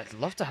ready. I'd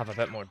love to have a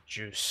bit more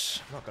juice.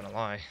 I'm not gonna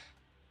lie.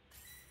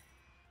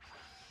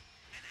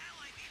 An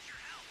ally needs your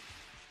help.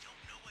 We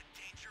don't know what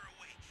danger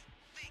awaits.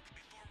 Think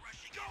before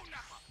rushing Go in.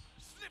 now!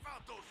 Sniff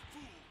out those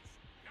fools!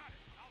 Got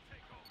it. I'll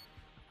take over.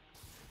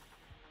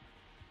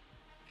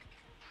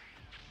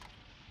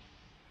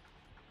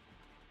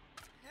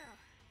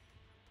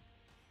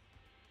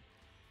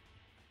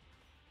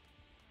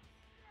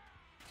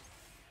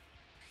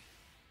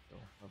 So,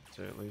 level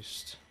 2 at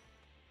least.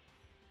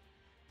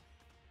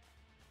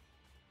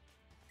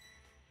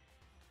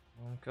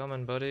 I'm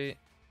coming, buddy.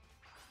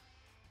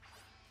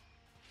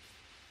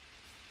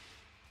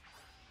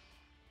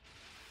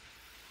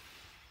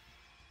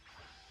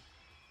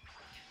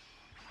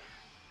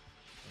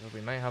 Well,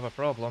 we might have a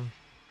problem.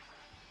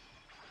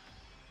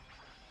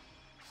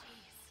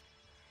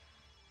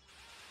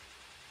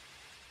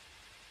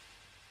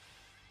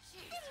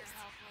 Jeez, you're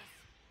helpless.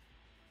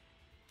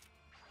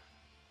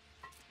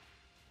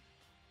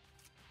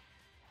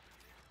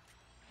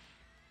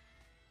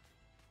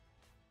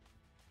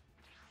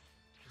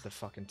 It's the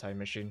fucking time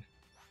machine.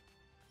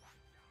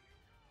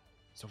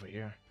 It's over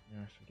here.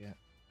 Yeah, I forget.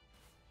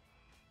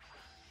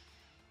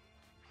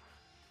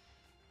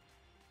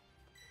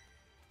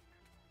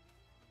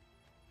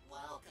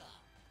 Welcome.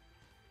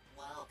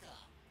 Welcome.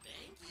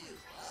 Thank you.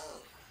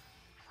 Oh.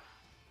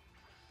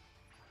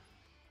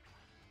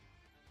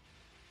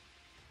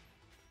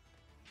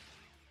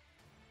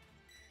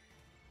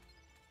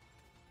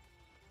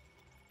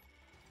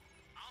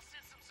 I'll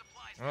send some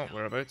supplies to Oh, help.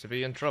 we're about to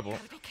be in trouble.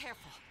 Gotta be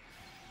careful.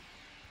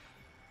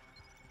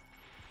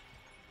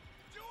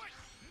 Do it!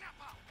 Snap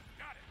out!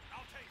 Got it.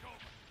 I'll take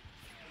over.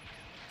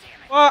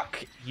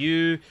 Fuck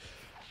you.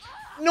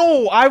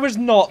 No, I was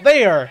not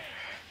there.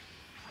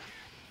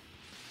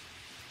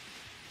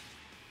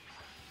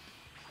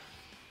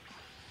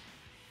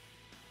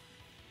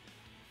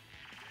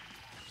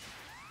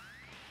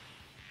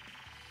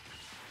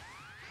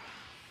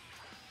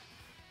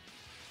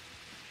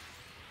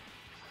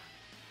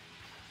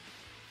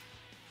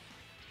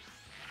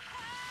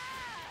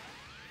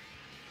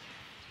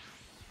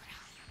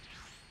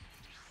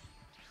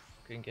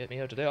 Couldn't get me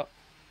out of there.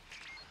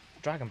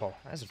 Dragon Ball.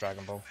 That is a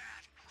Dragon Ball.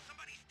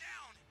 Somebody's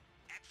down.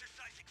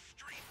 Exercise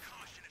extreme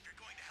caution if you're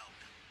going to help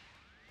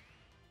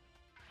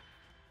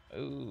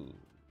them. Ooh.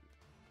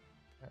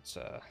 That's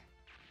a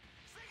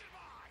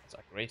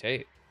great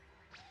 8.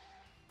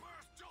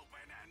 Burst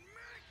open and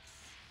mix!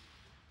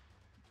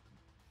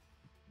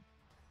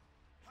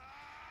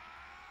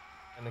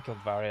 And they killed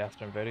Vari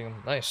after invading him.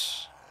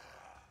 Nice.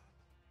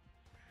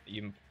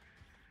 You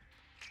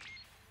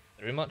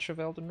through much of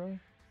Elden Ring?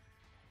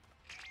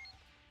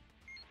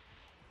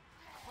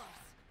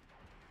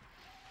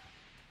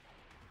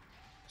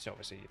 So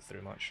obviously you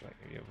threw much, like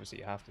obviously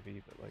you have to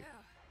be, but like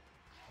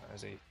that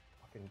is a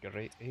fucking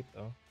great 8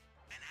 though.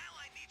 An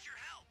ally needs your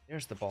help.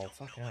 There's the ball, Don't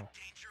fucking know hell. what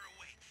danger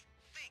awaits.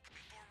 Think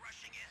before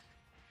rushing in.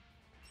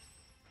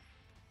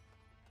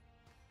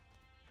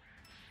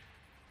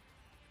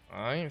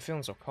 I ain't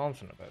feeling so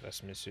confident about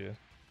this, monsieur.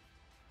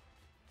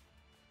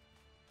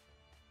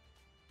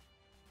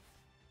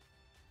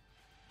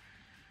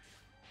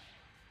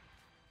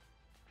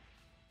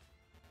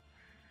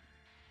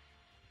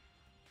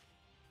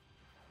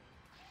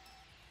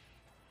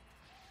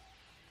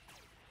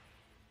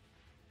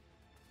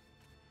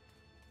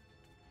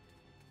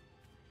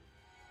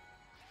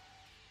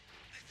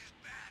 This is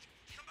bad.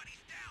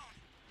 Somebody's down.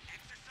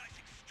 Exercise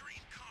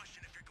extreme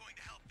caution if you're going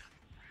to help them.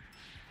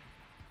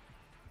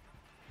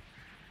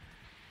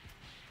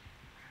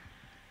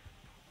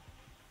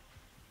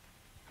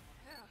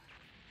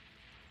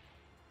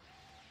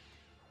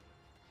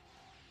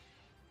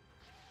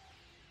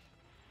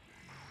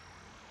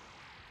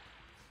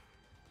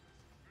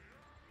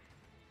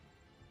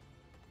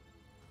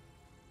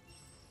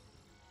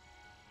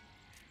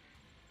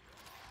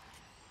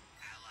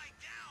 Ally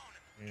down.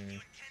 If you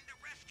intend to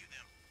rescue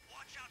them,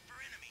 watch out for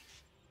enemies.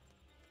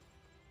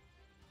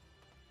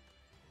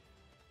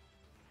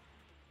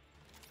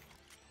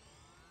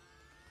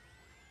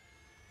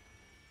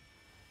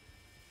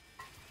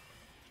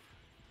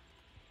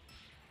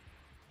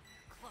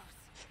 Close.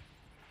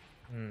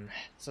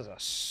 This is a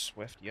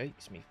swift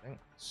yikes,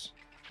 methinks.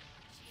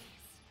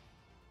 Jeez.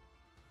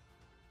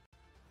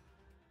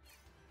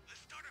 The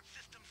startup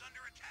system's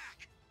under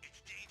attack.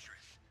 It's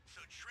dangerous,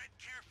 so tread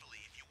carefully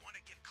if you want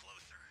to get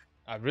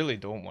I really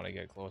don't want to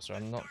get closer,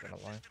 I'm not gonna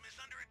lie. System is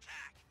under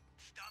attack.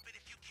 Stop it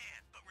if you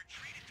can, but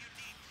retreat if you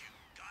need to.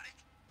 Got it?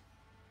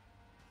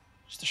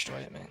 Just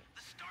destroy it, man.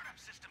 The startup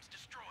system's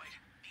destroyed.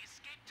 The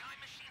escape time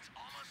machine's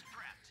almost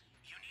prepped.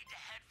 You need to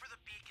head for the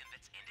beacon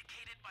that's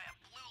indicated by a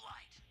blue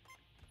light.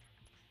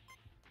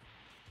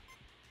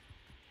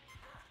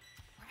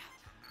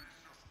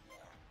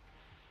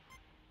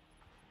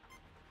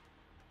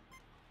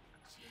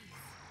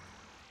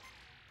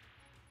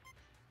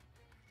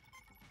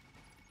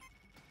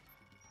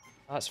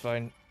 That's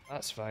fine.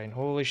 That's fine.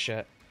 Holy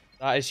shit.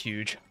 That is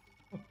huge.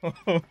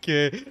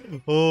 Okay.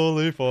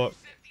 Holy fuck.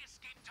 Set the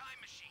escape time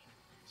machine.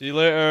 See you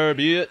later,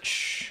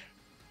 bitch.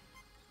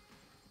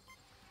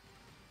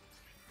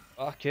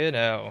 Fucking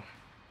hell.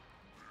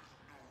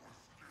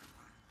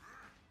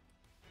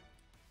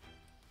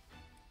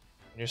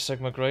 Your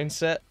Sigma grind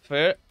set?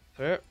 Fair.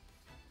 Fair.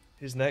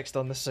 Who's next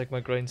on the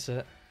Sigma grind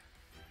set?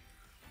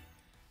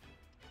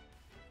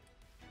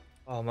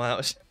 Oh man, that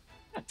was...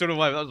 I don't know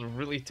why, that was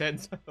really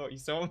tense. I thought you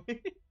saw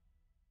me.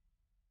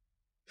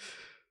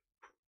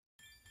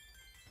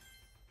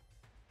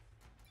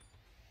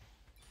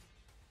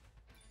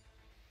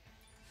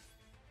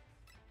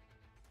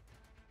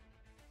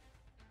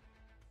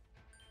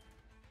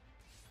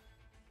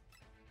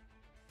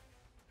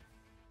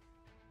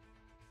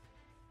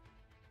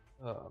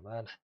 Oh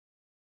man.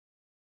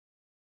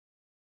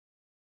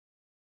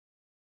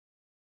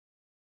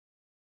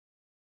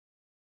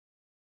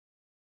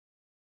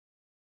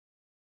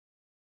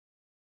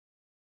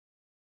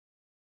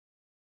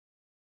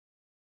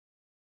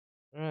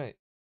 Right.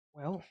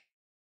 Well,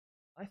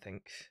 I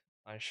think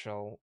I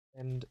shall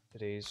end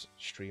today's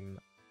stream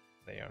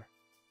there.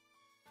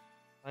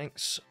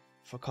 Thanks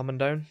for coming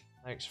down.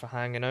 Thanks for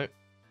hanging out.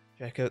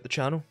 Check out the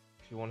channel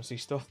if you want to see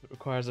stuff that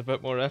requires a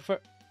bit more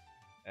effort.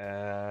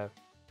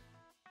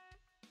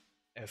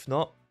 If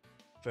not,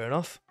 fair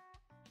enough.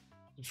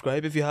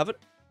 Subscribe if you haven't.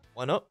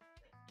 Why not?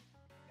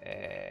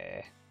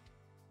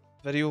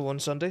 Video on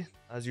Sunday,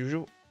 as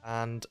usual.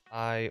 And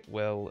I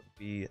will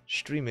be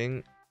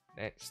streaming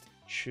next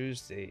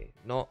Tuesday.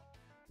 Not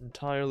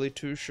entirely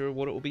too sure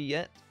what it will be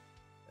yet.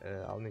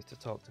 I'll need to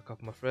talk to a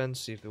couple of my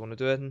friends, see if they want to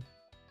do anything.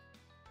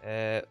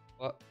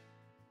 But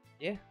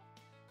yeah,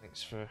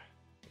 thanks for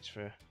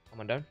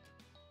coming down,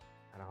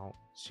 and I'll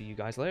see you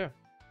guys later.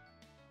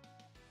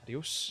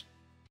 Adios.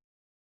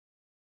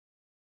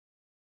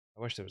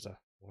 I wish there was a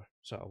more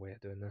subtle way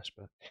of doing this,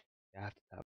 but yeah, I have to tap.